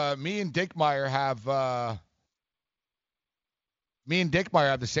 Me and Dickmeyer have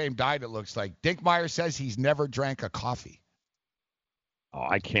the same diet, it looks like. Dickmeyer says he's never drank a coffee. Oh,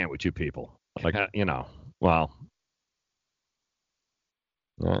 I can't with you people. Like, well,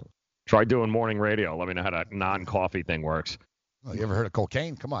 try doing morning radio. Let me know how that non-coffee thing works. Well, you ever heard of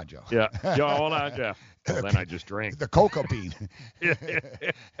cocaine? Come on, Joe. Yeah. Hold on, Jeff. Well, then I just drink. The cocoa bean.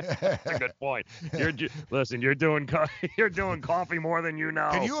 That's a good point. You're doing coffee more than you know.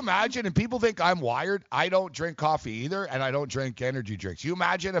 Can you imagine? And people think I'm wired. I don't drink coffee either, and I don't drink energy drinks. You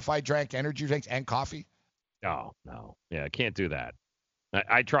imagine if I drank energy drinks and coffee? No. Yeah, I can't do that.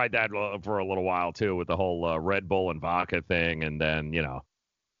 I tried that for a little while, too, with the whole Red Bull and vodka thing. And then,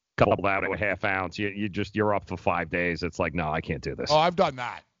 couple that with a half ounce. You're up for 5 days. It's like, no, I can't do this. Oh, I've done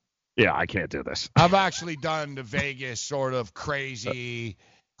that. Yeah, I can't do this. I've actually done the Vegas sort of crazy,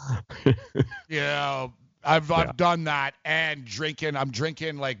 I've done that and drinking. I'm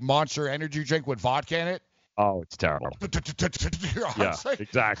drinking like Monster energy drink with vodka in it. Oh, it's terrible. Yeah,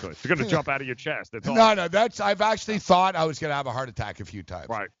 exactly. It's going to jump out of your chest. No, I've actually thought I was going to have a heart attack a few times.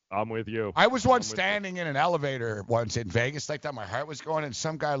 Right. I'm with you. I was once standing in an elevator once in Vegas like that. My heart was going, and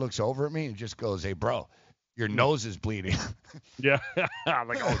some guy looks over at me and just goes, "Hey, bro, your nose is bleeding." Yeah. I'm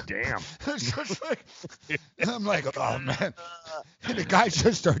like, oh, damn. I'm like, oh, man. And the guy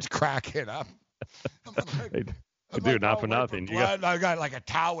just starts cracking up. Dude, not for nothing. I got like a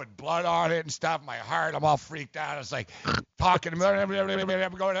towel with blood on it and stuff. My heart, I'm all freaked out. I was like talking to him. I'm going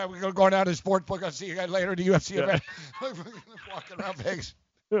down to the sports book. I'll see you guys later at the UFC event. Walking around Vegas.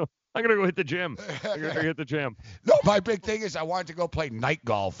 I'm going to go hit the gym. No, my big thing is I wanted to go play night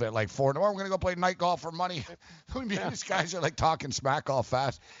golf at like 4 in the morning. I'm going to go play night golf for money. These guys are like talking smack all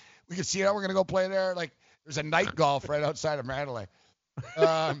fast. We can see how we're going to go play there. Like there's a night golf right outside of Mandalay.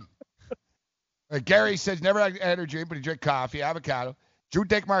 Gary says never had energy, but he drank coffee, avocado. Drew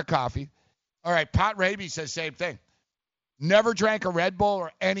Dickmeyer coffee. All right, Pat Raby says same thing. Never drank a Red Bull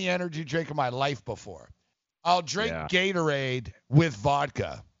or any energy drink in my life before. I'll drink Gatorade with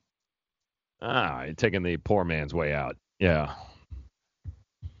vodka. You're taking the poor man's way out. Yeah.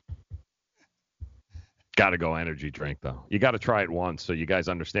 Got to go energy drink, though. You got to try it once so you guys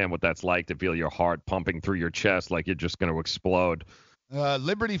understand what that's like to feel your heart pumping through your chest like you're just going to explode.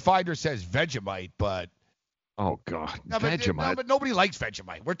 Liberty Finder says Vegemite, but... Oh, God. Vegemite. But nobody likes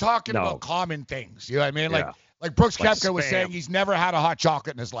Vegemite. We're talking about common things. You know what I mean? Yeah. Like Brooks Koepka was saying he's never had a hot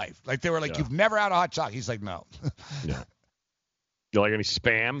chocolate in his life. Like, they were like, you've never had a hot chocolate. He's like, no. Yeah. You like any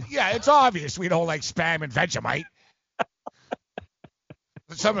Spam? Yeah, it's obvious we don't like Spam and Vegemite.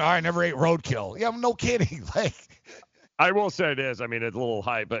 I never ate roadkill. Yeah, no kidding. Like... I will say this. I mean, it's a little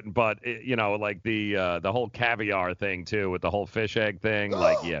hype, but like the whole caviar thing too, with the whole fish egg thing.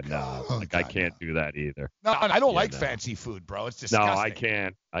 I can't do that either. No, I don't like fancy food, bro. It's disgusting. No, I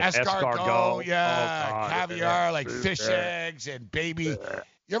can't. Escargot, yeah, oh, caviar, like fish eggs and baby. You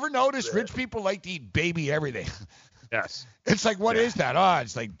ever notice rich people like to eat baby everything? Yes. It's like, what is that? Oh,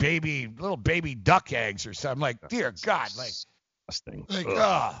 it's like little baby duck eggs or something. Like, dear God, like, disgusting. Like,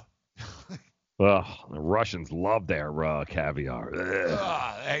 the Russians love their caviar.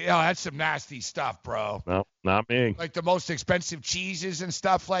 That's some nasty stuff, bro. No, not me. Like the most expensive cheeses and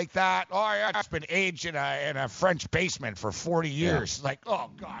stuff like that. Oh, yeah, it's been aged in a French basement for 40 years. Yeah. Like,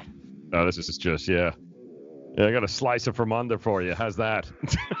 oh, God. No, this is just, Yeah, I got a slice it from under for you. How's that?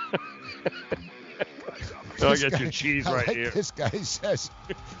 I'll get your cheese right here. This guy says,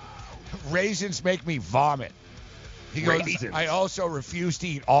 raisins make me vomit. He goes, I also refuse to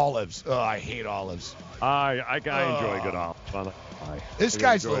eat olives. Oh, I hate olives. I enjoy good olives. This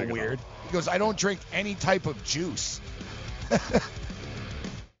guy's a little weird. He goes, I don't drink any type of juice.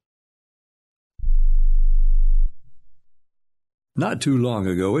 Not too long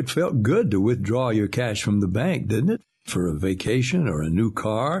ago, it felt good to withdraw your cash from the bank, didn't it? For a vacation or a new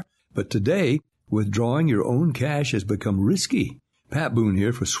car. But today, withdrawing your own cash has become risky. Pat Boone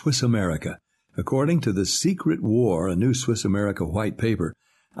here for Swiss America. According to The Secret War, a new Swiss America white paper,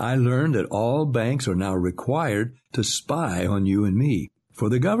 I learned that all banks are now required to spy on you and me for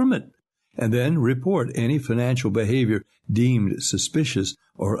the government, and then report any financial behavior deemed suspicious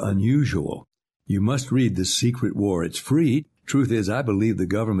or unusual. You must read The Secret War. It's free. Truth is, I believe the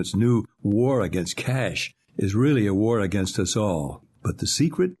government's new war against cash is really a war against us all. But the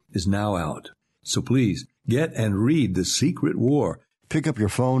secret is now out. So please, get and read The Secret War. Pick up your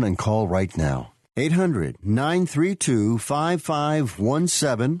phone and call right now.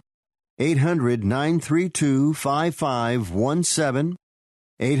 800-932-5517. 800-932-5517.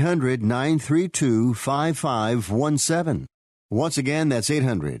 800-932-5517. Once again, that's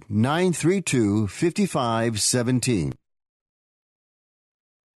 800-932-5517.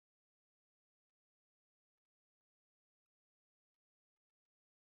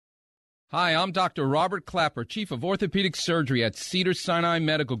 Hi, I'm Dr. Robert Clapper, Chief of Orthopedic Surgery at Cedars-Sinai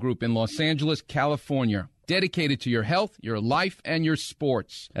Medical Group in Los Angeles, California. Dedicated to your health, your life, and your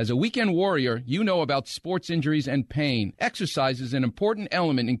sports. As a weekend warrior, you know about sports injuries and pain. Exercise is an important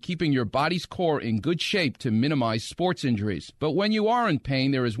element in keeping your body's core in good shape to minimize sports injuries. But when you are in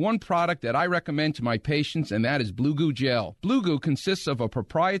pain, there is one product that I recommend to my patients, and that is Blue Goo Gel. Blue Goo consists of a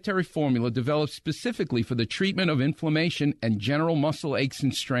proprietary formula developed specifically for the treatment of inflammation and general muscle aches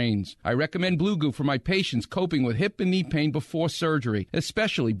and strains. I recommend Blue Goo for my patients coping with hip and knee pain before surgery,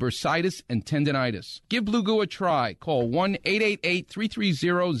 especially bursitis and tendinitis. Give Blue Goo a try. Call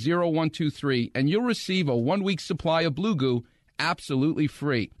 1-888-330-0123 and you'll receive a 1-week supply of Blue Goo absolutely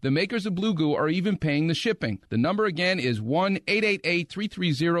free. The makers of Blue Goo are even paying the shipping. The number again is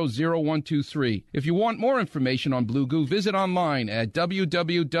 1-888-330-0123. If you want more information on Blue Goo, visit online at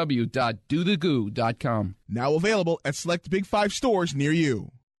www.dothegoo.com. Now available at select Big 5 stores near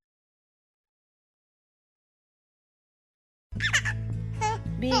you.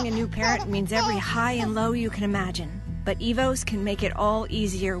 Being a new parent means every high and low you can imagine. But Evos can make it all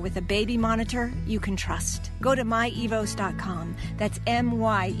easier with a baby monitor you can trust. Go to myevos.com, that's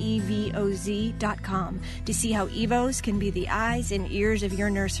MYEVOZ.com, to see how Evos can be the eyes and ears of your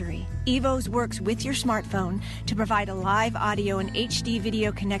nursery. Evos works with your smartphone to provide a live audio and HD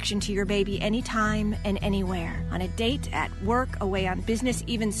video connection to your baby anytime and anywhere. On a date, at work, away on business,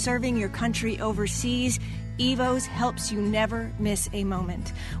 even serving your country overseas, Evos helps you never miss a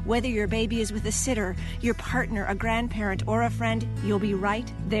moment. Whether your baby is with a sitter, your partner, a grandparent, or a friend, you'll be right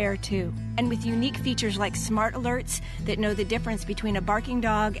there too. And with unique features like smart alerts that know the difference between a barking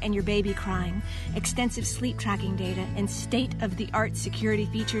dog and your baby crying, extensive sleep tracking data, and state-of-the-art security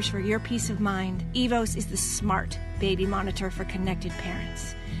features for your peace of mind, Evos is the smart baby monitor for connected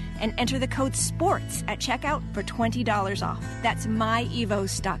parents. And enter the code SPORTS at checkout for $20 off. That's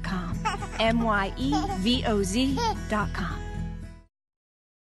myevos.com. MYEVOZ.com.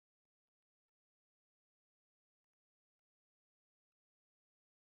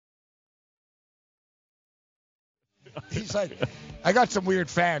 He's like, I got some weird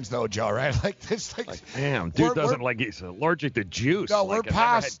fans though, Joe, right? Like this, damn, dude doesn't like, he's allergic to juice. No, like, we're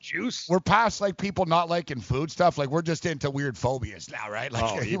past juice. We're past like people not liking food stuff. Like we're just into weird phobias now, right?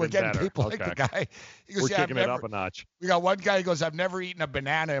 Like we're getting better. people like the guy. He goes, we're kicking it up a notch. We got one guy who goes, I've never eaten a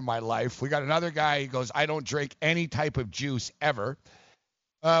banana in my life. We got another guy, he goes, I don't drink any type of juice ever.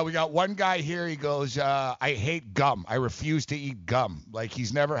 We got one guy here, he goes, I hate gum. I refuse to eat gum. Like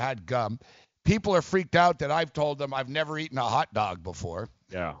he's never had gum. people are freaked out that I've told them I've never eaten a hot dog before.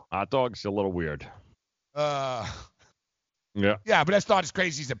 Yeah, hot dog's a little weird. Yeah. Yeah, but that's not as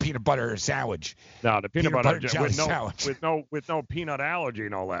crazy as a peanut butter sandwich. No, the peanut butter jelly sandwich. with no peanut allergy,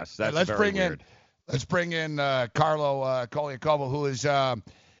 no less. That's let's very weird. Let's bring in Carlo Koliakovo, who is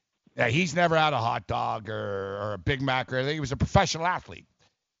he's never had a hot dog or a Big Mac or anything. He was a professional athlete.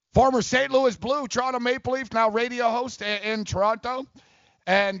 Former St. Louis Blue, Toronto Maple Leaf, now radio host in Toronto,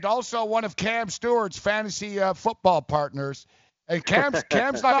 and also one of Cam Stewart's fantasy football partners. And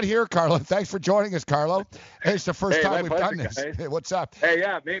Cam's not here, Carlo. Thanks for joining us, Carlo. It's the first time we've done this. Hey, what's up? Hey,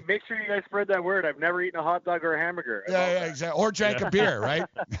 yeah, make sure you guys spread that word. I've never eaten a hot dog or a hamburger. Yeah, exactly. Or drank a beer, right?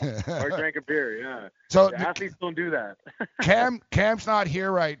 Or drank a beer, yeah. So the athletes don't do that. Cam's not here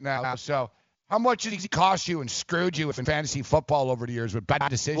right now. So how much did he cost you and screwed you in fantasy football over the years with bad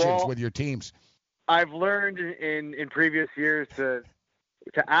decisions with your teams? I've learned in previous years to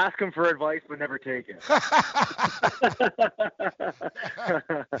ask him for advice but never take it.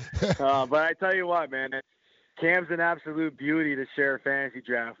 But I tell you what, man, Cam's an absolute beauty to share a fantasy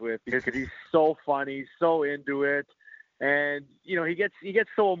draft with because he's so funny, so into it, and he gets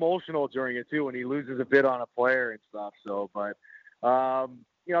so emotional during it too when he loses a bit on a player and stuff. So, but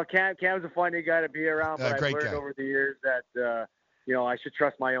Cam's a funny guy to be around. But I've learned over the years that I should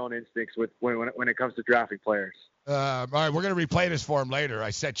trust my own instincts when it comes to drafting players. All right, we're going to replay this for him later. I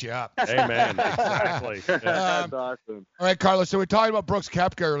set you up. Amen. Exactly. That's awesome. All right, Carlos, so we're talking about Brooks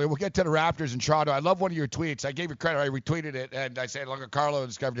Koepka earlier. We'll get to the Raptors in Toronto. I love one of your tweets. I gave you credit. I retweeted it, and I said, look at Carlo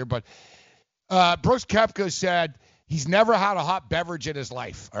discovered here. But Brooks Koepka said he's never had a hot beverage in his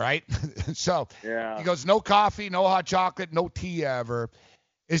life, all right? So he goes, no coffee, no hot chocolate, no tea ever.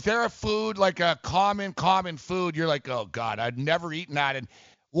 Is there a food, like a common food, you're like, oh, God, I've never eaten that? And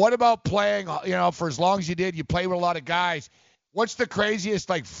what about playing, for as long as you did, you play with a lot of guys. What's the craziest,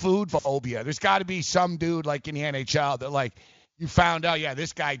 food phobia? There's got to be some dude, in the NHL that, you found out, yeah,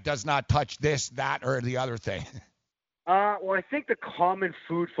 this guy does not touch this, that, or the other thing. Well, I think the common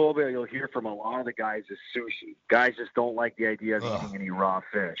food phobia you'll hear from a lot of the guys is sushi. Guys just don't like the idea of eating any raw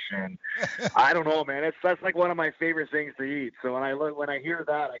fish. And I don't know, man. That's one of my favorite things to eat. So when I hear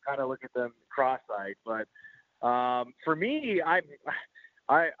that, I kind of look at them cross-eyed. But for me, I'm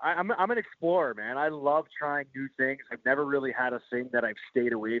an explorer, man. I love trying new things. I've never really had a thing that I've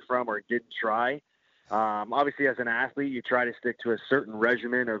stayed away from or didn't try. Obviously, as an athlete, you try to stick to a certain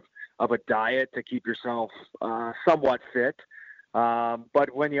regimen of a diet to keep yourself somewhat fit.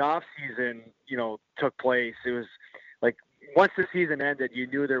 But when the off season, took place, it was like once the season ended, you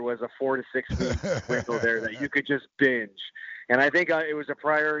knew there was a 4 to 6 week window there that you could just binge. And I think it was a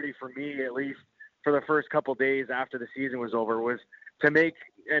priority for me, at least for the first couple days after the season was over, was to make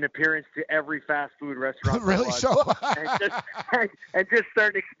an appearance to every fast food restaurant. Really? So and just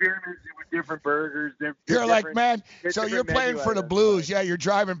start experimenting with different burgers. You're like, man, so you're playing for the Blues. Yeah, you're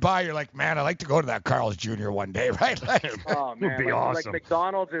driving by. You're like, man, I'd like to go to that Carl's Jr. one day, right? Oh, man. Would be awesome. Like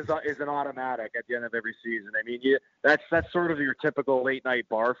McDonald's is an automatic at the end of every season. I mean, that's sort of your typical late night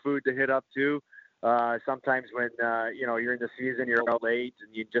bar food to hit up to. Sometimes when, you're in the season, you're out late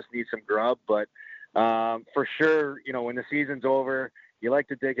and you just need some grub. But for sure, when the season's over, you like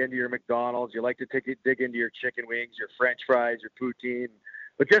to dig into your McDonald's. You like to dig into your chicken wings, your French fries, your poutine,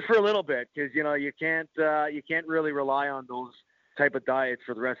 but just for a little bit, because you can't really rely on those type of diets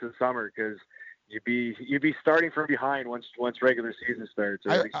for the rest of the summer, because you'd be starting from behind once regular season starts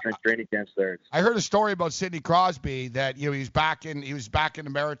or strength training camp starts. I heard a story about Sidney Crosby that he was back in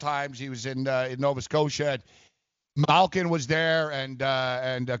the Maritimes. He was in Nova Scotia. Malkin was there and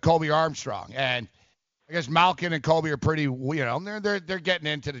Kobe Armstrong, and I guess Malkin and Kobe are pretty, they're getting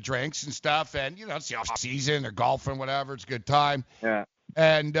into the drinks and stuff, and it's the off season, they're golfing, whatever, it's a good time. Yeah.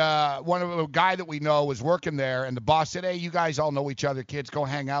 And a guy that we know was working there, and the boss said, "Hey, you guys all know each other, kids, go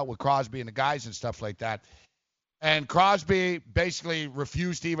hang out with Crosby and the guys and stuff like that." And Crosby basically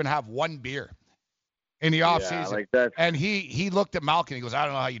refused to even have one beer in the off season. Like that. And he looked at Malkin. He goes, "I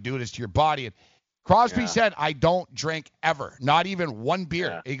don't know how you do this to your body." And Crosby said, "I don't drink ever, not even one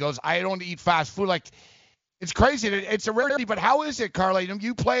beer." Yeah. He goes, "I don't eat fast food." Like, it's crazy. It's a rarity, but how is it, Carla?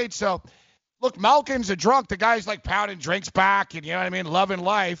 You played, so look, Malkin's a drunk. The guy's like pounding drinks back and, loving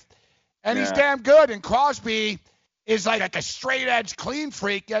life. And he's damn good. And Crosby is like a straight edge clean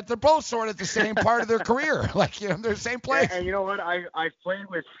freak, yet they're both sort of at the same part of their career. Like, they're the same place. And you know what? I've played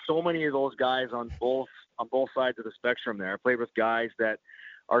with so many of those guys on both sides of the spectrum there. I played with guys that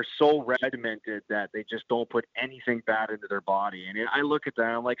are so regimented that they just don't put anything bad into their body. And I look at that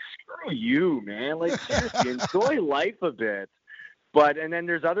and I'm like, screw you, man. Like, seriously, enjoy life a bit. And then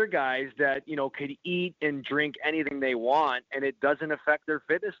there's other guys that, could eat and drink anything they want, and it doesn't affect their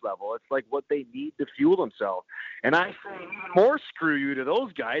fitness level. It's like what they need to fuel themselves. And I say even more screw you to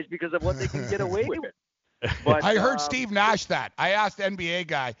those guys because of what they can get away with. But I heard Steve Nash that. I asked the NBA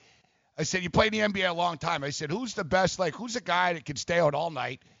guy, I said, you played in the NBA a long time. I said, who's the best, who's a guy that can stay out all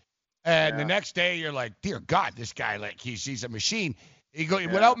night? And the next day you're like, dear God, this guy, he's a machine.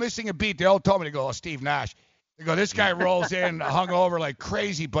 Without missing a beat, they all told me to go, Steve Nash. They go, this guy rolls in hungover like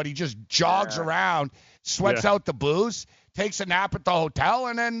crazy, but he just jogs around, sweats out the booze, takes a nap at the hotel,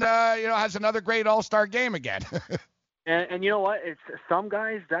 and then, has another great all-star game again. And you know what? It's some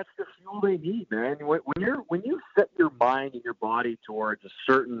guys. That's the fuel they need, man. When you set your mind and your body towards a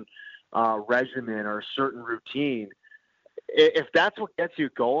certain regimen or a certain routine, if that's what gets you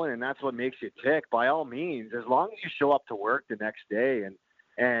going and that's what makes you tick, by all means, as long as you show up to work the next day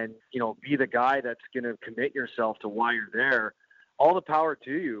and be the guy that's going to commit yourself to why you're there, all the power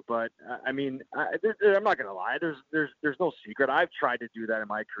to you. But I'm not going to lie. There's no secret. I've tried to do that in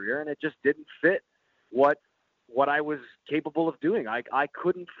my career, and it just didn't fit what I was capable of doing. I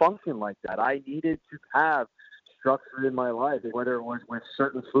couldn't function like that. I needed to have structure in my life, whether it was with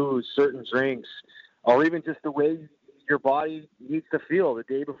certain foods, certain drinks, or even just the way your body needs to feel the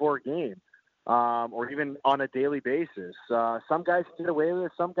day before a game, or even on a daily basis. Some guys can get away with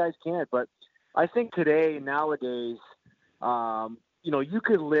it, some guys can't. But I think nowadays, you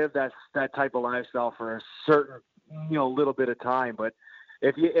could live that type of lifestyle for a certain, little bit of time. But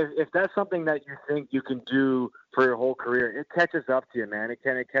if that's something that you think you can do for your whole career, it catches up to you, man. It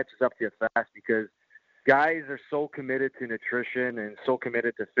catches up to you fast because guys are so committed to nutrition and so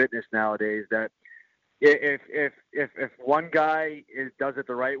committed to fitness nowadays that if one guy does it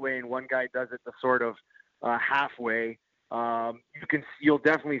the right way and one guy does it the sort of halfway, you'll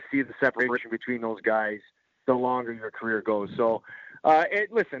definitely see the separation between those guys the longer your career goes. So,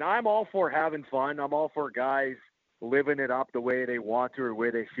 listen, I'm all for having fun. I'm all for guys living it up the way they want to or the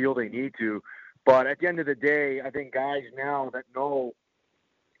way they feel they need to. But at the end of the day, I think guys now that know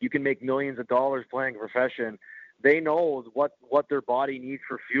you can make millions of dollars playing a profession, they know what their body needs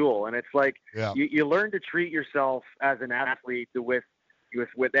for fuel. And it's like you learn to treat yourself as an athlete with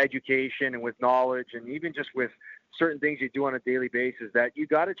education and with knowledge and even just with certain things you do on a daily basis, that you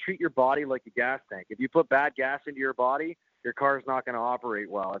got to treat your body like a gas tank. If you put bad gas into your body, your car's not going to operate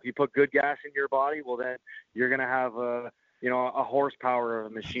well. If you put good gas in your body, well, then you're going to have a horsepower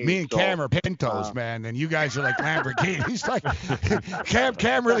of a machine. Me and Cam are Pintos, man, and you guys are like Lamborghinis.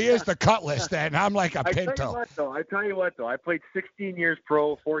 Cam really is the Cutlass, then. I'm like a Pinto. I tell you what, though. I played 16 years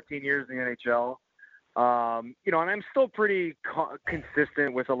pro, 14 years in the NHL. And I'm still pretty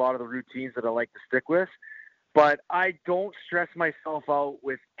consistent with a lot of the routines that I like to stick with. But I don't stress myself out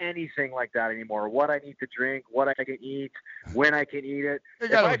with anything like that anymore. What I need to drink, what I can eat, when I can eat it.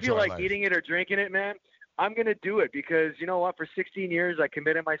 If I feel like eating it or drinking it, man, I'm going to do it because, you know what, for 16 years I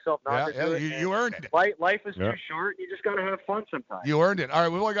committed myself not to do it. You earned it. Life is too short. You just got to have fun sometimes. You earned it. All right,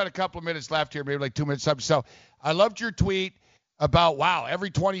 we've only got a couple of minutes left here, maybe like 2 minutes up. So I loved your tweet about, every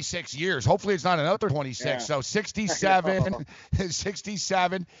 26 years. Hopefully it's not another 26. Yeah. So 67,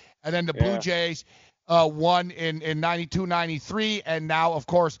 67, and then the Blue Jays won in 92, 93, and now, of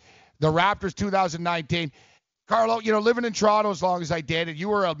course, the Raptors 2019. Carlo, living in Toronto as long as I did, and you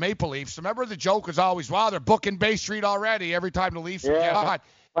were a Maple Leafs. Remember the joke was always, they're booking Bay Street already every time the Leafs get hot.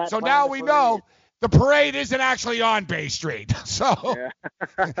 So now we know the parade isn't actually on Bay Street. So,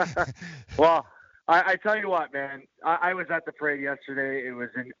 well, I tell you what, man, I was at the parade yesterday. It was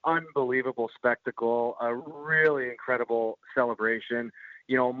an unbelievable spectacle, a really incredible celebration.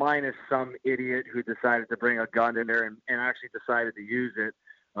 Minus some idiot who decided to bring a gun in there and actually decided to use it.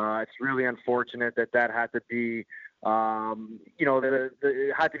 It's really unfortunate that had to be, it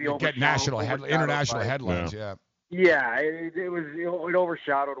had to be overshadowed. International headlines, Yeah, it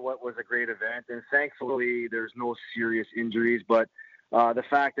overshadowed what was a great event, and thankfully there's no serious injuries. But the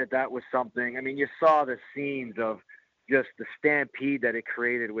fact that was something, you saw the scenes of just the stampede that it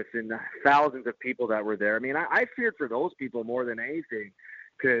created within the thousands of people that were there. I feared for those people more than anything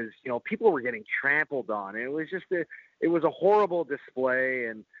because, people were getting trampled on. It was just it was a horrible display.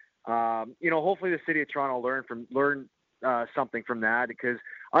 And, hopefully the city of Toronto learn something from that, because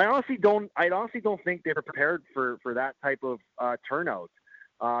I honestly don't think they were prepared for that type of turnout.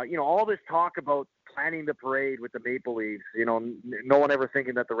 All this talk about planning the parade with the Maple Leafs, no one ever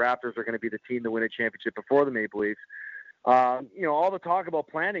thinking that the Raptors are going to be the team to win a championship before the Maple Leafs. All the talk about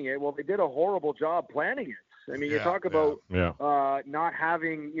planning it, well, they did a horrible job planning it. I mean, you talk about not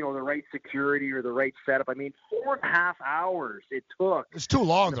having, the right security or the right setup. I mean, 4.5 hours it took. It's too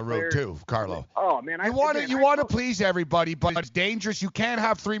long, the route, too, Carlo. Oh, man. You want to please everybody, but it's dangerous. You can't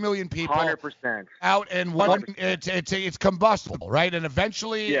have 3 million people 100%. out and it's combustible, right? And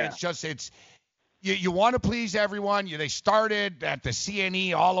eventually you want to please everyone. They started at the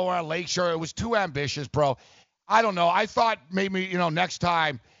CNE all around Lakeshore. It was too ambitious, bro. I don't know. I thought maybe, next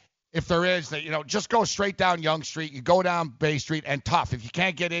time, if there is, that, just go straight down Yonge Street. You go down Bay Street and tough. If you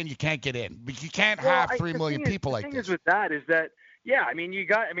can't get in, you can't get in. But you can't have 3 million people like this. The thing is with that is that,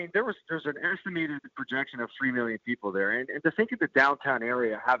 there's an estimated projection of 3 million people there. And to think of the downtown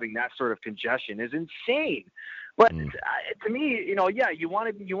area having that sort of congestion is insane. But to me, you want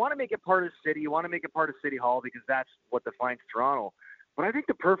to make it part of the city. You want to make it part of City Hall because that's what defines Toronto. But I think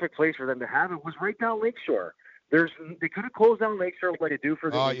the perfect place for them to have it was right down Lakeshore. They could have closed down Lakeshore like they do for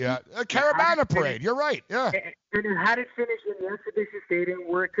the a Caravana parade. You're right. Yeah. And it had it finished in the Exhibition Stadium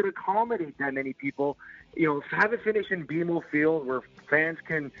where it could accommodate that many people. Have it finish in BMO Field where fans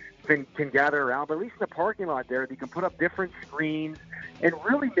can gather around. But at least in the parking lot there, they can put up different screens and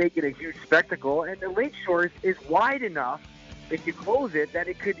really make it a huge spectacle. And the Lakeshore is wide enough if you close it that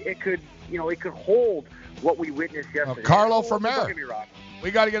it could hold what we witnessed yesterday. Carlo for mayor. We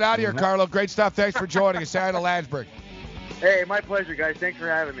got to get out of here, Carlo. Great stuff. Thanks for joining us. Out of Landsberg. Hey, my pleasure, guys. Thanks for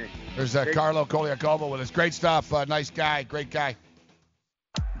having me. There's Carlo Colaiacovo with us. Great stuff. Nice guy. Great guy.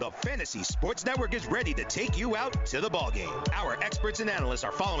 The Fantasy Sports Network is ready to take you out to the ballgame. Our experts and analysts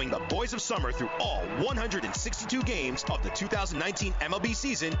are following the boys of summer through all 162 games of the 2019 MLB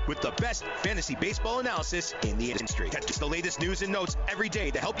season with the best fantasy baseball analysis in the industry. Catch the latest news and notes every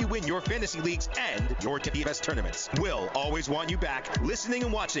day to help you win your fantasy leagues and your TPS tournaments. We'll always want you back listening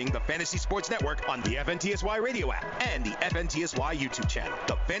and watching the Fantasy Sports Network on the FNTSY radio app and the FNTSY YouTube channel.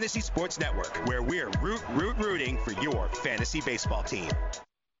 The Fantasy Sports Network, where we're rooting for your fantasy baseball team.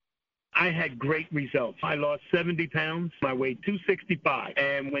 I had great results. I lost 70 pounds. I weighed 265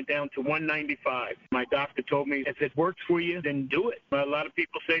 and went down to 195. My doctor told me, if it works for you, then do it. A lot of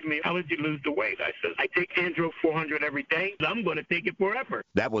people say to me, how did you lose the weight? I said, I take Andro 400 every day. I'm going to take it forever.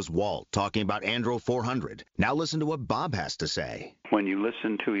 That was Walt talking about Andro 400. Now listen to what Bob has to say. When you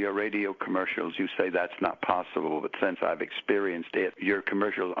listen to your radio commercials, you say that's not possible. But since I've experienced it, your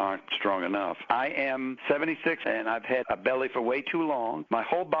commercials aren't strong enough. I am 76 and I've had a belly for way too long. My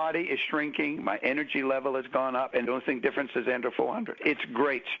whole body is shrinking. My energy level has gone up. And the only thing difference is Andro 400. It's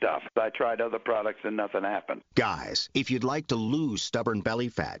great stuff. I tried other products and nothing happened. Guys, if you'd like to lose stubborn belly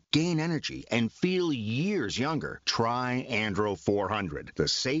fat, gain energy, and feel years younger, try Andro 400. The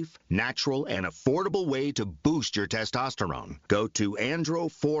safe, natural, and affordable way to boost your testosterone. Go to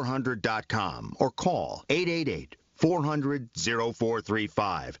andro400.com or call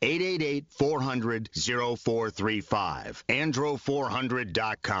 888-400-0435. 888-400-0435.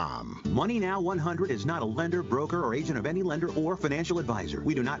 Andro400.com. Money Now 100 is not a lender, broker, or agent of any lender or financial advisor.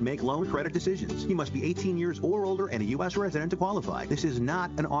 We do not make loan credit decisions. You must be 18 years or older and a U.S. resident to qualify. This is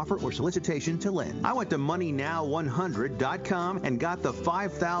not an offer or solicitation to lend. I went to MoneyNow100.com and got the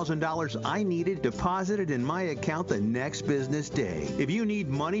 $5,000 I needed deposited in my account the next business day. If you need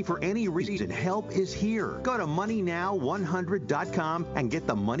money for any reason, help is here. Go to MoneyNow100.com and get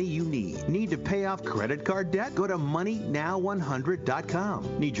the money you need. Need to pay off credit card debt? Go to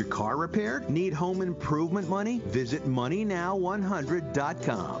MoneyNow100.com. Need your car repaired? Need home improvement money? Visit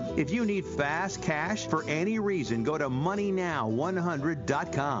MoneyNow100.com. If you need fast cash for any reason, go to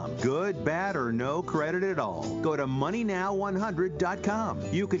MoneyNow100.com. Good, bad, or no credit at all. Go to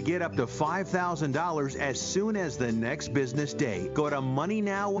MoneyNow100.com. You could get up to $5,000 as soon as the next business day. Go to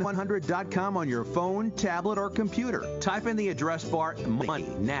MoneyNow100.com on your phone, tablet, or computer. Type in the address bar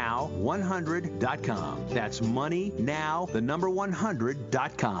MoneyNow100.com. That's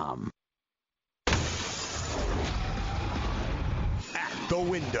MoneyNow100.com. The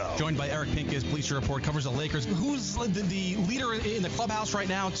window. Joined by Eric Pincus, Bleacher Report covers the Lakers. Who's the leader in the clubhouse right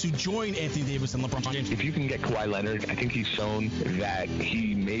now to join Anthony Davis and LeBron James? If you can get Kawhi Leonard, I think he's shown that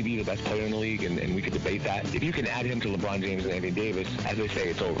he may be the best player in the league, and we could debate that. If you can add him to LeBron James and Anthony Davis, as they say,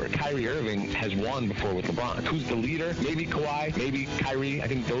 it's over. Kyrie Irving has won before with LeBron. Who's the leader? Maybe Kawhi, maybe Kyrie. I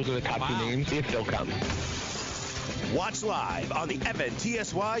think those are the top two names, if they'll come. Watch live on the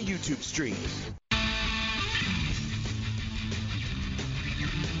FNTSY YouTube stream.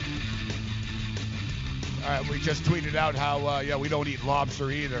 All right, we just tweeted out how we don't eat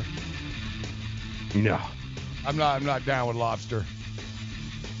lobster either. No, I'm not down with lobster.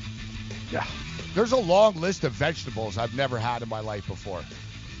 Yeah, there's a long list of vegetables I've never had in my life before.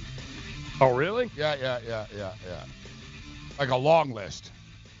 Oh, really? Yeah. Like a long list.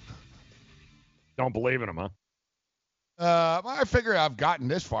 Don't believe in him, huh? I figure I've gotten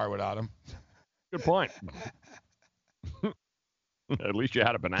this far without him. Good point. At least you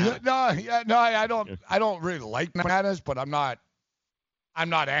had a banana. I don't really like bananas, but I'm not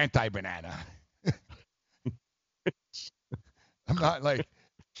anti-banana.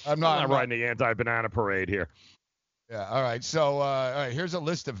 I'm not riding the anti-banana parade here. Yeah. All right. So, all right. Here's a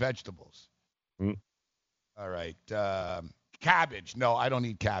list of vegetables. Mm. All right. Cabbage. No, I don't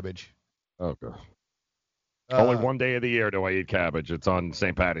eat cabbage. Okay. Only one day of the year do I eat cabbage. It's on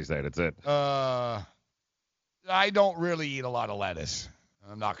St. Patty's Day. That's it. I don't really eat a lot of lettuce.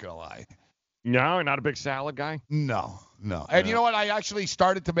 I'm not gonna lie. No, you're not a big salad guy? No. And you know what? I actually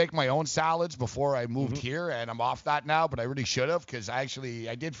started to make my own salads before I moved here, and I'm off that now, but I really should have because I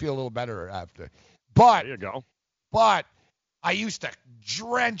did feel a little better after. But there you go. But I used to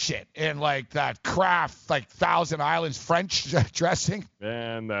drench it in like that Kraft, like Thousand Islands French dressing.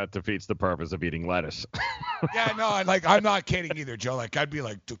 And that defeats the purpose of eating lettuce. Yeah, no, like I'm not kidding either, Joe. Like I'd be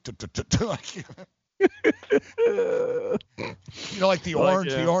like, like the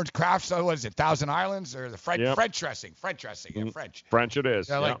orange Kraft. So what is it? Thousand Islands or the French dressing? French dressing. Yeah, French. French it is.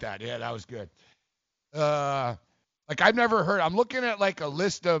 Yeah, I like that. Yeah, that was good. Like I've never heard. I'm looking at like a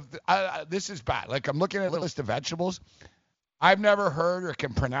list of. This is bad. Like I'm looking at a list of vegetables. I've never heard or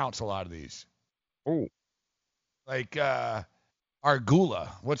can pronounce a lot of these. Oh. Like arugula.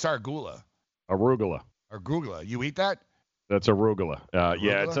 What's arugula? Arugula. Arugula. You eat that? That's arugula.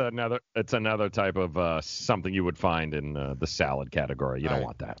 Arugula? Yeah, it's another type of something you would find in the salad category. You don't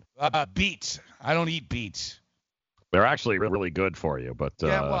want that. Beets. I don't eat beets. They're actually really good for you, but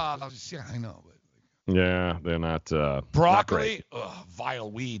yeah, I know. But, yeah, they're not. Broccoli. Not ugh, vile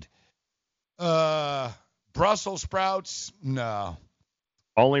weed. Brussels sprouts. No.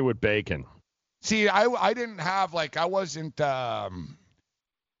 Only with bacon. See, I didn't have like I wasn't. It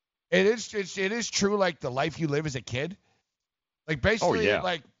is true. Like the life you live as a kid. Like basically,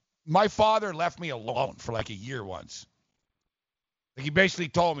 like my father left me alone for like a year once. Like he basically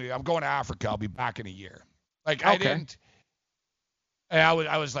told me, "I'm going to Africa. I'll be back in a year." Like I didn't. And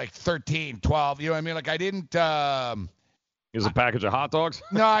I was like 13, 12. You know what I mean? Like I didn't. Here's a package of hot dogs.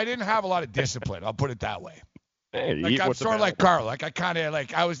 No, I didn't have a lot of discipline. I'll put it that way. Hey, like I'm sort of like Carl. Like I kind of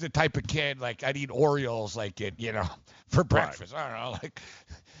like I was the type of kid like I'd eat Oreos like it, for breakfast. Right. I don't know,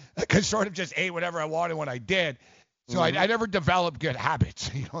 like I sort of just ate whatever I wanted when I did. So I never developed good habits.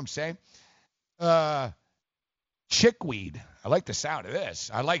 You know what I'm saying? Chickweed. I like the sound of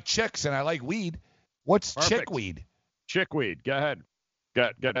this. I like chicks and I like weed. What's chickweed? Chickweed. Go ahead.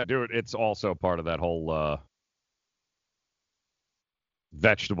 Got to do it. It's also part of that whole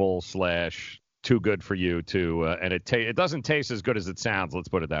vegetable / too good for you too, and it doesn't taste as good as it sounds. Let's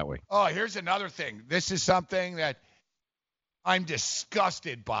put it that way. Oh, here's another thing. This is something that I'm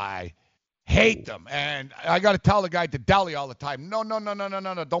disgusted by. Hate them, and I got to tell the guy at the deli all the time. No,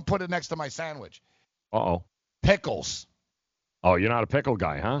 don't put it next to my sandwich. Uh-oh. Pickles. Oh, you're not a pickle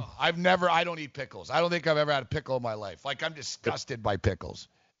guy, huh? I don't eat pickles. I don't think I've ever had a pickle in my life. Like I'm disgusted by pickles.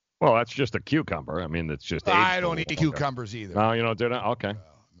 Well, that's just a cucumber. I mean, it's just. I don't eat cucumbers either. No, you don't do that? Okay.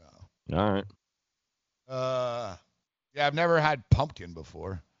 No. All right. Yeah, I've never had pumpkin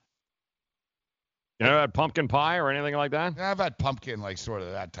before. You never had pumpkin pie or anything like that? Yeah, I've had pumpkin, like sort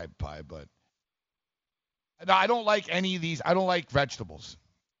of that type of pie, but no, I don't like any of these. I don't like vegetables.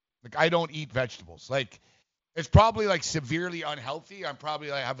 Like I don't eat vegetables. Like it's probably like severely unhealthy. I'm probably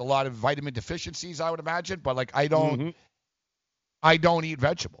have a lot of vitamin deficiencies, I would imagine, but like I don't eat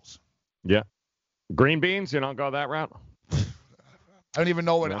vegetables. Yeah. Green beans, you don't go that route? I don't even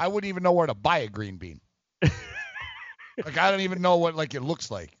know I wouldn't even know where to buy a green bean. Like I don't even know what like it looks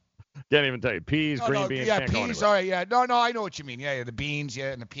like. Can't even tell you. Peas, green beans. Yeah, peas. All right. Yeah. No, I know what you mean. Yeah, the beans.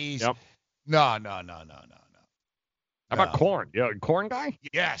 Yeah, and the peas. Yep. No. How about corn? You a corn guy?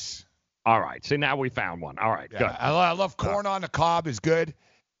 Yes. All right. See, now we found one. All right. Yeah, Good. I love corn on the cob is good.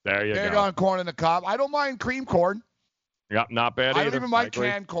 There you go. On corn on the cob. I don't mind cream corn. Yep, not bad either. I don't even mind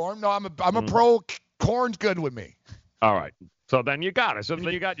canned corn. No, I'm a pro. Corn's good with me. All right. So then you got it. So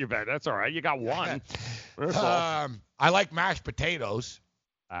then you got your veg. That's all right. You got one. I like mashed potatoes.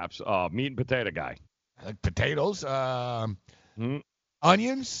 Meat and potato guy. I like potatoes.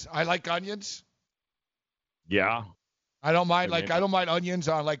 Onions. I like onions. Yeah. I don't mind I don't mind onions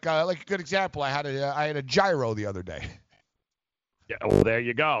on like a good example. I had a gyro the other day. Yeah. Well, there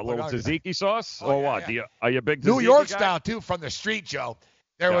you go. A little tzatziki sauce or what? Yeah. Are you a big New York guy? Style too from the street, Joe.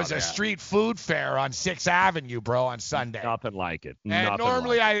 There was a street food fair on 6th Avenue, bro, on Sunday. Nothing like it. And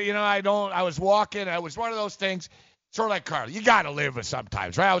normally I was walking. I was one of those things, sort of like Carl. You got to live it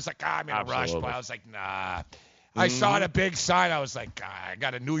sometimes, right? I was like, I'm in a rush, but I was like, nah. I saw the big sign. I was like, I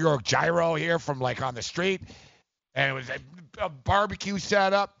got a New York gyro here from like on the street, and it was a barbecue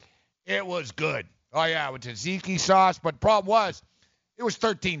setup. It was good. Oh yeah, with tzatziki sauce. But problem was, it was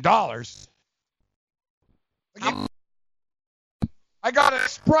 $13. I got a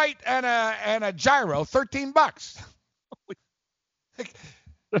Sprite and a gyro, $13.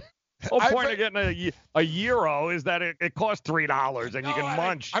 The whole point of getting a gyro is that it costs $3 and you can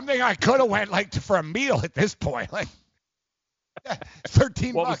munch. I'm thinking I could have went like for a meal at this point. Like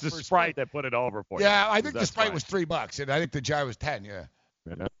 $13. What was the Sprite that put it over for you? Yeah, I think the Sprite was $3, and I think the gyro was $10.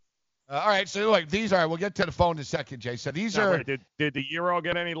 Yeah. All right, so like these are. We'll get to the phone in a second, Jay. So these are. Wait, did the gyro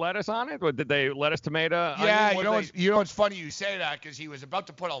get any lettuce on it, or did they lettuce, tomato? Yeah, onion? you know what's funny you say that because he was about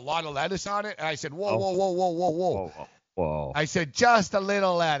to put a lot of lettuce on it, and I said, whoa. I said just a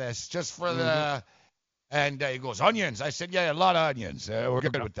little lettuce, just for the. And he goes onions. I said, yeah, a lot of onions. We're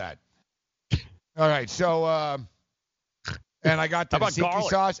good with that. All right, so and I got the tzatziki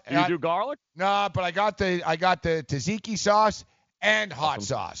sauce. You do garlic? No, but I got the tzatziki sauce and hot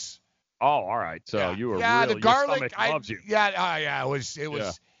sauce. Oh, all right. So you were really, the garlic. Your stomach loves you. Yeah. It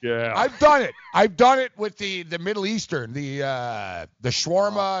was. Yeah. I've done it. I've done it with the Middle Eastern, the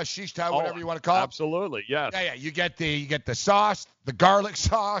shawarma, shish kebab, whatever you want to call it. Absolutely, yes. Yeah. You get the sauce, the garlic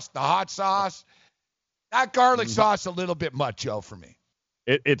sauce, the hot sauce. That garlic sauce a little bit much, Joe, for me.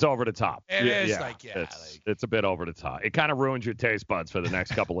 It's over the top. It is it's a bit over the top. It kind of ruins your taste buds for the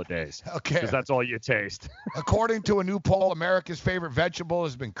next couple of days. Okay. Because that's all you taste. According to a new poll, America's favorite vegetable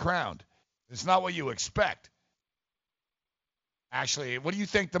has been crowned. It's not what you expect. Actually, what do you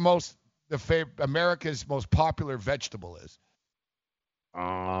think America's most popular vegetable is?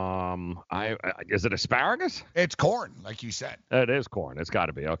 Is it asparagus? It's corn, like you said. It is corn. It's got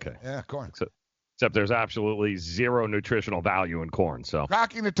to be. Okay. Yeah, corn. Except there's absolutely zero nutritional value in corn. So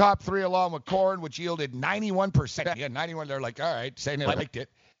cracking the top three along with corn, which yielded 91%. Yeah, 91. They're like, all right, saying they liked it.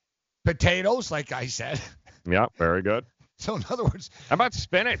 Potatoes, like I said. Yeah, very good. So in other words, how about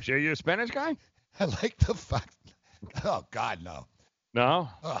spinach? Are you a spinach guy? I like the fact. Oh God, no. No?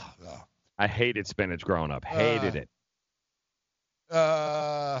 Oh no. I hated spinach growing up. Hated it.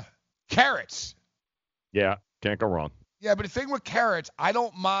 Carrots. Yeah, can't go wrong. Yeah, but the thing with carrots, I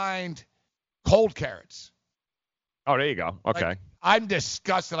don't mind cold carrots. Oh, there you go. Okay. Like, I'm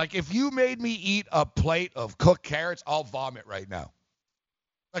disgusted. Like, if you made me eat a plate of cooked carrots, I'll vomit right now.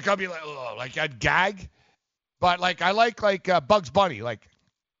 Like, I'll be like, oh, like I'd gag. But, like, I like Bugs Bunny. Like,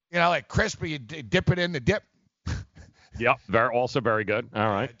 you know, like crispy, you dip it in the dip. Yep, also very good. All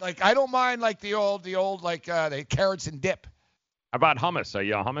right. Like, I don't mind, like, the old like, the carrots and dip. How about hummus? Are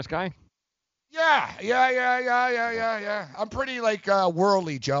you a hummus guy? Yeah. I'm pretty like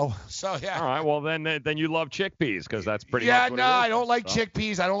worldly, Joe. So yeah. All right. Well, then you love chickpeas because that's pretty. Yeah. much what No, it is. I don't like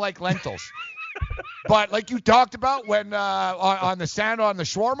chickpeas. I don't like lentils. But like you talked about when on the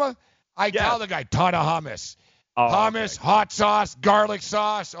shawarma, I tell the guy ton of hummus. Hummus, hot sauce, garlic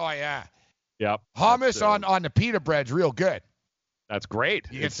sauce. Oh yeah. Yep. Hummus on the pita bread's real good. That's great.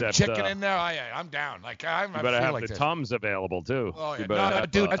 You get some chicken in there. Oh, yeah, I'm down. Like I better have like the Tums available too. Oh yeah, no,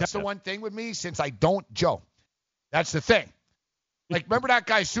 dude. That's the one thing with me. Since I don't, Joe. That's the thing. Like, remember that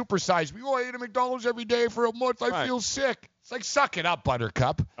guy supersized me? Oh, I eat at McDonald's every day for a month. I feel sick. It's like, suck it up,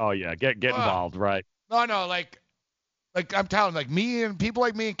 Buttercup. Oh yeah, get involved, right? No, like I'm telling, like me and people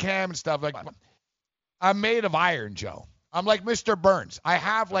like me and Cam and stuff. Like, I'm made of iron, Joe. I'm like Mr. Burns. I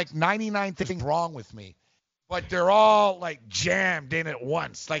have like 99 things wrong with me. But they're all, like, jammed in at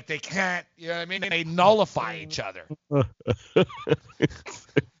once. Like, they can't, you know what I mean? They nullify each other.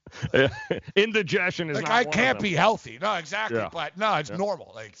 Indigestion is like, not I one can't of them. be healthy. No, exactly. Yeah. But, no, it's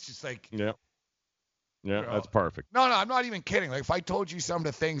normal. Like, it's just like. Yeah. Yeah, that's perfect. No, I'm not even kidding. Like, if I told you some of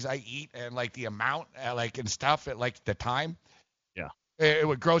the things I eat and, like, the amount, like, and stuff at, like, the time. Yeah. It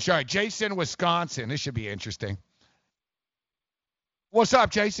would gross you. All right, Jason, Wisconsin. This should be interesting. What's up,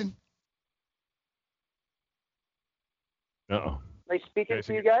 Jason? Uh-oh. Am I speaking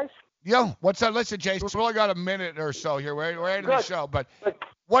to you guys? Yo, what's up? Listen, Jason, we only got a minute or so here. We're ending the show, but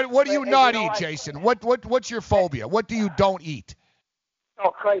what do you not eat, Jason? What's your phobia? What do you don't eat? Oh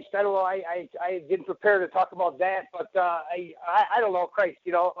Christ, I don't know. I didn't prepare to talk about that, but I don't know, Christ,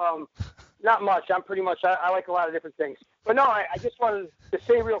 you know, not much. I'm pretty much I like a lot of different things, but no, I just wanted to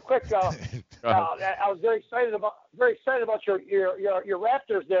say real quick. I was very excited about your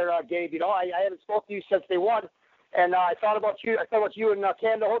Raptors there, Gabe. You know, I haven't spoken to you since they won. And I thought about you. I thought about you and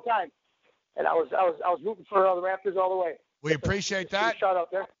Cam the whole time, and I was rooting for the Raptors all the way. We appreciate that. Shout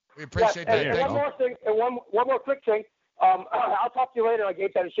out there. We appreciate that. And one more thing, and one more quick thing. I'll talk to you later. I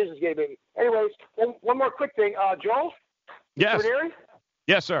gave that a scissors game, baby. Anyways, one more quick thing. Joel. Yes.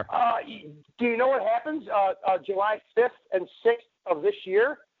 Yes, sir. Do you know what happens July 5th and 6th of this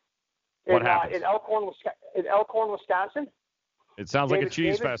year What happens? in Elkhorn, Wisconsin? It sounds like a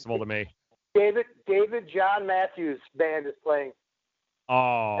cheese festival to me. David John Matthews Band is playing.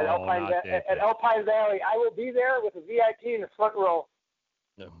 Oh, at Alpine Valley. I will be there with a VIP in the front row.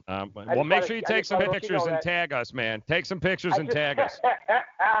 Well, make sure you take some pictures and tag us, man. Take some pictures and tag us.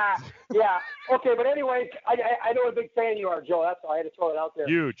 Yeah. Okay, but anyway, I know what a big fan you are, Joe. That's all. I had to throw it out there.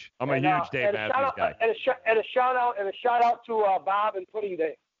 Huge. I'm a huge Dave Matthews guy. And a shout out to Bob and Pudding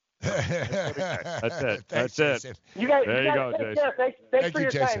Day. That's it. That's it. You guys, there you go, Jason. Thanks for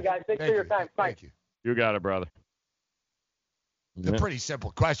your time, guys. Thanks for your time. Thank you. You got it, brother. It's a pretty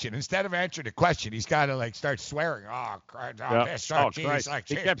simple question. Instead of answering the question, he's got to start swearing. Oh, Christ! Christ.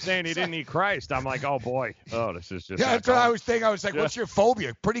 He kept saying he didn't eat Christ. I'm like, oh boy, this is just. Yeah, that's what I was thinking. I was like, what's your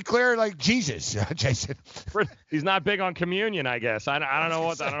phobia? Pretty clear, like Jesus, Jason. He's not big on communion, I guess. I don't know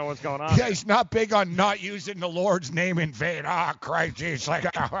what's going on. Yeah, he's not big on not using the Lord's name in vain. Oh, Christ, Jesus! Like,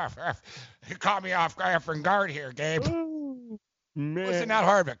 you caught me off guard here, Gabe. Man. Wasn't that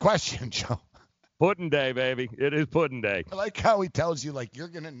hard of a question, Joe? Pudding Day, baby. It is Pudding Day. I like how he tells you, you're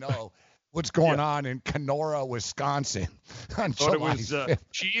going to know what's going on in Kenora, Wisconsin on July 5th.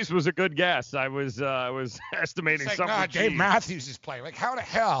 Cheese was a good guess. I was estimating something. Dave Matthews is playing. How the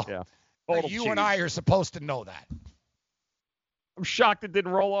hell you cheese. And I are supposed to know that? I'm shocked it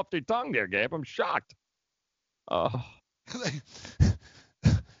didn't roll off your tongue there, Gabe. I'm shocked. The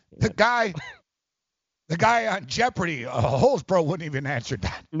guy on Jeopardy, Holzbro, wouldn't even answer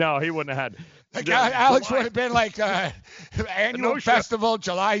that. No, he wouldn't have had. Alex would have been annual festival,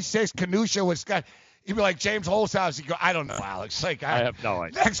 July 6th, Kenosha, Wisconsin. He'd be like James Holzhaus. He'd go, I don't know, Alex. I have no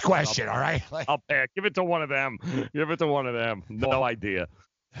idea. Next question, all right? I'll pay. Give it to one of them. No idea.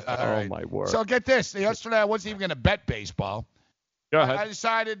 Right. My word. So get this. Yesterday, I wasn't even going to bet baseball. Go ahead. I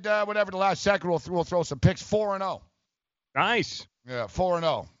decided, whatever the last second, we'll throw some picks. 4-0. Nice. Yeah,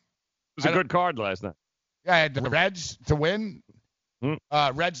 4-0. It was a good card last night. Yeah, I had the Reds to win.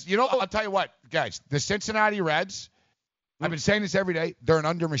 Reds, I'll tell you what, guys, the Cincinnati Reds, I've been saying this every day, they're an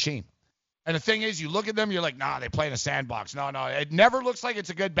under machine. And the thing is, you look at them, you're like, nah, they play in a sandbox. No, it never looks like it's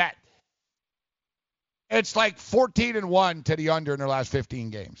a good bet. It's like 14-1 to the under in their last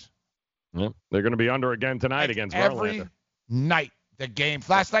 15 games. Yep. They're going to be under again tonight against every Verlander. Night, the game.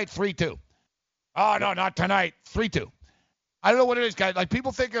 Last night, 3-2. Oh, no, not tonight, 3-2. I don't know what it is, guys.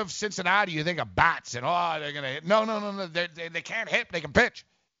 People think of Cincinnati, you think of bats, and they're gonna hit. No. They can't hit. They can pitch.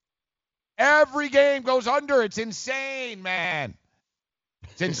 Every game goes under. It's insane, man.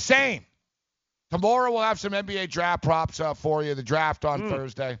 It's insane. Tomorrow we'll have some NBA draft props for you. The draft on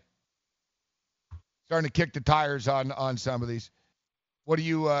Thursday. Starting to kick the tires on some of these. What are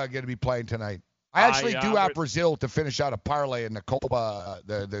you going to be playing tonight? I actually do have Brazil to finish out a parlay in the Copa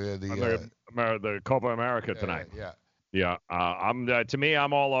the Copa America tonight. Yeah. Yeah, I'm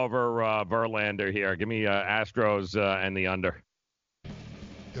all over Verlander here. Give me Astros and the under.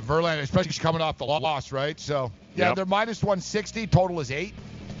 The Verlander, especially coming off the loss, right? So, they're minus 160. Total is 8.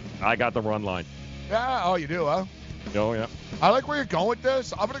 I got the run line. Yeah, oh, you do, huh? Oh, yeah. I like where you're going with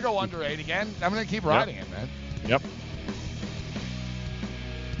this. I'm going to go under 8 again. I'm going to keep riding it, man. Yep.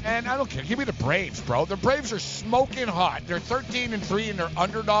 And I don't care. Give me the Braves, bro. The Braves are smoking hot. They're 13-3, and they're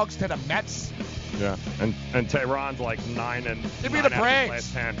underdogs to the Mets. Yeah, and Tehran's like 9 and give me the Braves.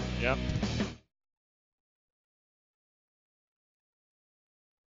 Last 10. Yep.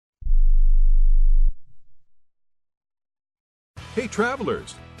 Hey,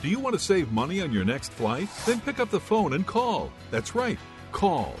 travelers, do you want to save money on your next flight? Then pick up the phone and call. That's right,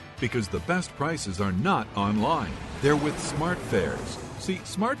 call, because the best prices are not online. They're with SmartFares. See,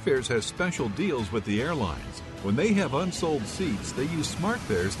 SmartFares has special deals with the airlines. When they have unsold seats, they use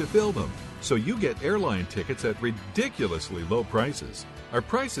SmartFares to fill them. So you get airline tickets at ridiculously low prices. Our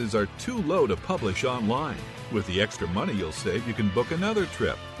prices are too low to publish online. With the extra money you'll save, you can book another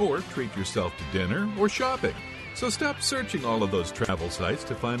trip or treat yourself to dinner or shopping. So stop searching all of those travel sites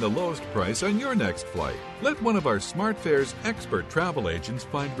to find the lowest price on your next flight. Let one of our SmartFares expert travel agents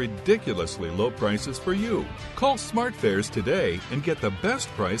find ridiculously low prices for you. Call SmartFares today and get the best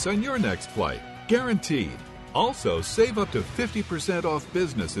price on your next flight. Guaranteed. Also, save up to 50% off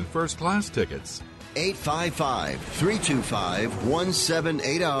business and first-class tickets.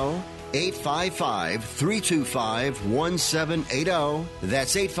 855-325-1780. 855-325-1780.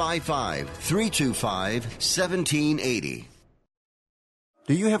 That's 855-325-1780.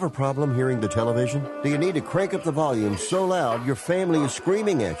 Do you have a problem hearing the television? Do you need to crank up the volume so loud your family is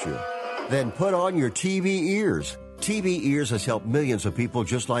screaming at you? Then put on your TV ears. TV Ears has helped millions of people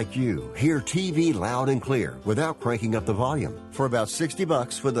just like you hear TV loud and clear without cranking up the volume. For about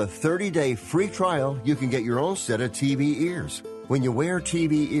 $60 with a 30-day free trial, you can get your own set of TV Ears. When you wear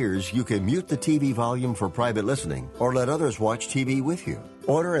TV Ears, you can mute the TV volume for private listening or let others watch TV with you.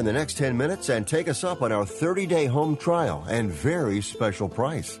 Order in the next 10 minutes and take us up on our 30-day home trial and very special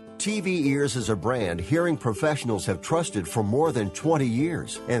price. TV Ears is a brand hearing professionals have trusted for more than 20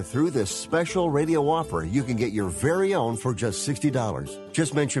 years. And through this special radio offer, you can get your very own for just $60.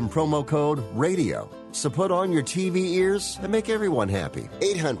 Just mention promo code RADIO. So put on your TV ears and make everyone happy.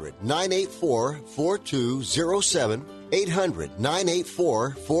 800-984-4207.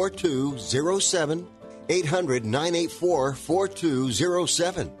 800-984-4207.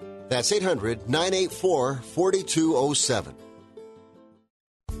 800-984-4207. That's 800-984-4207.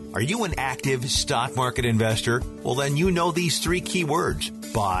 Are you an active stock market investor? Well, then you know these three key words: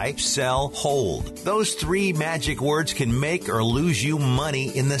 buy, sell, hold. Those three magic words can make or lose you money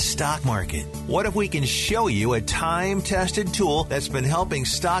in the stock market. What if we can show you a time-tested tool that's been helping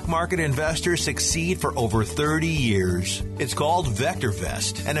stock market investors succeed for over 30 years? It's called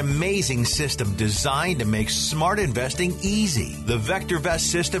VectorVest, an amazing system designed to make smart investing easy. The VectorVest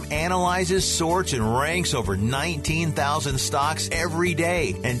system analyzes, sorts, and ranks over 19,000 stocks every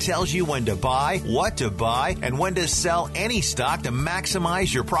day and tells you when to buy, what to buy, and when to sell any stock to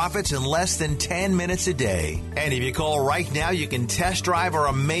maximize your profits in less than 10 minutes a day. And if you call right now, you can test drive our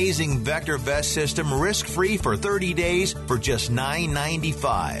amazing VectorVest system risk-free for 30 days for just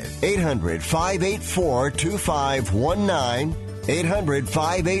 $9.95. 800-584-2519.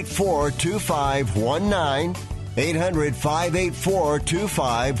 800-584-2519.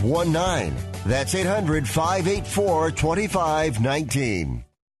 800-584-2519. That's 800-584-2519.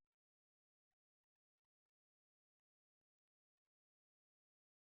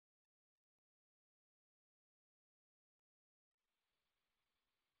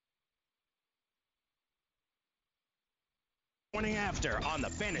 Morning After on the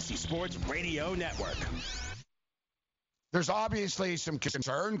Fantasy Sports Radio Network. There's obviously some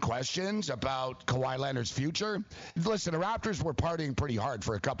concern, questions about Kawhi Leonard's future. Listen, the Raptors were partying pretty hard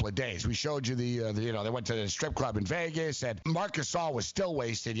for a couple of days. We showed you they went to the strip club in Vegas, and Marc Gasol was still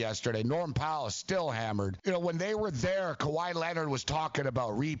wasted yesterday. Norm Powell is still hammered. When they were there, Kawhi Leonard was talking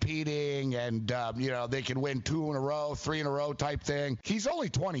about repeating and, they can win 2 in a row, 3 in a row type thing. He's only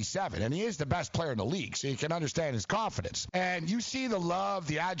 27, and he is the best player in the league, so you can understand his confidence. And you see the love,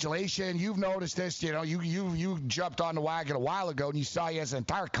 the adulation. You've noticed this, you jumped on the wagon a while ago, and you saw he has an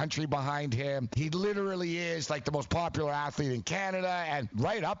entire country behind him. He literally is like the most popular athlete in Canada and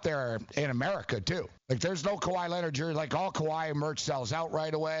right up there in America too. Like, there's no Kawhi Leonard jersey. Like, all Kawhi merch sells out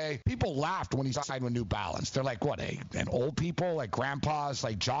right away. People laughed when he signed with New Balance. They're like, what, an old people, like grandpa's,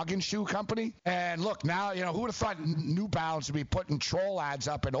 like, jogging shoe company? And look, now, who would have thought New Balance would be putting troll ads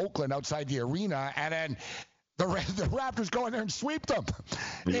up in Oakland outside the arena, and then the Raptors go in there and sweep them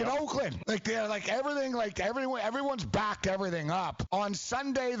in Oakland. Everyone's backed everything up. On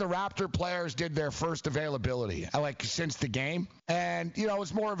Sunday, the Raptor players did their first availability, since the game. And,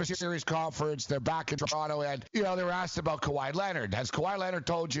 it's more of a serious conference. They're back in Toronto, and, they were asked about Kawhi Leonard. Has Kawhi Leonard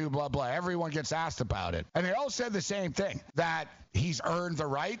told you, blah, blah? Everyone gets asked about it. And they all said the same thing, that he's earned the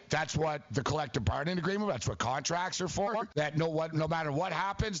right. That's what the collective bargaining agreement, that's what contracts are for. That no matter what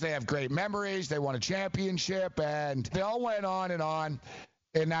happens, they have great memories. They won a championship, and they all went on and on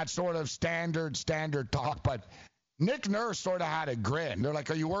in that sort of standard talk. But Nick Nurse sort of had a grin. They're like,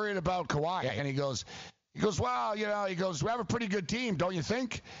 "Are you worried about Kawhi?" And he goes, "Well, we have a pretty good team, don't you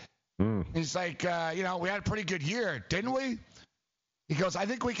think?" He's like, we had a pretty good year, didn't we? He goes, I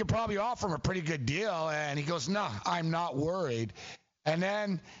think we could probably offer him a pretty good deal. And he goes, no, I'm not worried. And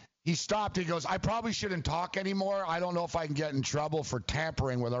then he stopped. He goes, I probably shouldn't talk anymore. I don't know if I can get in trouble for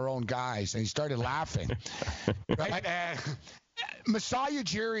tampering with our own guys. And he started laughing. Right? And Masai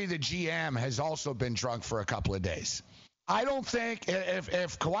Ujiri, the GM, has also been drunk for a couple of days. I don't think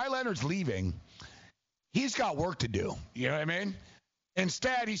if Kawhi Leonard's leaving, he's got work to do. You know what I mean?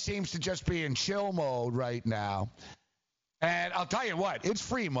 Instead, he seems to just be in chill mode right now. And I'll tell you what, it's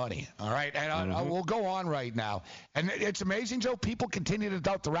free money, all right? And we'll go on right now. And it's amazing, Joe. People continue to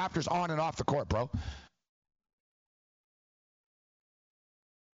doubt the Raptors on and off the court, bro.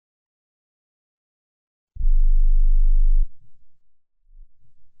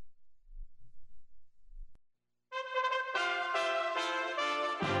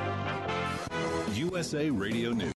 USA Radio News.